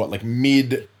like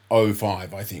mid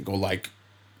 2005, I think, or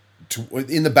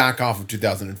in the back half of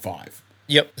 2005.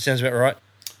 Yep, sounds about right.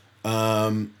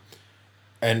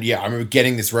 And yeah, I remember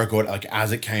getting this record like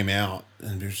as it came out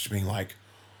and just being like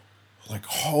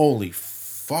holy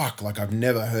fuck, like I've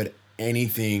never heard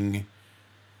anything,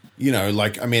 you know,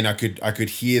 like I mean I could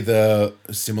hear the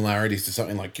similarities to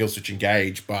something like Killswitch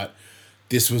Engage, but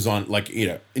this was on, like, you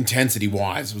know, intensity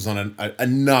wise was on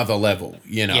another level,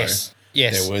 you know. Yes.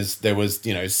 There was,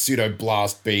 you know, pseudo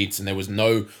blast beats, and there was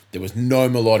no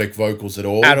melodic vocals at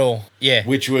all. Yeah.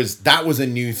 That was a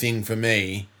new thing for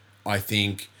me, I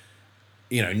think.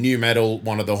 You know, new metal,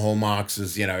 one of the hallmarks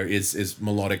is, you know, is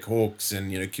melodic hooks,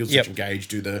 and, you know, Killswitch Engage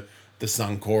do the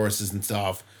sung choruses and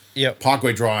stuff. Yep.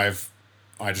 Parkway Drive,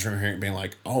 I just remember hearing it being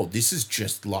like, oh, this is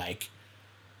just like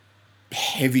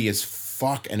heavy as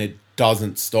fuck, and it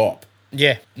doesn't stop.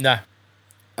 Yeah, no.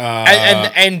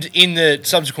 And in the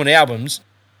subsequent albums,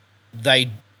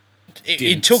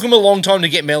 it took them a long time to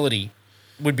get melody.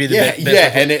 Would be the best.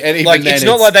 And even like then it's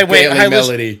not like they went, hey,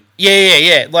 melody.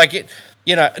 Yeah. Like it,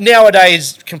 you know,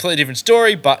 nowadays completely different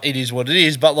story, but it is what it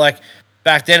is. But like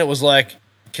back then, it was like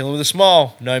Killing with a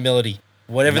Smile, no melody.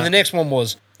 Whatever the next one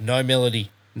was, no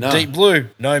melody. No. Deep Blue,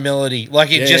 no melody.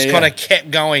 Like it just kind of kept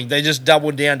going. They just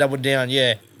doubled down.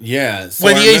 Yeah. Yeah. So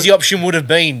when the easy option would have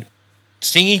been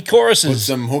singing choruses. Put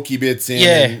some hooky bits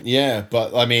in. Yeah.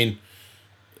 But I mean,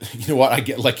 you know what? I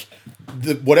get like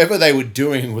whatever they were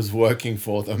doing was working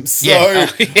for them. So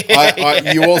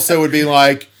you also would be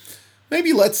like,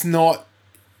 maybe let's not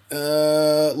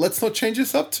change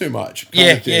this up too much.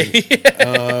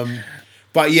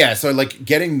 But yeah, so like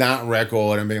getting that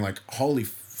record and being like, holy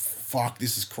fuck,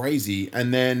 this is crazy.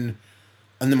 And then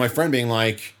my friend being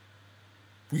like,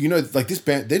 you know, like this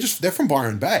band, they're from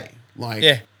Byron Bay. Like,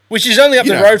 Yeah. Which is only up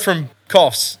You the know. road from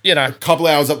Coffs, you know. a couple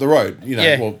hours up the road, you know,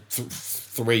 Yeah. well,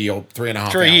 3.5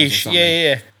 hours. 3-ish. Or something.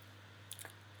 Yeah.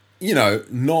 You know,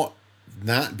 not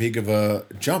that big of a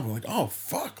jump. I'm like, oh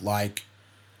fuck, like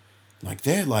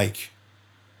they're like,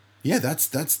 yeah,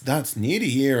 that's near to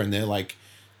here, and they're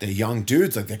young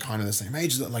dudes, like they're kind of the same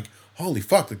age. Like, holy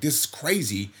fuck, like this is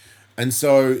crazy. And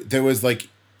so there was like,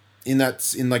 in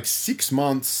like 6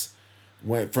 months,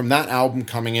 from that album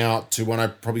coming out to when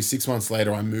probably 6 months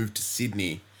later I moved to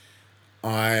Sydney,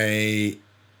 we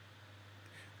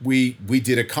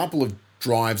did a couple of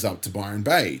drives up to Byron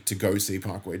Bay to go see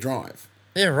Parkway Drive.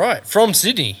 Yeah, right. From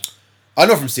Sydney. Oh,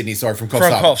 not from Sydney, sorry, from Coffs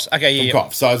From Harbour. Coffs. Okay, yeah, From yeah.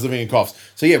 Coffs. So I was living in Coffs.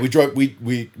 So yeah, we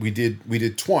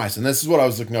did twice, and this is what I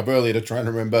was looking up earlier to try and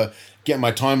remember, get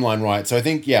my timeline right. So I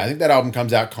think that album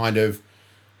comes out kind of,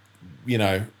 you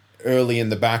know, early in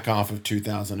the back half of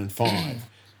 2005.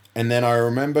 And then I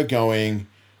remember going,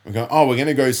 oh, we're going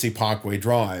to go see Parkway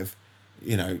Drive.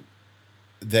 You know,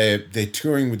 they're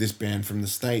touring with this band from the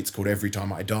States called Every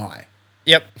Time I Die.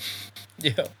 Yep.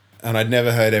 Yeah. And I'd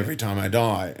never heard Every Time I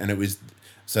Die. And it was,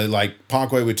 so like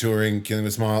Parkway were touring, Killing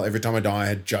with a Smile, Every Time I Die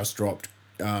had just dropped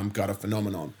Gutter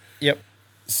Phenomenon. Yep.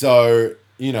 So,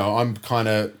 you know, I'm kind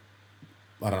of,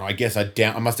 I don't know, I guess I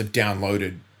must have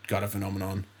downloaded Gutter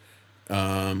Phenomenon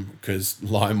because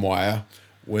LimeWire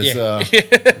was,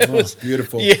 was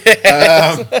beautiful.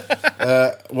 Yeah.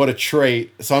 What a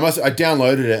treat. So I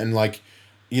downloaded it, and like,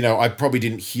 you know, I probably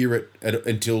didn't hear it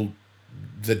until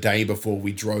the day before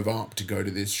we drove up to go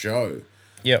to this show.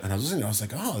 Yep. And I was listening, I was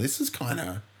like, oh, this is kind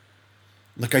of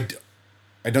like, I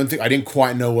didn't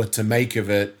quite know what to make of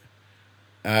it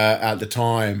at the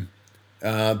time.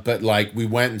 But like we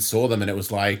went and saw them, and it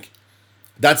was like,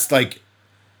 that's like,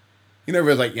 you know,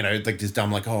 we're like, you know, like this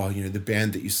dumb, like, oh, you know, the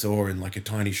band that you saw in like a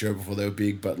tiny show before they were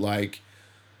big, but like,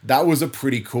 that was a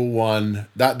pretty cool one.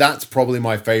 That's probably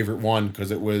my favorite one,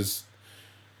 because it was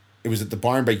at the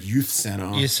Byron Bay Youth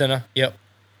Centre. Youth Centre. Yep.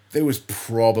 There was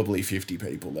probably 50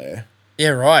 people there.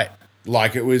 Yeah, right.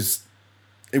 Like there was,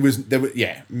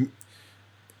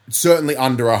 certainly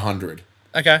under 100.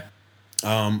 Okay.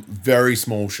 Very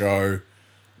small show.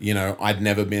 You know, I'd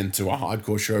never been to a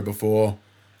hardcore show before.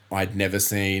 I'd never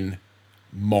seen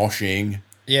moshing,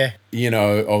 Yeah. in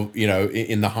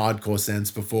the hardcore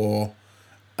sense before.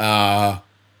 And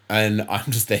I'm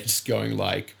just there just going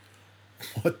like,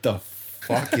 what the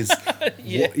fuck is,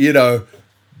 Yeah. you know,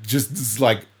 just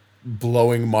like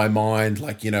blowing my mind,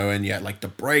 like, you know, and yeah, like the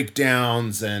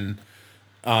breakdowns and,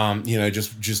 you know,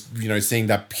 just, you know, seeing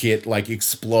that pit like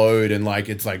explode, and like,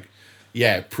 it's like,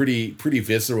 yeah, pretty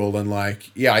visceral. And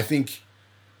like, yeah, I think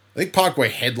Parkway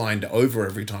headlined over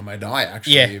Every Time I Die,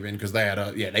 actually, Yeah. even because they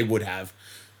had they would have,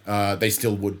 they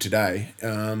still would today.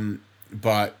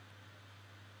 But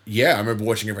yeah, I remember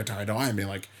watching Every Time I Die and being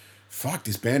like, fuck,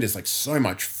 this band is like so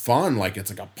much fun. Like, it's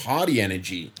like a party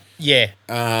energy. Yeah.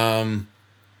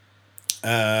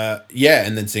 Yeah,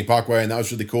 and then seeing Parkway, and that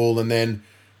was really cool. And then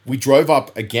we drove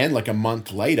up again like a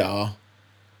month later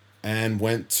and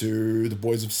went to the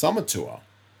Boys of Summer tour.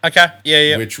 Okay. Yeah,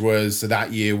 yeah. Which was, so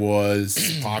that year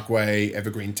was Parkway,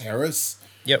 Evergreen Terrace.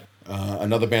 Yep.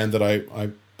 Another band that I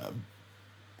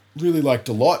really liked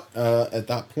a lot at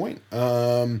that point.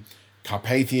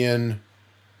 Carpathian.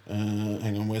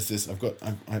 Hang on, where's this?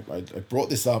 I brought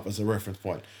this up as a reference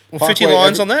point. Well, 50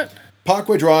 lines on that?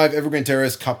 Parkway Drive, Evergreen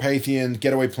Terrace, Carpathian,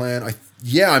 Getaway Plan.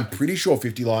 I'm pretty sure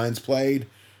 50 Lions played.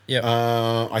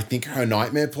 Yeah. I think Her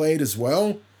Nightmare played as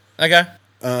well. Okay.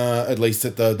 At least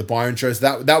at the Byron shows.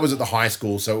 That was at the high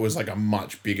school, so it was like a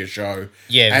much bigger show.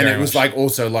 Yeah, and very it was much. like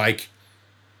also like,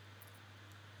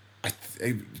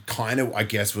 it kind of, I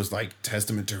guess, was like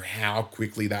testament to how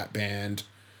quickly that band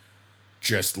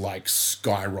just like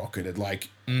skyrocketed. Like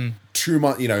 2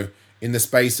 months, you know, in the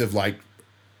space of like,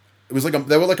 it was like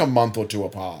they were like a month or two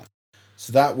apart.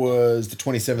 So that was the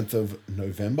 27th of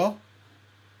November,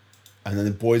 and then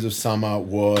the Boys of Summer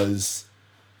was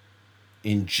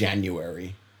in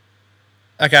January.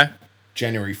 Okay.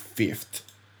 January 5th.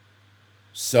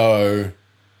 So,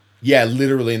 yeah,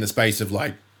 literally in the space of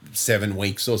like 7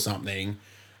 weeks or something.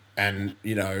 And,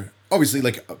 you know, obviously,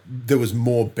 like, there was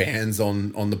more bands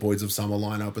on the Boys of Summer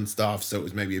lineup and stuff, so it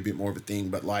was maybe a bit more of a thing.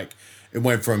 But, like, it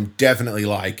went from definitely,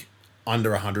 like,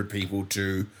 under 100 people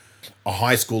to a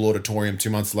high school auditorium 2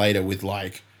 months later with,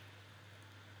 like,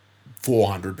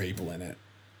 400 people in it,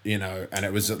 you know? And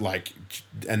it was, like,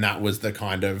 and that was the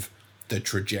kind of the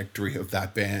trajectory of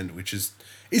that band, which is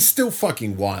still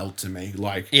fucking wild to me.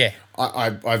 Like, Yeah.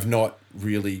 I've not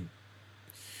really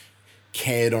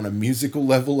cared on a musical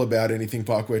level about anything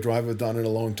Parkway Drive have done in a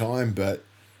long time, but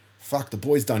fuck, the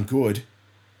boys done good.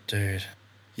 dude.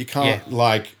 You can't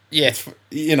Yeah. it's,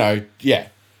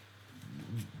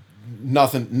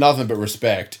 nothing but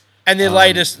respect. And the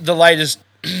latest, I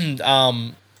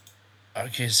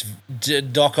guess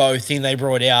doco thing they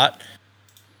brought out,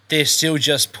 they're still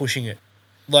just pushing it,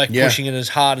 pushing it as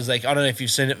hard as they. I don't know if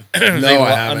you've seen it. No,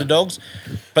 I haven't. Underdogs,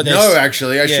 but No,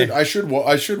 actually, I should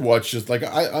watch. Just like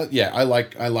I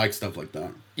like stuff like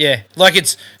that. Yeah, like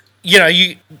it's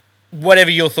you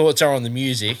whatever your thoughts are on the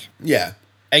music. Yeah.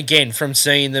 Again, from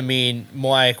seeing them in,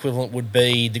 my equivalent would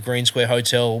be the Green Square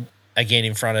Hotel again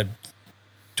in front of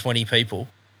 20 people.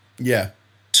 Yeah.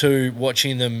 To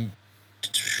watching them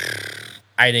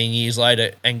 18 years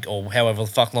later, or however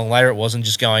the fuck long later it was, and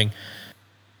just going,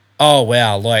 oh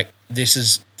wow, like this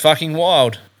is fucking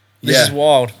wild. This is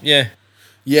wild. Yeah.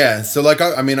 Yeah. So like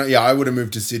I would have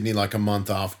moved to Sydney like a month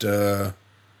after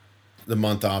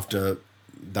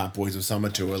that Boys of Summer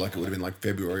tour. Like it would have been like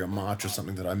February or March or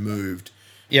something that I moved.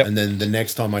 Yep. And then the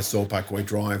next time I saw Packaway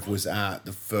Drive was at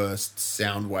the first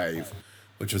Soundwave,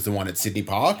 which was the one at Sydney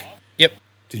Park. Yep.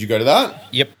 Did you go to that?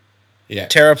 Yep. Yeah.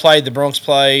 Terror played, the Bronx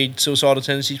played, Suicidal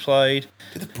Tendencies played.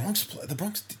 Did the Bronx play? The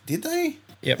Bronx, did they?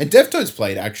 Yep. And Deftones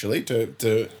played, actually. To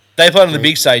They played on the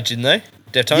big stage, didn't they?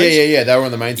 Deftones? Yeah. They were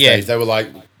on the main stage. Yeah. They were like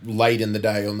late in the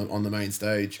day on the main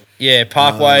stage. Yeah,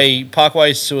 Parkway,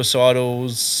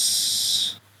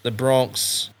 Suicidals, the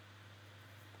Bronx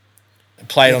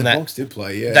played on that. The Bronx did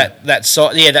play, yeah. That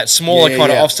smaller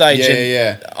kind of offstage.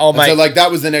 Yeah. Oh, mate. So like that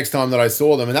was the next time that I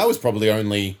saw them, and that was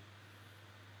probably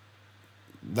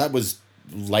that was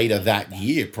later that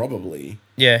year, probably.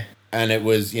 Yeah. And it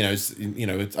was, I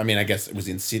guess it was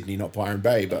in Sydney, not Byron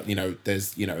Bay, but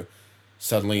there's,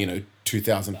 suddenly,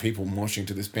 2,000 people moshing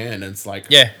to this band, and it's like,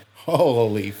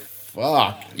 holy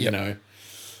fuck,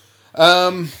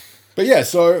 But yeah,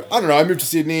 so I don't know. I moved to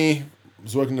Sydney,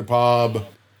 was working in a pub.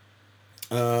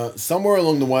 Somewhere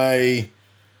along the way,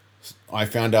 I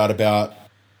found out about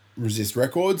Resist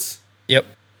Records. Yep.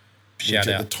 Which at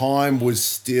the time was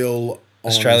still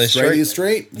on Australia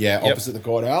Street. Yeah, opposite the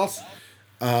courthouse.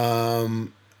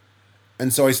 And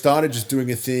so I started just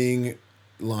doing a thing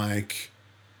like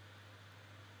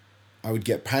I would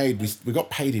get paid. We got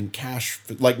paid in cash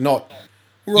for, like, not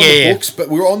we were on the books, but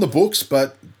we were on the books,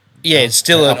 but it's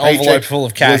still an envelope full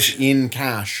of cash. Was in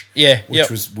cash. Yeah, which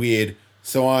was weird.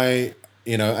 So I'd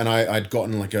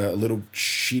gotten like a little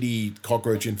shitty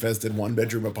cockroach infested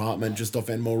 1-bedroom apartment just off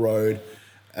Enmore Road.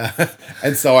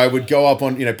 And so I would go up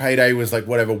on, payday was like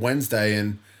whatever Wednesday,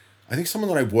 and I think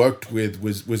someone that I worked with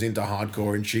was into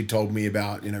hardcore, and she told me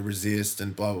about, Resist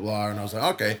and blah, blah, blah. And I was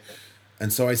like, okay.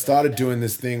 And so I started doing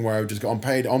this thing where I would just go on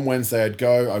paid on Wednesday.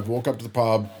 I'd walk up to the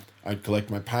pub, I'd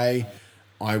collect my pay.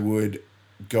 I would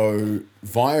go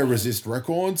via Resist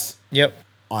Records. Yep.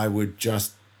 I would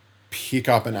just pick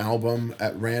up an album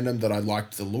at random that I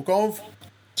liked the look of.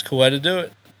 It's a cool way to do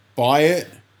it. Buy it.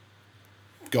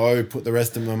 Go put the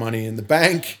rest of my money in the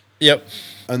bank. Yep.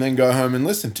 And then go home and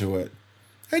listen to it.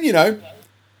 And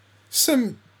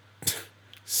some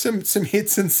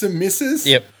hits and some misses.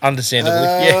 Yep,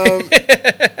 understandably.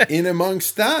 In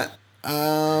amongst that.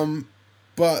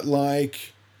 But like,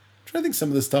 I'm trying to think some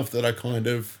of the stuff that I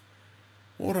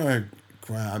what I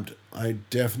grabbed. I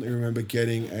definitely remember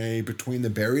getting a Between the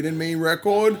Buried and Me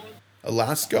record,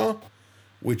 Alaska,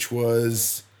 which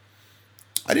was,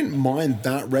 I didn't mind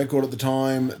that record at the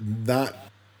time. That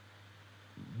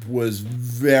was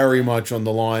very much on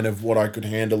the line of what I could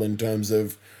handle in terms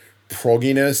of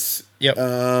progginess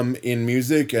in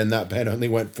music, and that band only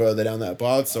went further down that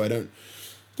path, so I don't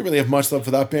really have much love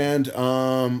for that band.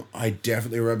 I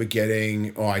definitely remember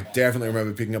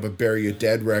picking up a Bury Your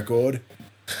Dead record.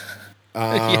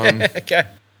 Okay.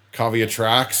 Cover Your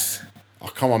Tracks. Oh,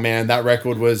 come on, man. That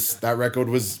record was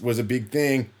a big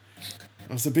thing.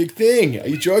 It was a big thing. Are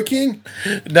you joking?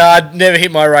 Nah, it never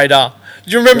hit my radar.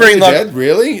 Do you remember Dead?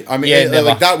 Really? I mean, never.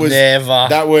 Like that was never.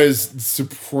 That was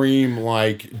supreme,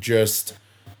 like, just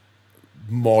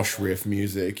mosh riff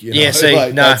music. Yeah, see,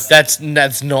 like, that's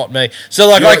not me. So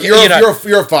like,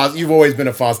 you're a fast. You've always been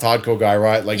a fast hardcore guy,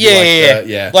 right? Like,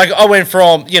 yeah. Like I went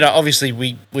from, obviously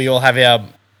we all have our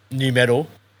new metal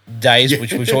days,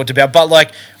 which we talked about, but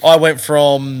like I went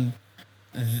from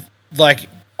like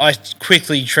I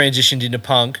quickly transitioned into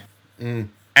punk,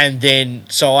 and then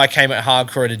so I came at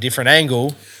hardcore at a different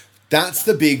angle. That's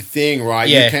the big thing, right?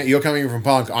 Yeah. You're coming in from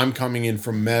punk. I'm coming in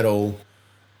from metal,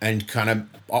 and kind of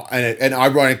and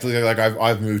ironically, like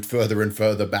I've moved further and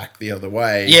further back the other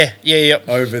way. Yeah.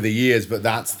 Over the years, but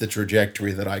that's the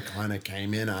trajectory that I kind of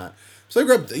came in at. So I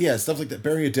grabbed stuff like that.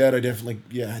 Bury Your Dead. I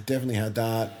definitely had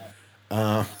that.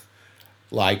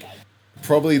 Like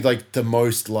probably like the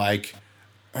most like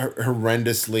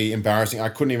horrendously embarrassing. I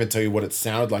couldn't even tell you what it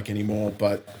sounded like anymore,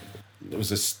 but it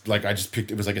was I just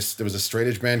picked, it was there was a straight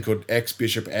edge band called X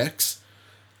Bishop X.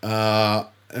 And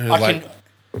it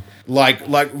was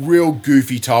like real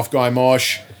goofy tough guy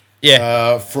mosh.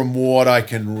 Yeah. From what I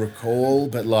can recall,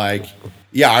 but like,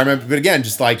 yeah, I remember, but again,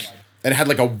 just like, it had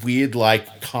like a weird,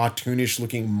 like cartoonish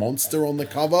looking monster on the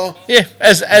cover. Yeah,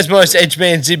 as most edge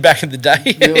bands did back in the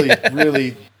day.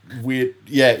 Really weird.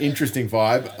 Yeah, interesting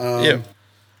vibe. Yeah.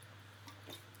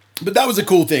 But that was a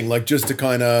cool thing, like just to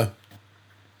kind of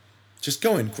just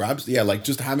go and grab, like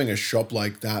just having a shop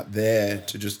like that there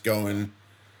to just go and,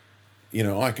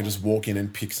 I can just walk in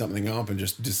and pick something up and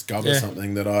just discover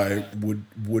something that I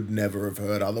would never have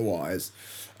heard otherwise.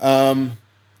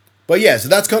 But yeah, so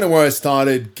that's kind of where I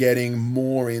started getting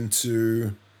more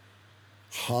into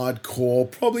hardcore,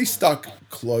 probably stuck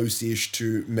close-ish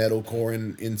to metalcore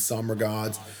in some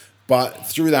regards. But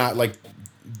through that, like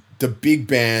the big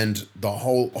band, the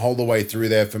whole the way through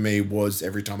there for me was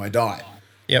Every Time I Die.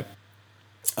 Yep.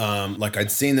 Like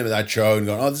I'd seen them at that show and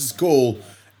gone, oh, this is cool.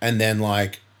 And then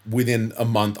like within a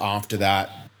month after that,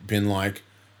 been like,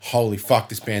 holy fuck,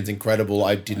 this band's incredible.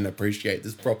 I didn't appreciate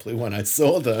this properly when I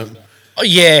saw them. Oh,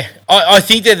 yeah, I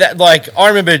think that like I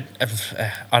remember.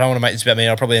 I don't want to make this about me.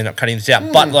 I'll probably end up cutting this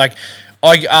out. But like,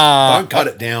 don't cut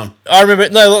it down. I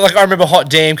remember Hot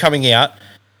Damn coming out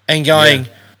and going,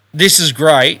 "This is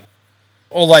great,"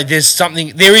 or like, there is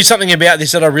something about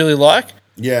this that I really like.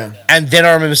 Yeah. And then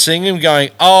I remember seeing him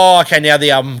going, "Oh, okay, now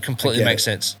the album completely makes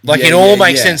sense. Like it all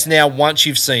makes sense now once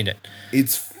you've seen it."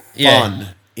 It's fun.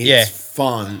 It's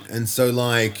fun, and so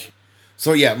like.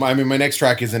 So yeah, my next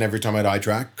track is an Every Time I Die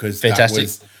track because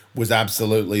that was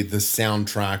absolutely the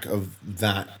soundtrack of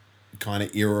that kind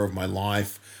of era of my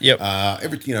life. Yep.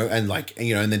 And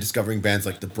then discovering bands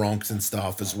like the Bronx and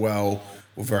stuff as well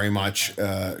were very much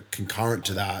concurrent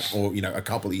to that, or a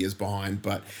couple of years behind,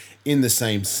 but in the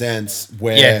same sense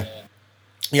where.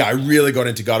 Yeah, I really got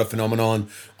into Gutter Phenomenon.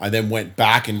 I then went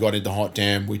back and got into Hot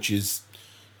Damn, which is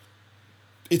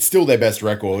it's still their best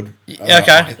record.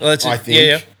 Okay, I think.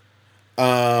 Yeah.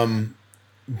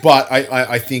 But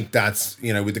I think that's,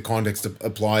 with the context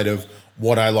applied of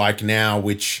what I like now,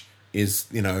 which is,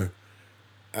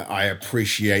 I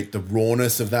appreciate the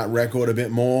rawness of that record a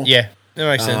bit more. Yeah, that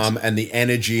makes sense. And the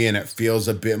energy, and it feels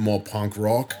a bit more punk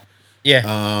rock.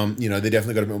 Yeah. They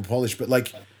definitely got a bit more polish, but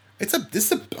like, it's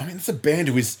a band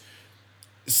who is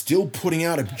still putting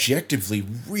out objectively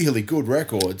really good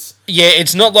records. Yeah,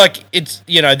 it's not like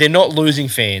they're not losing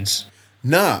fans.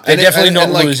 Nah, they're definitely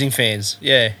not losing fans.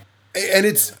 Yeah, and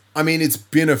it's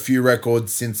been a few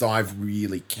records since I've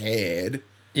really cared.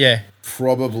 Yeah,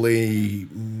 probably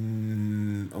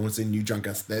I want to say New Junk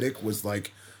Aesthetic was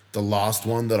like the last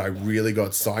one that I really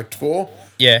got psyched for.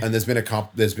 Yeah, and there's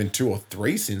been 2 or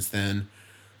 3 since then.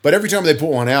 But every time they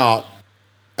put one out,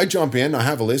 I jump in, I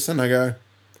have a listen, I go,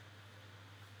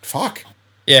 fuck.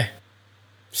 Yeah,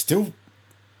 still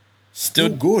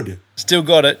good. Still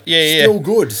got it. Yeah, Still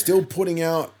good. Still putting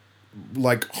out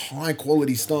like high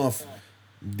quality stuff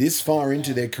this far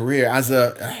into their career as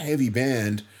a heavy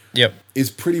band. Yep. Is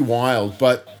pretty wild.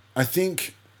 But I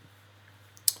think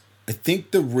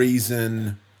the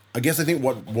reason, I think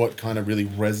what kind of really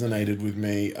resonated with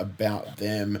me about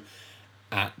them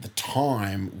at the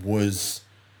time was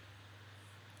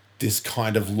this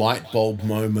kind of light bulb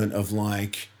moment of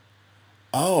like,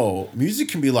 oh, music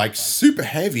can be like super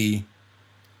heavy,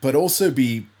 but also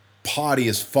be party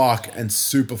as fuck and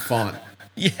super fun.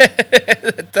 Yeah,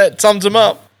 that sums them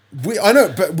up. I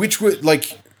know, but which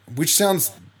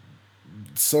sounds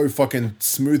so fucking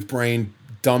smooth brain,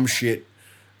 dumb shit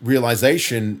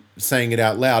realization saying it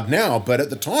out loud now. But at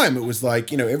the time, it was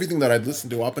like, everything that I'd listened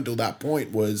to up until that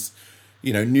point was,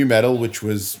 nu metal, which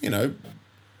was,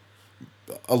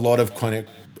 a lot of kind of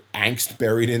angst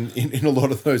buried in a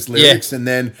lot of those lyrics, and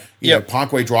then you know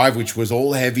Parkway Drive, which was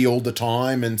all heavy all the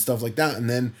time and stuff like that, and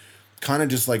then kind of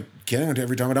just like getting into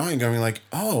Every Time I Die and going like,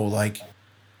 oh, like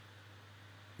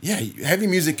heavy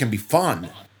music can be fun.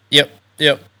 It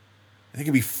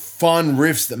can be fun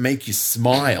riffs that make you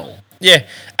smile. Yeah,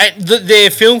 and their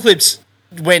film clips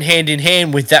went hand in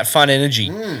hand with that fun energy.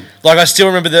 Like I still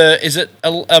remember is it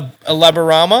a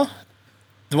Laborama?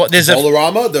 There's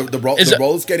Rollerama, the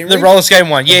roller skating the roller skating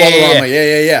one.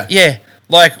 Yeah.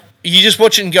 Like you just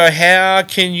watch it and go, how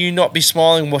can you not be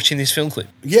smiling watching this film clip?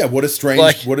 Yeah, what a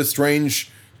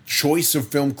strange choice of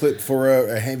film clip for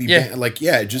a heavy band. Like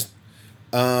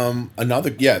another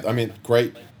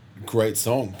great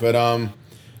song. But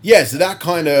so that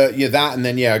kind of that, and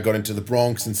then I got into the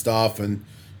Bronx and stuff, and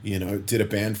did a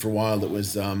band for a while that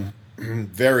was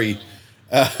very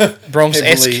Bronx-esque.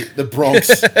 heavily the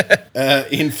Bronx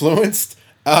influenced.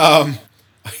 I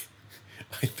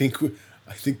think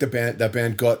the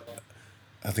band got,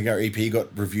 I think our EP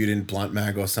got reviewed in Blunt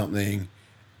Mag or something,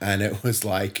 and it was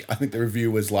like, I think the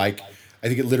review was like, I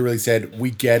think it literally said,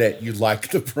 "We get it, you like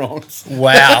the Bronx."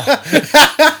 Wow.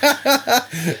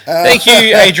 Thank you,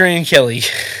 Adrian Kelly.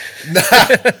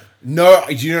 No,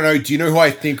 do you know who I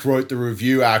think wrote the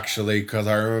review actually? Because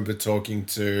I remember talking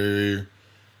to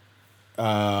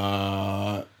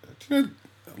do you know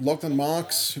Lachlan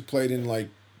Marks, who played in like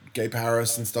Gay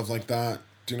Paris and stuff like that.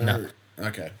 Do you know? No.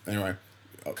 Okay, anyway,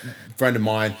 a friend of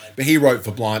mine, but he wrote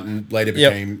for Blunt and later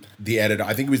became the editor.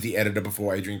 I think he was the editor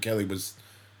before Adrian Kelly was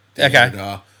the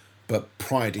editor. But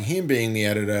prior to him being the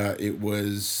editor, it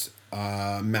was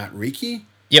Matt Reekie.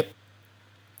 Yep.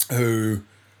 Who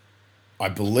I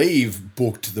believe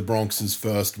booked the Bronx's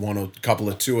first one or couple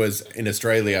of tours in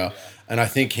Australia, and I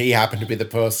think he happened to be the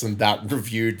person that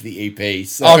reviewed the EP.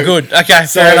 So, Oh, good. Okay,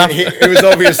 so fair enough. it was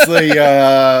obviously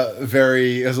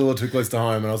it was a little too close to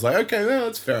home, and I was like, okay, well,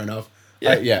 that's fair enough.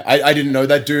 I didn't know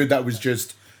that dude. That was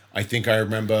just, I think I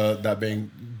remember that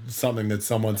being something that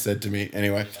someone said to me.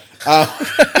 Anyway, so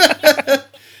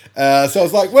I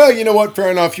was like, well, you know what?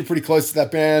 Fair enough. You're pretty close to that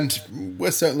band.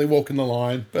 We're certainly walking the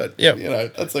line, but you know,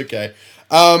 that's okay.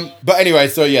 But anyway,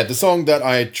 so yeah, the song that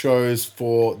I chose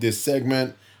for this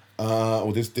segment,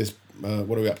 or this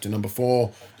what are we up to? Number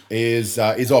 4 is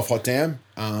off Hot Damn.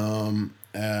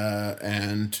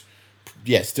 And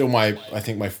yeah, still I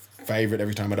think my favorite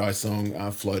Every Time I Die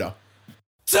song, Floater.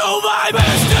 To my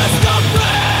business, the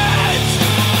bridge.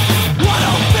 I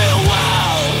don't feel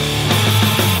well.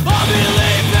 I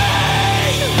believe me.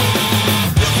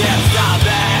 You can't stop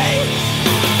me.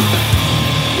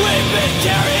 We've been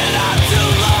carrying on too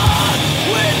long.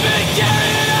 We've been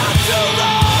carrying on too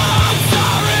long. I'm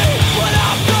sorry when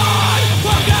I'm gone.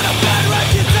 I've got a bad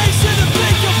reputation to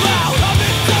think about. I've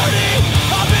been dirty.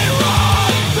 I've been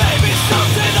wrong. Maybe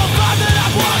something about that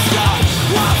I've washed up.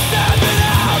 I'm standing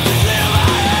out to clear my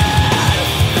head.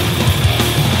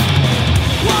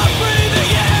 I'm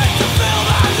breathing in to fill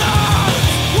my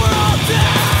lungs. We're all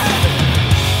dead.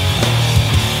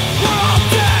 We're all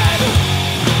dead.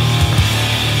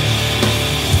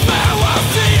 Farewell,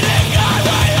 scenic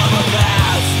highway of a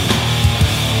past.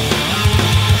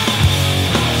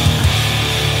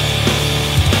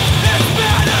 It's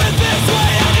better this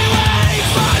way anyway.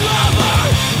 My lover,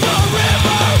 the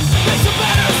river, makes a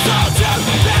better soldier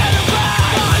than a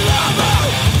bride. My lover,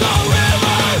 the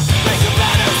river, makes a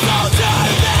better soldier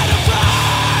than a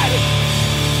bride.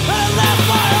 And I left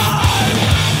my heart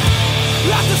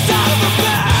at the side of her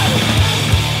bed,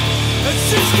 and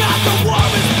she's got the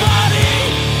warmest body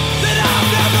that I've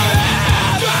never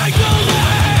had. Drag the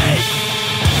lake,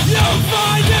 you'll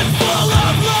find it full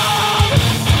of love.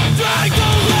 Drag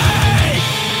the lake,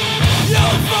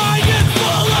 you'll find it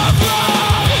full of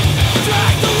love.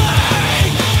 Drag the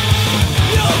lake,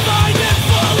 you'll find it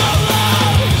full of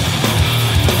love.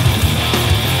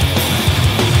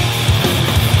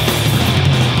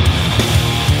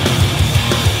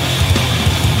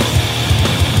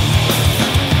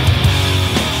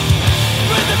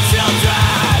 Bring the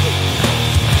children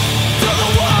to the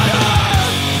water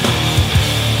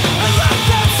and let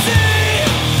them see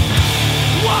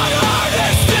what art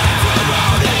is.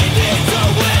 Everybody needs a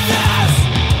witness,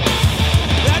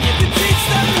 and you can teach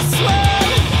them to swim,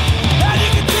 and you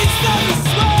can teach them to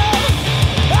swim,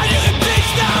 and you can teach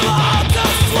them all to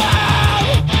swim.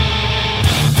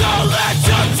 Don't let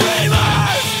your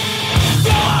dreamers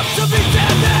grow up to be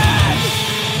dead men.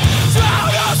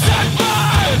 Drown us and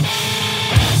burn.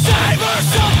 Savor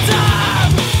some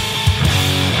time.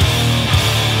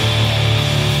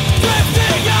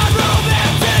 Drifting on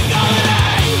romantic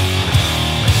holiday.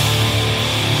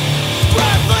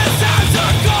 Breathless as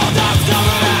our cold arms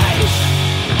cover me.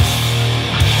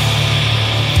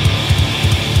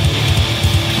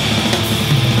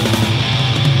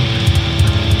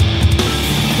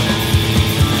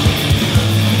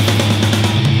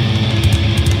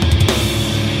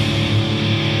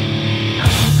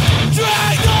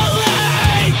 Drag the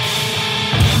lake,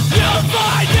 you'll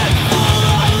find it full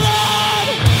of love.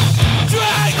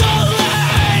 Drag the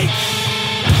lake,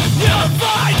 you'll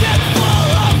find it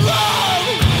full of love.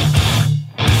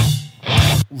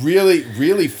 Really,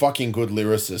 really fucking good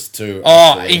lyricist too.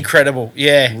 Oh, actually. incredible.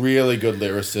 Yeah. Really good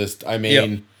lyricist. I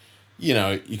mean, you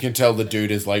know, you can tell the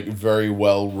dude is like very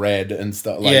well read and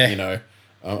stuff. Like, Yeah. you know,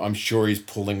 I'm sure he's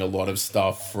pulling a lot of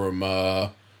stuff from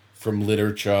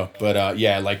literature. But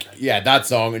that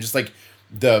song and just like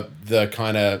the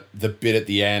kind of the bit at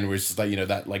the end where it's just like, you know,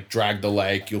 that like drag the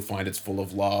lake, you'll find it's full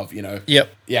of love. You know. Yep.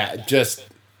 Yeah, just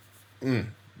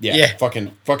Yeah.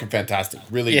 fucking fantastic.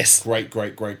 Really Yes.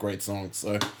 great songs.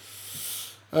 So,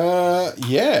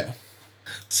 yeah.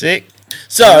 Sick.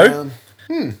 So,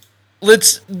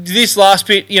 this last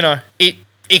bit, it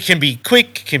can be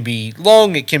quick, it can be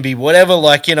long, it can be whatever.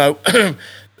 Like, how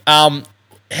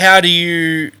do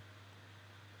you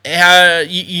let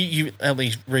me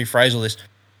rephrase all this.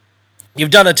 You've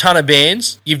done a ton of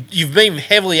bands. You've been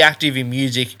heavily active in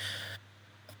music.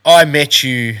 I met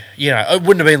you, it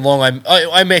wouldn't have been long.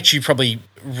 I met you probably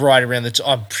right around the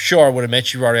I'm sure I would have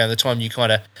met you right around the time you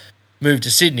kind of moved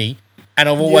to Sydney. And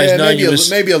I've always known you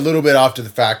as... maybe a little bit after the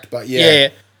fact, but yeah. Yeah.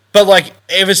 But, like,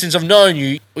 ever since I've known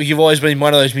you, you've always been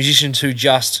one of those musicians who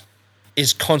just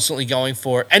is constantly going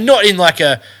for it. And not in, like,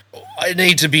 I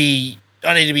need to be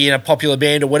in a popular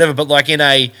band or whatever, but, like, in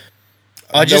a...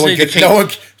 No one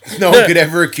could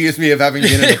ever accuse me of having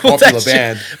been in a popular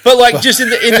band. But, like, just in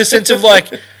the sense of, like,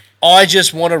 I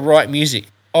just want to write music.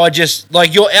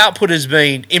 Your output has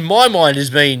been, in my mind, has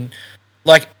been,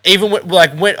 like, even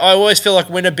when I always feel like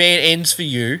when a band ends for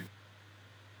you,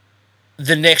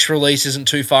 the next release isn't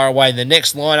too far away, the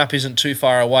next lineup isn't too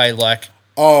far away, like...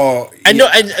 Oh, and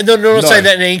not saying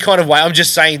that in any kind of way. I'm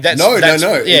just saying that's... No.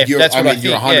 Yeah, that's what I think.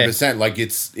 You're 100%. Like,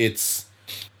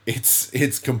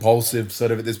 it's compulsive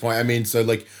sort of at this point. I mean, so,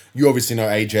 like, you obviously know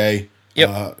AJ,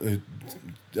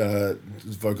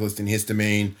 vocalist in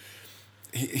Histamine.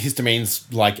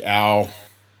 Histamine's like our...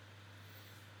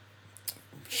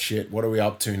 Shit, what are we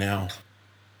up to now?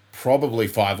 Probably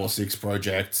 5 or 6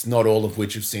 projects, not all of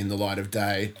which have seen the light of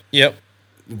day. Yep.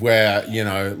 Where,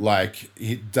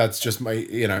 that's just my,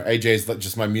 AJ's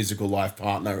just my musical life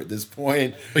partner at this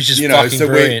point. Which is fucking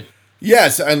brilliant.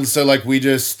 Yes, and so, like, we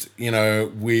just, our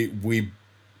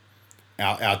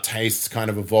tastes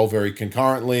kind of evolve very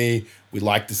concurrently. We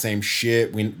like the same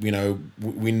shit. We know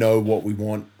what we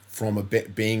want from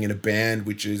being in a band,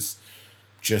 which is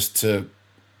just to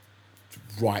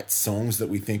write songs that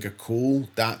we think are cool.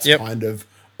 That's kind of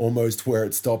almost where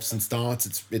it stops and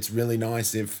starts. It's really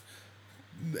nice if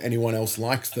anyone else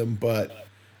likes them, but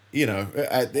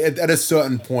at a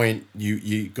certain point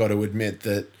you got to admit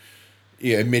to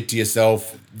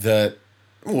yourself that,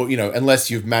 well, unless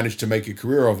you've managed to make a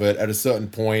career of it, at a certain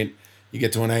point you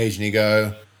get to an age and you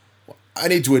go, I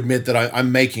need to admit that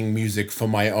I'm making music for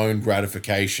my own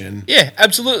gratification. Yeah,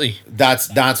 absolutely. That's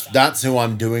who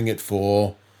I'm doing it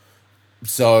for.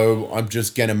 So I'm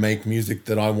just going to make music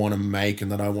that I want to make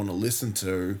and that I want to listen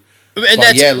to. And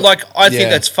I think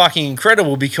that's fucking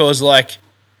incredible because, like,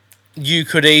 you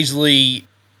could easily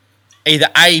either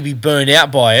A, be burnt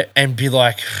out by it and be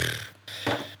like,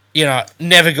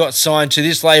 never got signed to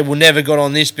this label, never got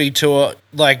on this big tour,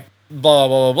 like, blah,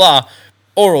 blah, blah, blah.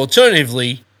 Or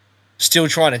alternatively, still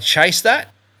trying to chase that.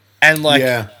 And,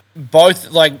 like,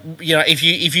 both, like, if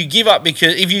you give up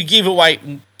if you give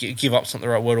up's not the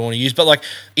right word I want to use, but, like,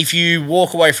 if you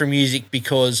walk away from music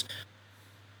because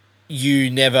you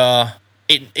never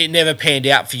never panned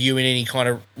out for you in any kind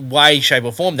of way, shape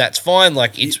or form, that's fine.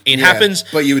 Like, it happens.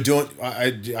 But you were doing,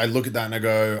 I look at that and I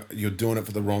go, you're doing it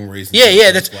for the wrong reason.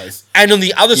 Yeah, that's, and on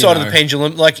the other side of the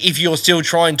pendulum, like, if you're still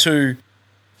trying to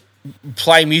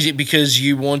play music because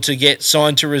you want to get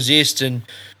signed to Resist and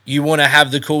you want to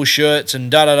have the cool shirts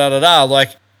and da-da-da-da-da,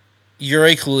 like, you're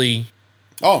equally...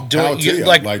 Oh, doing you.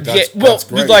 Like that's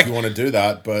great like, if you want to do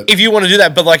that, but... If you want to do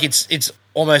that, but, like, it's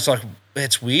almost like,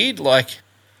 it's weird, like,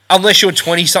 unless you're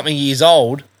 20-something years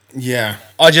old... Yeah.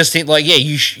 I just think, like,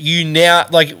 you now...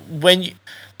 Like, when,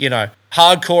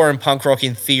 hardcore and punk rock,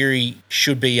 in theory,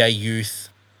 should be a youth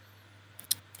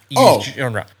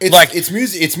genre.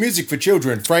 It's music for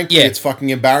children. Frankly, it's fucking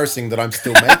embarrassing that I'm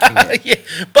still making it. Yeah,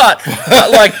 but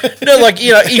like, no, like,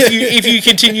 if you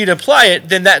continue to play it,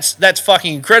 then that's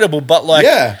fucking incredible. But,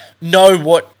 like, know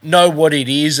what it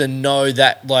is and know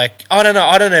that, like, I don't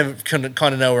know,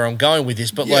 kind of know where I'm going with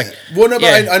this, but but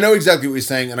I know exactly what you're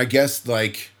saying, and I guess,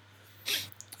 like,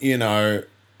 I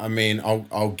mean,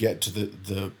 I'll get to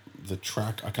the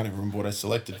track. I can't even remember what I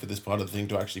selected for this part of the thing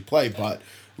to actually play, but,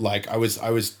 like, I was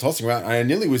tossing around. I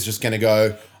nearly was just going to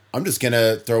go, I'm just going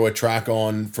to throw a track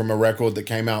on from a record that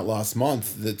came out last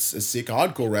month that's a sick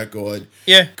hardcore record.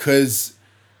 Yeah. Because,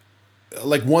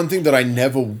 like, one thing that I'm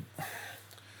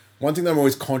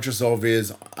always conscious of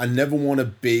is I never want to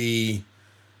be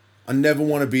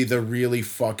the really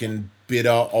fucking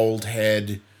bitter old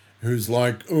head who's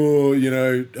like, oh,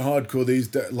 hardcore these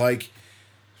days. Like,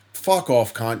 fuck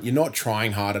off, cunt. You're not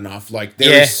trying hard enough. Like,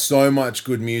 there is so much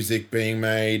good music being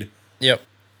made. Yep.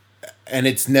 And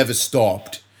it's never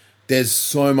stopped. There's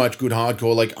so much good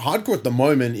hardcore. Like, hardcore at the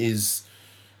moment is,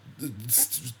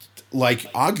 like,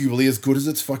 arguably as good as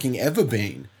it's fucking ever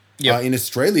been. Yep. In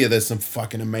Australia, there's some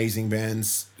fucking amazing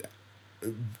bands.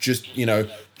 Just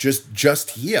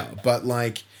here, but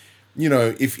like,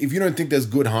 if you don't think there's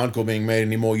good hardcore being made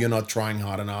anymore, you're not trying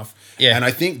hard enough. Yeah. And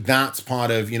I think that's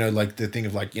part of like the thing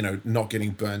of like not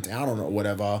getting burnt out on it or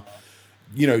whatever.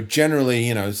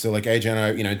 Generally, so like AJ and I,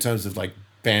 in terms of like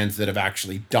bands that have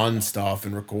actually done stuff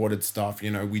and recorded stuff,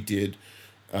 we did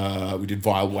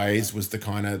Vile Ways was the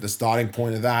kind of the starting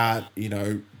point of that,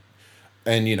 and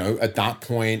at that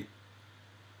point,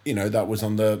 that was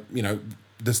on the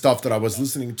the stuff that I was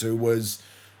listening to was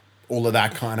all of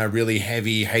that kind of really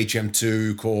heavy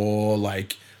HM2 core,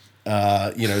 like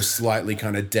slightly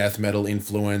kind of death metal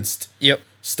influenced Yep.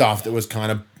 stuff that was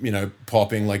kind of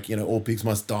popping, like All Pigs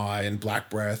Must Die and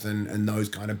Black Breath and those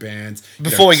kind of bands.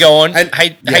 Before we go on, and-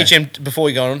 yeah.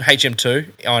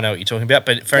 HM2, I know what you're talking about,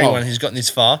 but for anyone who's gotten this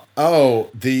far,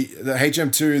 the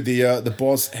HM2, the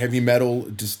Boss heavy metal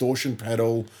distortion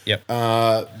pedal, yep,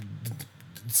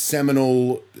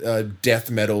 seminal death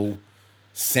metal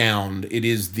sound. It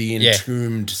is the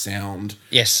Entombed sound.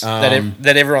 yes, Um,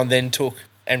 that everyone then took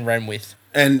and ran with.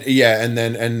 And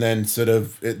then sort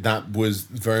of that was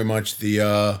very much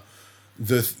the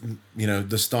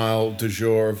style du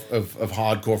jour of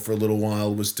hardcore for a little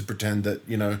while, was to pretend that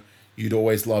you'd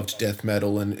always loved death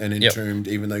metal and Entombed,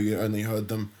 even though you only heard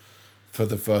them for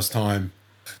the first time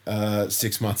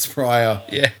 6 months prior.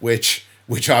 Yeah.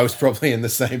 Which I was probably in the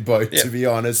same boat, to be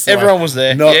honest. So Everyone was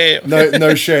there.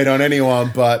 No shade on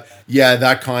anyone, but yeah,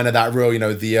 that real,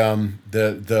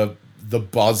 the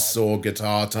buzzsaw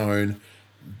guitar tone.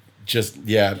 Just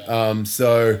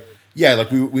so yeah,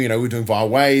 like we were doing Vile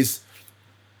Ways.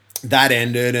 That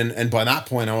ended, and by that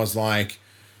point I was like,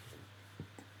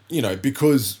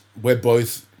 because we're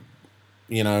both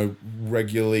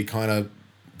regularly kind of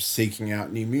seeking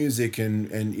out new music and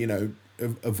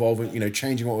evolving,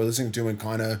 changing what we're listening to, and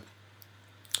kind of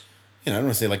I don't want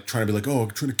to say like trying to be like, oh,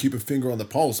 trying to keep a finger on the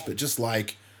pulse, but just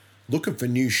like looking for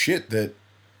new shit that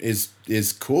is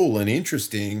cool and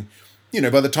interesting.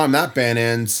 By the time that band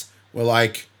ends, we're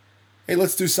like, hey,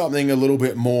 let's do something a little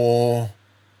bit more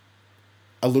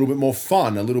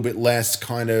fun, a little bit less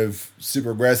kind of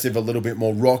super aggressive, a little bit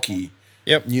more rocky.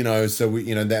 Yep. So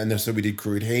we, so we did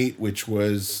Crude Heat, which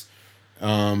was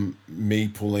me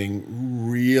pulling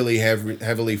really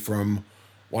heavily from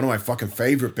one of my fucking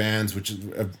favorite bands, which is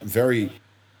a very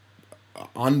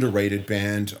underrated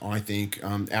band, I think,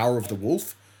 Hour of the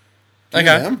Wolf. Do you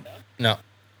know Okay. them? No.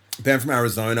 Band from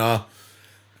Arizona.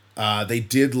 They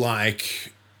did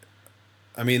like,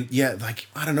 I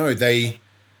don't know. They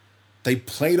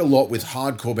played a lot with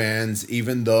hardcore bands,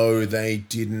 even though they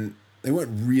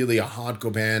weren't really a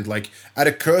hardcore band. Like at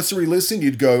a cursory listen,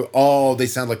 you'd go, oh, they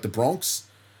sound like the Bronx,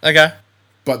 Okay.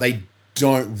 but they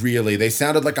don't really. They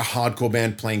sounded like a hardcore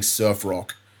band playing surf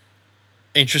rock.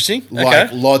 Interesting. Like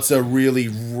Okay. lots of really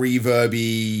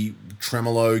reverby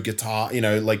tremolo guitar,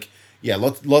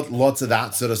 lots of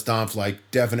that sort of stuff, like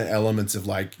definite elements of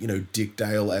like, Dick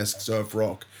Dale-esque surf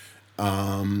rock,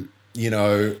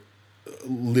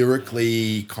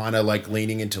 lyrically kind of like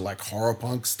leaning into like horror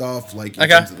punk stuff, like in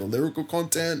terms of the lyrical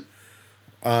content.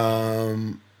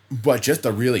 But just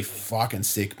a really fucking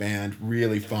sick band,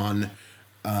 really fun,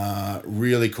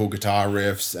 really cool guitar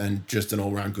riffs, and just an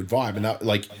all-around good vibe. And that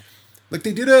like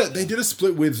they did a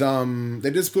split with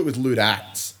Lewd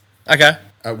Acts. Okay.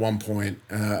 At one point,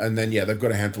 and then they've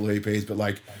got a handful of EPs, but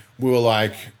like we were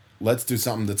like, let's do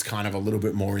something that's kind of a little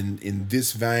bit more in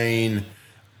this vein,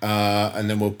 and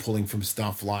then we're pulling from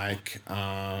stuff like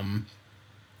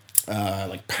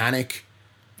Panic.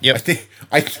 Yep.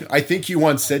 I think you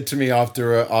once said to me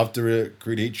after a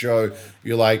Creed Heat show,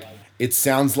 you're like, it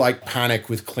sounds like Panic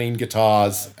with clean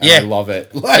guitars, and I love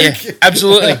it. Like, Yeah,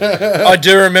 absolutely. I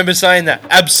do remember saying that.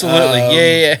 Absolutely.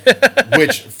 Yeah.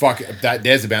 which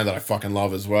there's a band that I fucking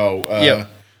love as well. Yep.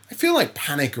 I feel like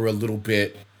Panic are a little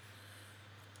bit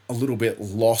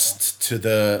lost to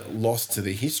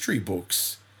the history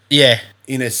books, Yeah.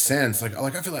 in a sense. Like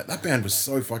I feel like that band was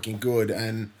so fucking good,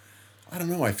 and I don't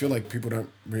know. I feel like people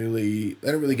don't really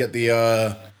get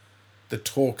the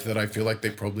talk that I feel like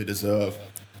they probably deserve.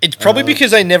 It's probably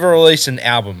because they never released an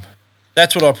album.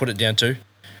 That's what I put it down to.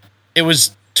 It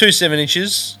was 2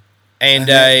 7-inches and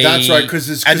That's right,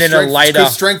 because and then a later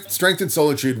Strength and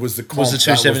Solitude was the comp, was the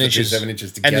 2 7-inches 7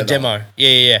 inches together, and the demo.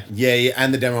 Yeah. Yeah,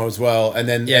 and the demo as well, and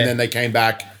then they came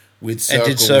back with And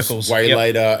did Circles, Circles, way yep.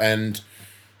 later, and it's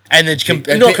and not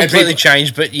pe- and completely people-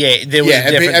 changed, but there was a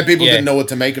different. and people didn't know what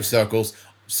to make of Circles.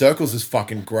 Circles is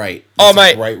fucking great. Oh It's a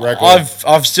mate, great record.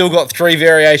 I've still got 3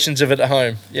 variations of it at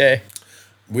home. Yeah.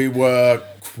 We were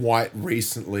quite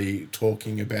recently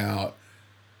talking about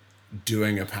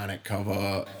doing a Panic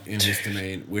cover in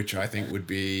Histamine, which I think would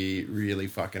be really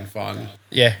fucking fun.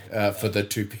 Yeah. For the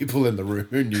two people in the room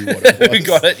who knew what it was. We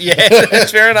got it. Yeah,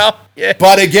 that's fair enough. Yeah.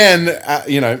 But again,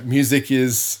 music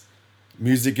is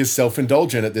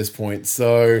self-indulgent at this point.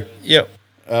 So Yep.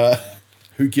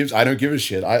 who gives? I don't give a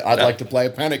shit. I'd No. like to play a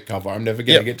Panic cover. I'm never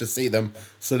gonna Yep. get to see them,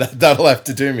 so that'll have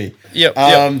to do me. Yep.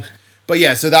 Yep. But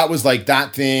yeah, so that was like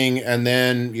that thing, and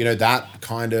then that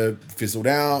kind of fizzled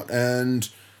out, and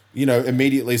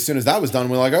immediately as soon as that was done,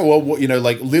 we're like, oh well,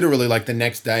 like literally like the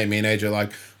next day, me and AJ are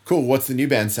like, cool, what's the new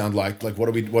band sound like? Like, what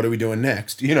are we doing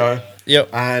next? Yep.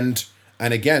 And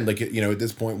again, like at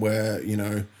this point where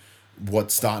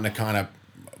what's starting to kind of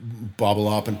bubble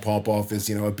up and pop off is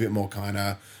a bit more kind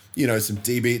of some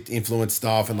D-beat influence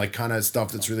stuff, and like kind of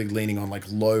stuff that's really leaning on like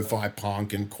lo-fi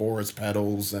punk and chorus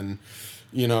pedals, and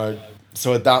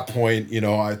so at that point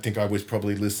I think I was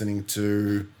probably listening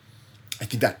to, I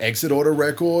think that Exit Order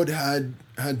record had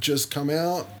just come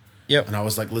out. Yep. And I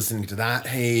was like listening to that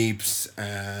heaps,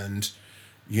 and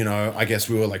I guess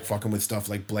we were like fucking with stuff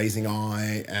like Blazing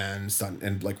Eye and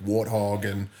like Warthog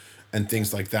and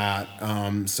things like that.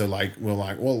 So like we're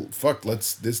like, well, fuck,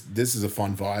 this is a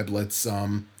fun vibe.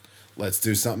 Let's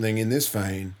do something in this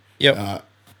vein. Yep.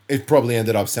 It probably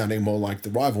ended up sounding more like the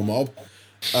Rival Mob,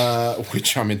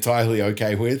 which I'm entirely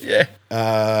okay with.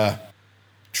 Yeah.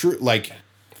 True, like,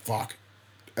 fuck,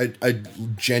 a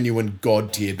genuine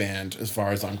god tier band as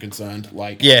far as I'm concerned.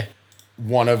 Like, Yeah.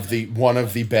 one of the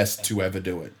best to ever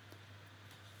do it.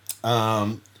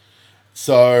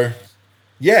 So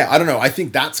yeah, I don't know. I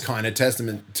think that's kind of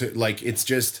testament to, like, it's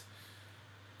just,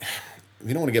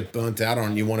 you don't want to get burnt out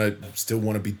on. You still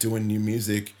want to be doing new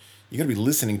music. You got to be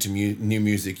listening to new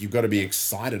music. You've got to be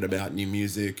excited about new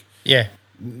music. Yeah.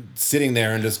 Sitting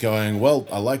there and just going, well,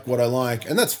 I like what I like,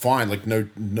 and that's fine. Like,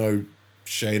 no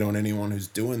shade on anyone who's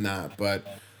doing that, but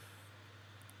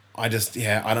I just,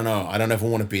 I don't know. I don't know if I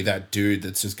want to be that dude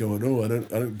that's just going, oh, I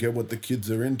don't get what the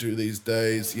kids are into these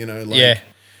days. Like, Yeah.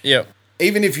 Yep.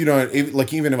 even if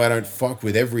even if I don't fuck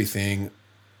with everything,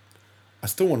 I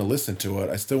still want to listen to it.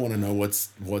 I still want to know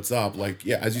what's up. Like,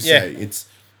 yeah, as you say,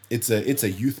 it's a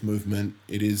youth movement.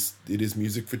 It is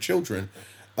music for children.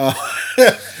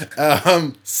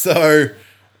 So,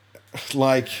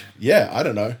 like, yeah, I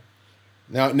don't know.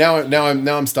 Now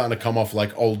I'm starting to come off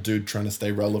like old dude trying to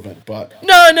stay relevant, but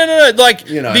No. Like,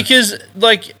 because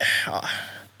like,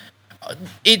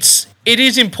 it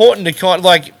is important to kind of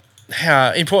like,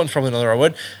 important's probably not the right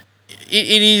word.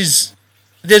 It is.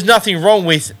 There's nothing wrong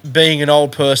with being an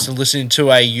old person listening to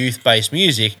a youth-based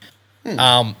music,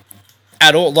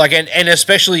 at all. Like, and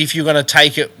especially if you're going to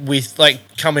take it with like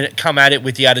come at it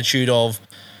with the attitude of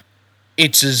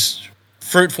it's as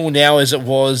fruitful now as it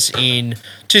was in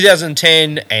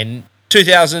 2010 and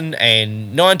 2000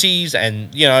 and 90s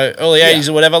and early 80s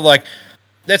or whatever. Like,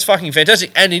 that's fucking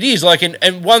fantastic, and it is like.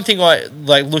 And one thing I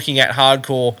like looking at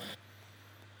hardcore,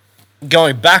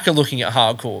 going back and looking at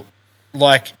hardcore,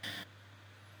 like,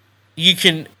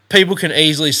 people can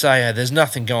easily say, hey, there's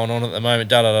nothing going on at the moment,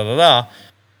 da-da-da-da-da,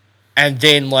 and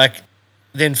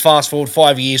then fast forward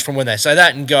 5 years from when they say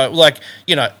that and go, like,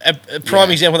 a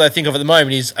prime example that I think of at the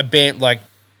moment is a band, like,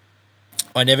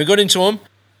 I never got into them,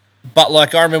 but,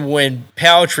 like, I remember when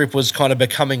Power Trip was kind of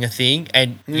becoming a thing,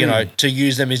 and, to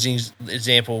use them as an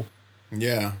example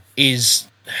is...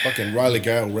 Fucking Riley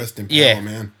Gale, rest in power,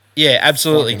 man. Yeah,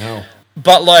 absolutely. Fucking hell.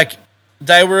 But, like,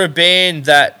 they were a band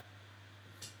that,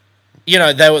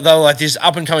 they were like this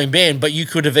up-and-coming band, but you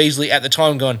could have easily at the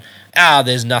time gone,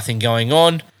 there's nothing going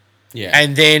on. Yeah.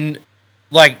 And then,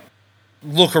 like,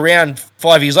 look around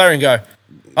 5 years later and go,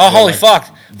 oh, holy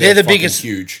fuck, they're the biggest.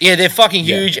 Huge. Yeah, they're fucking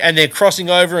huge, and they're crossing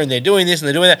over, and they're doing this, and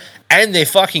they're doing that, and they're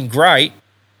fucking great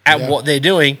at what they're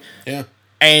doing. Yeah.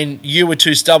 And you were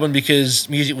too stubborn because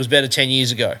music was better 10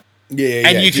 years ago. Yeah,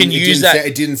 and you can use that.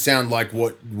 It didn't sound like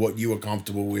what you were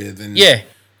comfortable with, and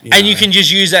and you can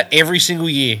just use that every single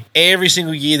year. Every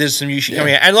single year, there's some new shit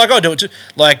coming out, and like I do it too.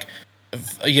 Like,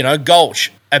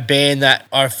 Gulch, a band that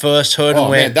I first heard and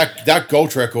went, man, that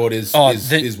Gulch record is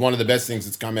one of the best things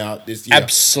that's come out this year.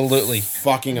 Absolutely,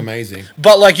 fucking amazing.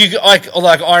 But like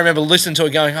I remember listening to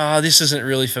it, going, this isn't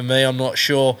really for me. I'm not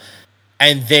sure,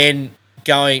 and then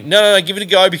going, no, give it a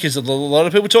go because a lot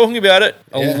of people talking about it.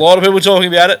 A lot of people talking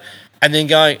about it, and then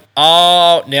going,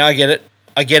 now I get it.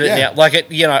 I get it now. Like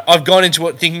I've gone into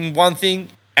it thinking one thing,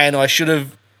 and I should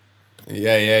have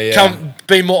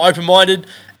been more open-minded,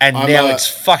 and now it's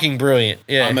fucking brilliant.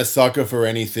 Yeah, I'm a sucker for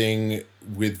anything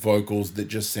with vocals that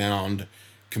just sound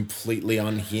completely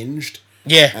unhinged.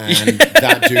 Yeah, and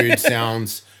that dude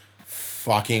sounds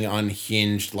fucking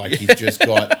unhinged. Like he's just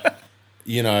got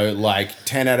you know, like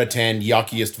 10 out of 10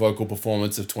 yuckiest vocal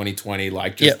performance of 2020.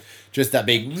 Like just that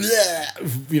big,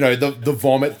 you know, the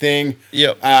vomit thing.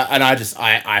 Yep. And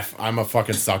I'm a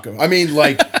fucking sucker. I mean,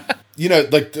 like, you know,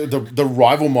 like the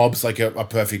Rival Mob's like a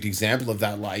perfect example of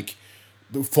that. Like,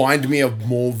 find me a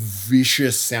more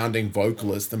vicious sounding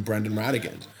vocalist than Brendan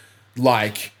Radigan.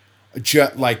 Like,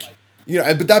 you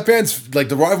know, but that band's like,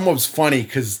 the Rival Mob's funny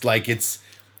because like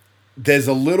there's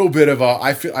a little bit of a,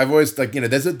 I've always like, you know,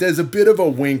 there's a bit of a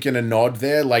wink and a nod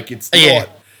there. Like it's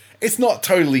not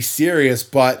totally serious,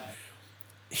 but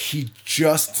he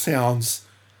just sounds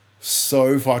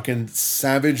so fucking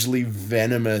savagely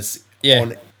venomous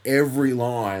on every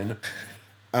line.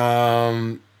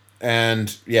 And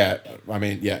yeah, I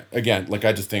mean, yeah, again, like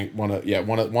I just think one of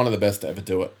the best to ever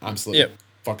do it. Absolutely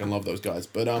fucking love those guys.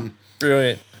 But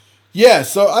brilliant. Yeah,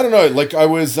 so I don't know, like I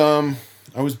was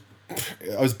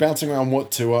bouncing around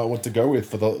what to go with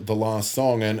for the last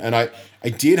song, and I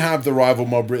did have the Rival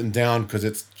Mob written down because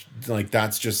it's like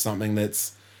that's just something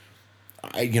that's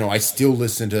I still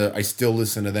listen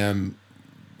to them,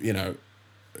 you know,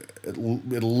 at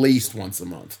least once a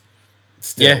month.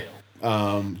 Still.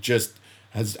 Just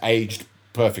has aged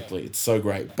perfectly. It's so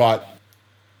great. But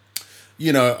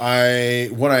you know, I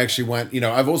actually went, you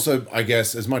know, I've also, I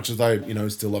guess, as much as I, you know,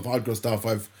 still love hardcore stuff,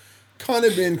 I've kind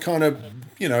of been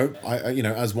you know, I you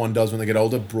know, as one does when they get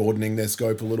older, broadening their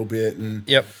scope a little bit, and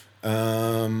you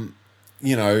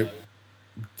know,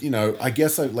 I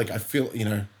guess I feel, you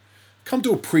know, come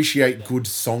to appreciate good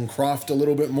songcraft a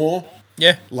little bit more.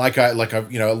 Yeah. Like I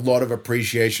you know, a lot of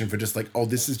appreciation for just like, oh,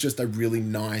 this is just a really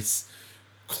nice,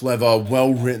 clever,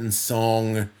 well-written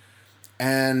song.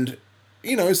 And,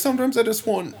 you know, sometimes I just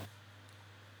want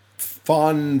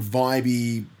fun,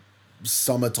 vibey,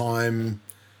 summertime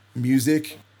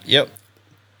music. Yep.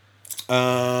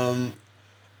 And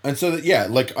so that, yeah,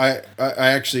 like I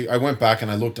actually, I went back and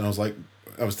I looked and I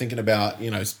was thinking about, you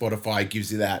know, Spotify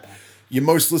gives you that your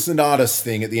most listened artist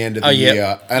thing at the end of the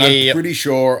year. And I'm pretty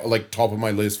sure, like, top of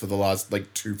my list for the last,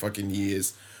 like, 2 fucking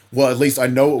years, well, at least I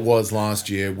know it was last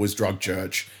year, was Drug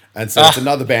Church. And so it's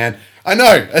another band. I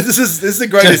know, this is the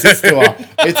greatest hits tour.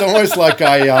 It's almost like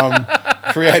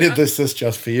I created this list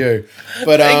just for you.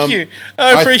 But Thank you.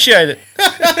 I appreciate it.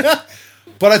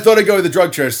 But I thought I'd go with the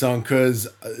Drug Church song because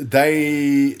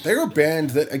they're a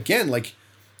band that, again, like,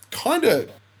 kind of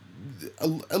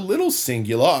a little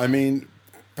singular. I mean,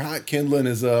 Pat Kindlin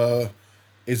is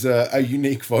a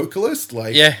unique vocalist.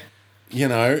 Like, you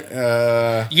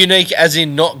know, unique as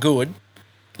in not good.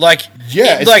 Like,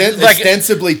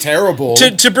 ostensibly terrible.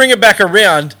 To bring it back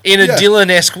around in a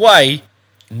Dylan-esque way,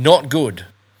 not good.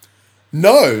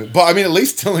 No, but I mean, at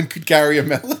least Dylan could carry a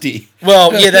melody.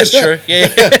 Well, yeah, that's true.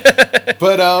 Yeah.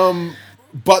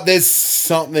 But there's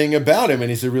something about him, and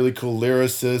he's a really cool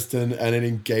lyricist and an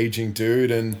engaging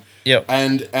dude, and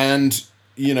and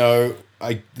you know,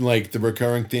 I like the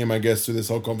recurring theme, I guess, through this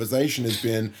whole conversation has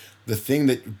been the thing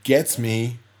that gets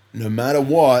me, no matter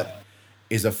what,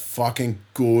 is a fucking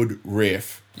good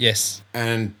riff. Yes.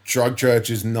 And Drug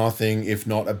Church is nothing if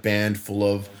not a band full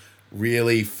of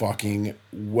really fucking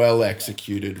well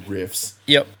executed riffs.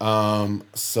 Yep.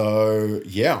 So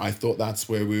yeah, I thought that's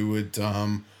where we would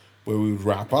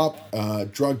wrap up.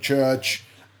 Drug Church.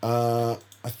 I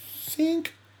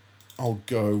think I'll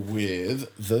go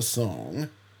with the song.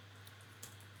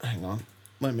 Hang on.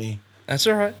 That's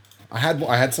all right. I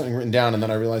had something written down and then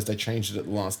I realized I changed it at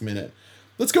the last minute.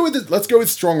 Let's go with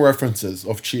Strong References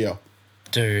of Cheer.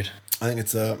 Dude. I think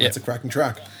it's a cracking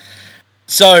track.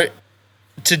 So,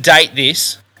 to date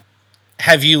this,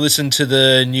 have you listened to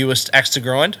the newest Axe to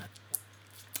Grind?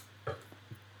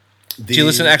 Do you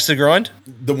listen to Axe to Grind?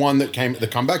 The one that came, the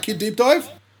Comeback Kid deep dive?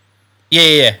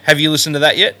 Yeah. Have you listened to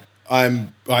that yet?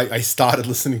 I started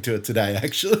listening to it today,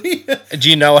 actually. Do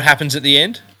you know what happens at the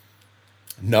end?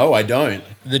 No, I don't.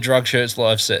 The Drug Shirts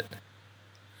live set.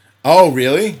 Oh,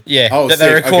 really? Yeah, oh, that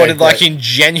they recorded like in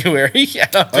January.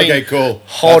 Okay, cool.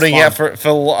 Holding out for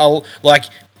like,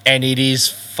 and it is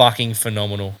fucking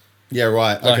phenomenal. Yeah,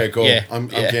 right. Like, okay, cool. yeah, I'm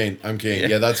keen.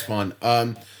 Yeah, that's fun.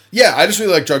 Yeah, I just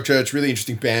really like Drug Church. Really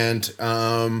interesting band.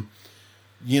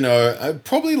 You know, I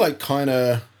probably like kind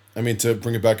of. I mean, to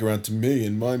bring it back around to me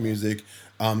and my music.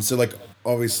 So like,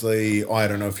 obviously, I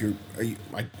don't know if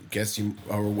I guess you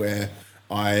are aware.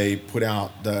 I put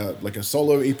out a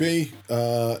solo EP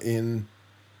in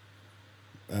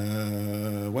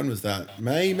when was that?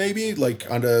 May maybe,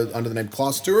 like under the name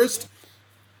Class Tourist.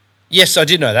 Yes, I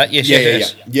did know that.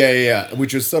 Yes. Yeah.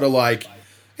 Which is sort of like,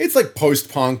 it's like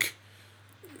post-punk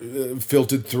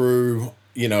filtered through,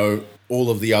 you know, all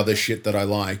of the other shit that I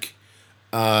like.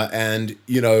 And,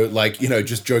 you know, like, you know,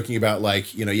 just joking about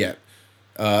like, you know,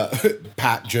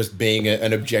 Pat just being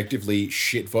an objectively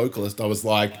shit vocalist, I was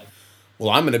like, well,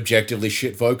 I'm an objectively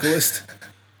shit vocalist.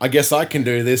 I guess I can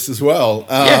do this as well.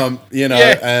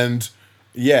 And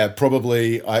yeah,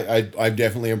 probably I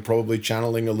definitely am probably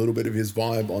channeling a little bit of his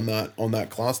vibe on that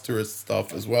Class Tourist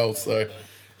stuff as well. So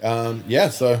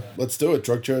so let's do it.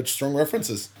 Drug Church, Strong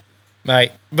References.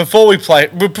 Mate, before we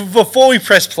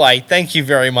press play, thank you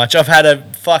very much. I've had a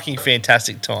fucking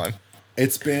fantastic time.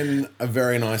 It's been a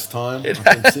very nice time. I've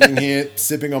been sitting here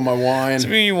sipping on my wine.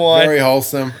 Sipping your wine. Very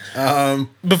wholesome.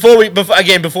 Before we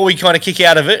kind of kick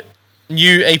out of it,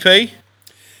 new EP,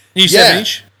 new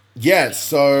 7-inch. Yeah,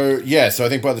 so I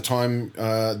think by the time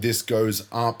this goes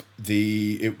up,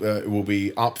 it will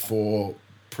be up for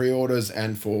pre-orders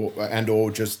and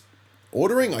or just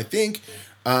ordering, I think.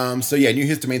 New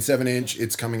Histamine 7-inch.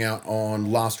 It's coming out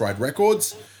on Last Ride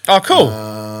Records. Oh, cool.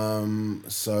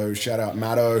 So shout out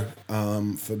Matto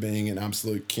for being an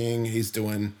absolute king.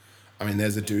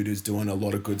 There's a dude who's doing a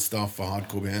lot of good stuff for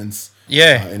hardcore bands.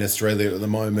 Yeah. In Australia at the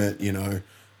moment,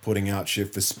 putting out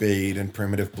shit for Speed and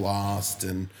Primitive Blast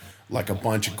and like a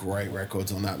bunch of great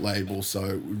records on that label.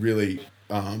 So really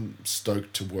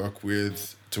stoked to work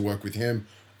with him.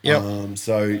 Yep.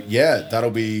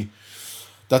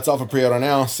 That's up for pre-order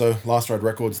now. So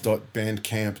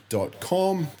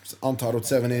lastriderecords.bandcamp.com. It's Untitled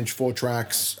 7-inch, 4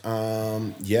 tracks.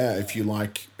 If you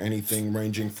like anything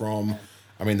ranging from,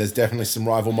 there's definitely some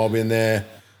Rival Mob in there.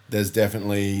 There's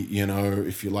definitely,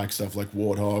 if you like stuff like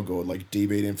Warthog or like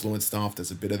D-Beat influenced stuff,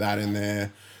 there's a bit of that in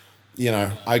there.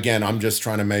 Again, I'm just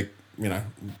trying to make,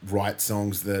 write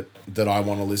songs that I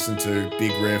want to listen to,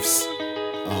 big riffs,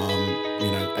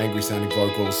 angry sounding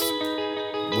vocals.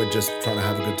 We're just trying to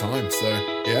have a good time. So,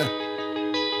 yeah.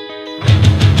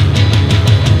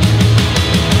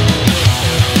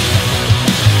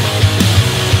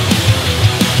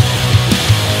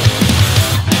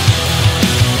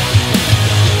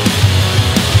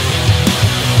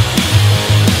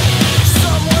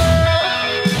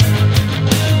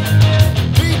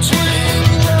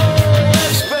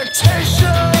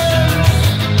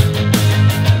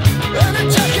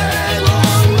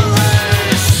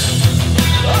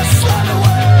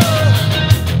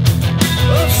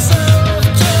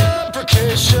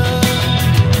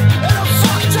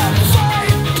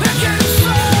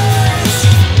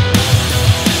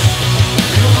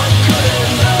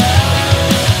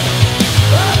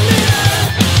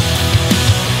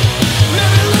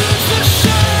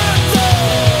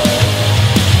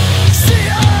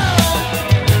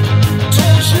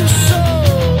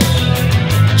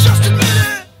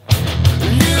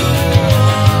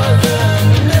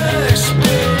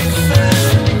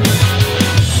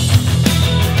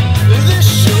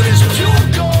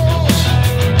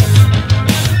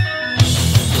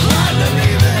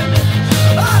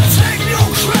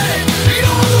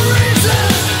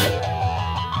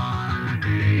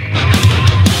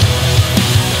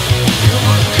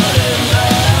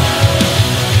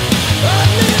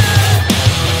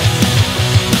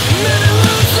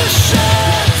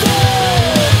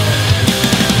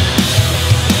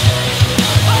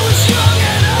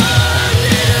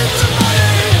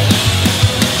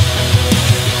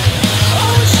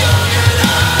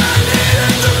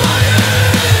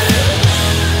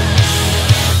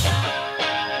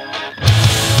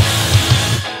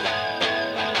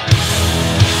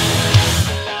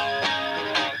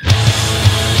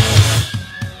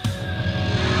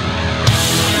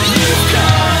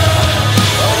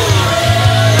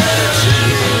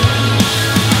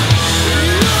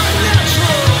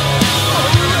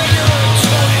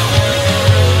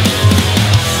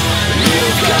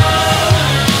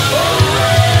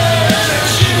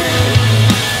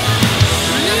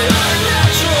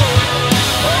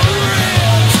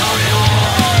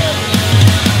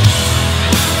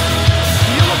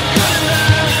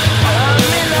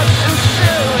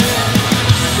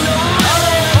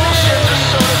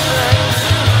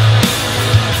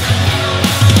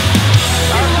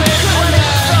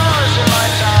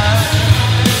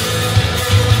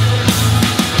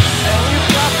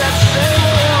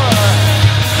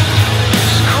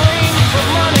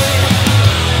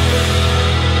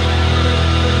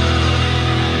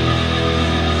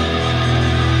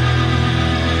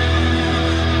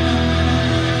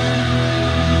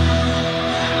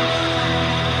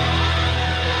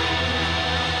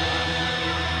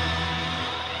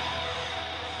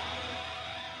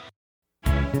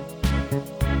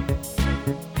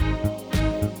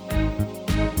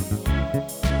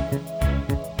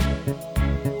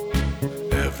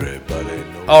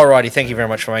 Alrighty, thank you very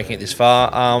much for making it this far.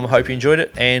 Hope you enjoyed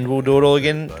it, and we'll do it all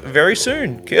again very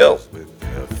soon. Cool. With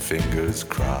their fingers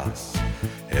crossed,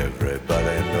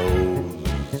 Everybody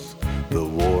knows the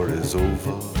war is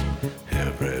over.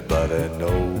 Everybody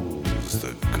knows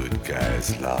the good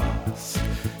guys lost.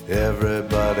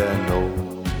 Everybody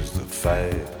knows the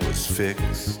fight was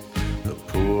fixed. The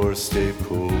poor stay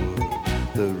poor,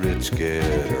 the rich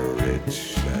get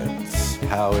rich. That's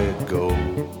how it goes.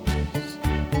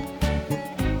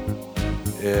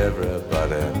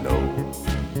 Everybody knows.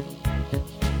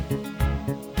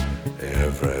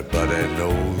 Everybody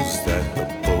knows that the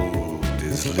boat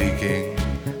is leaking.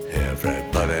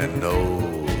 Everybody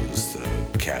knows the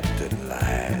captain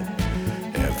lied.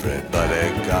 Everybody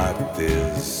got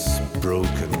this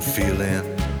broken feeling,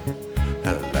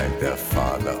 like their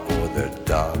father or their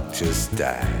dog just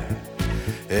died.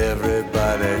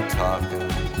 Everybody talking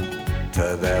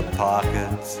to their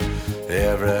pockets.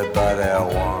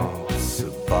 Everybody wants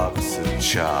a box of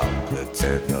chocolates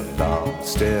and a long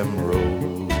stem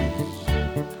rose.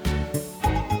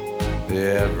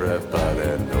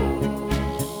 Everybody knows.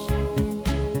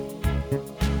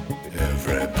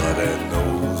 Everybody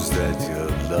knows that you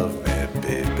love me,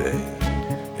 baby.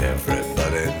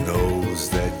 Everybody knows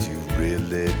that you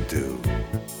really do.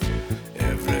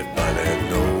 Everybody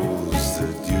knows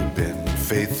that you've been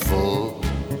faithful,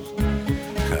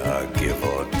 give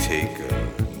or take a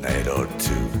night or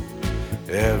two.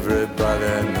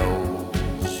 Everybody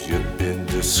knows you've been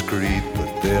discreet,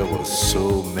 but there were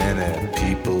so many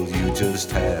people you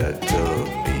just had to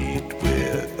meet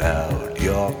without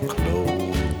your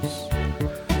clothes.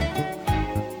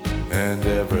 And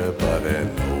everybody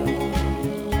knows.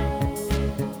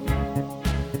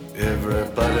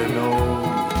 Everybody knows.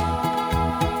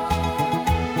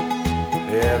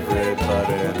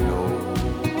 Everybody knows.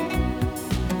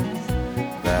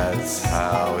 That's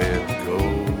how it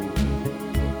goes.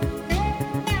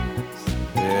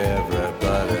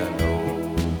 Everybody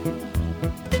knows.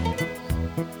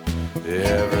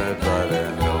 Everybody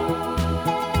knows.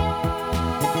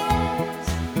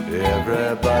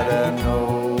 Everybody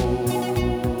knows.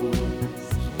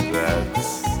 That's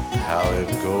how it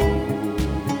goes.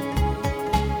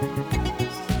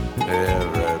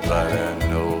 Everybody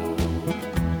knows.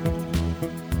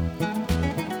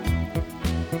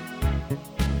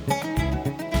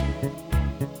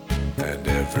 And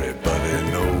everybody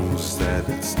knows that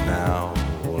it's now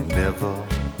or never.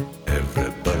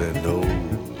 Everybody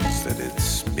knows that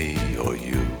it's me or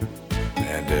you.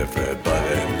 And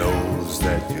everybody knows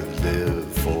that you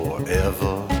live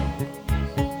forever.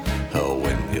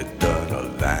 When you're done a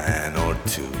line or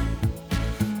two.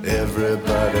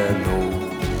 Everybody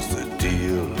knows the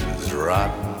deal is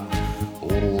rotten.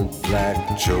 Old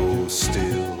Black Joe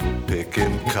still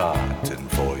picking cotton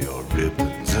for your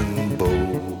ribbons and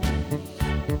bows.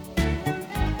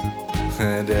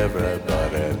 And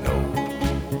everybody knows.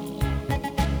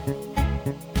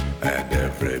 And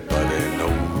everybody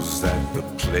knows that the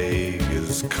plague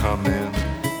is coming.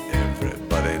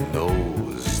 Everybody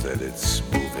knows that it's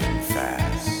moving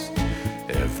fast.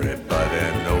 Everybody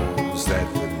knows that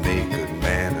the naked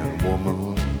man and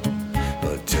woman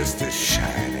are just a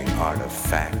shining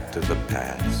artifact of the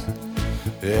past.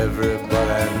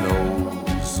 Everybody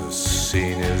knows the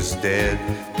scene is dead,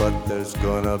 but there's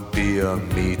gonna be a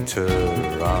meter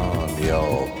on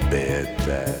your bed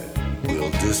that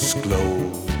will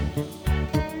disclose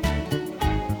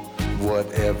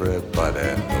what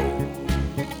everybody knows.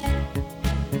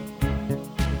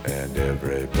 And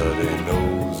everybody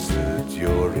knows that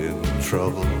you're in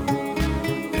trouble.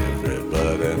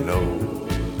 Everybody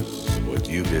knows what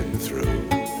you've been through.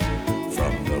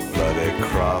 From the bloody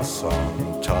cross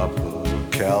on top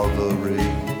of Calvary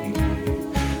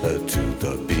to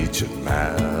the beach in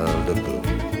Malibu.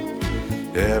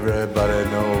 Everybody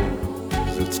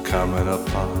knows it's coming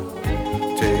apart.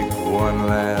 Take one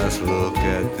last look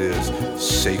at this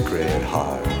sacred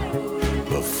heart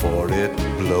before it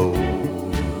blows.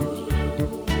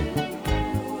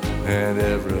 And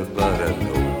everybody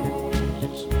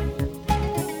knows.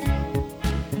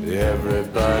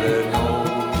 Everybody knows.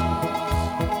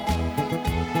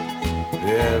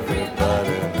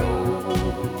 Everybody knows.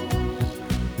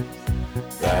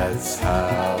 That's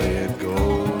how it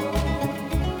goes.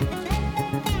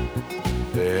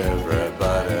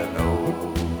 Everybody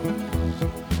knows.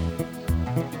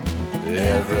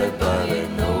 Everybody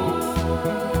knows.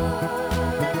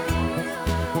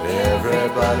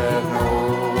 Everybody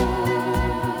knows.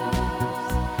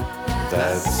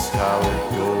 That's how it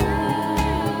goes.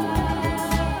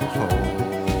 Oh,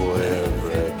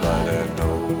 everybody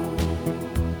knows.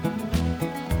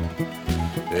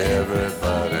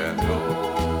 Everybody knows.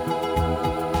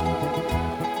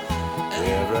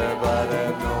 Everybody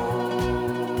knows.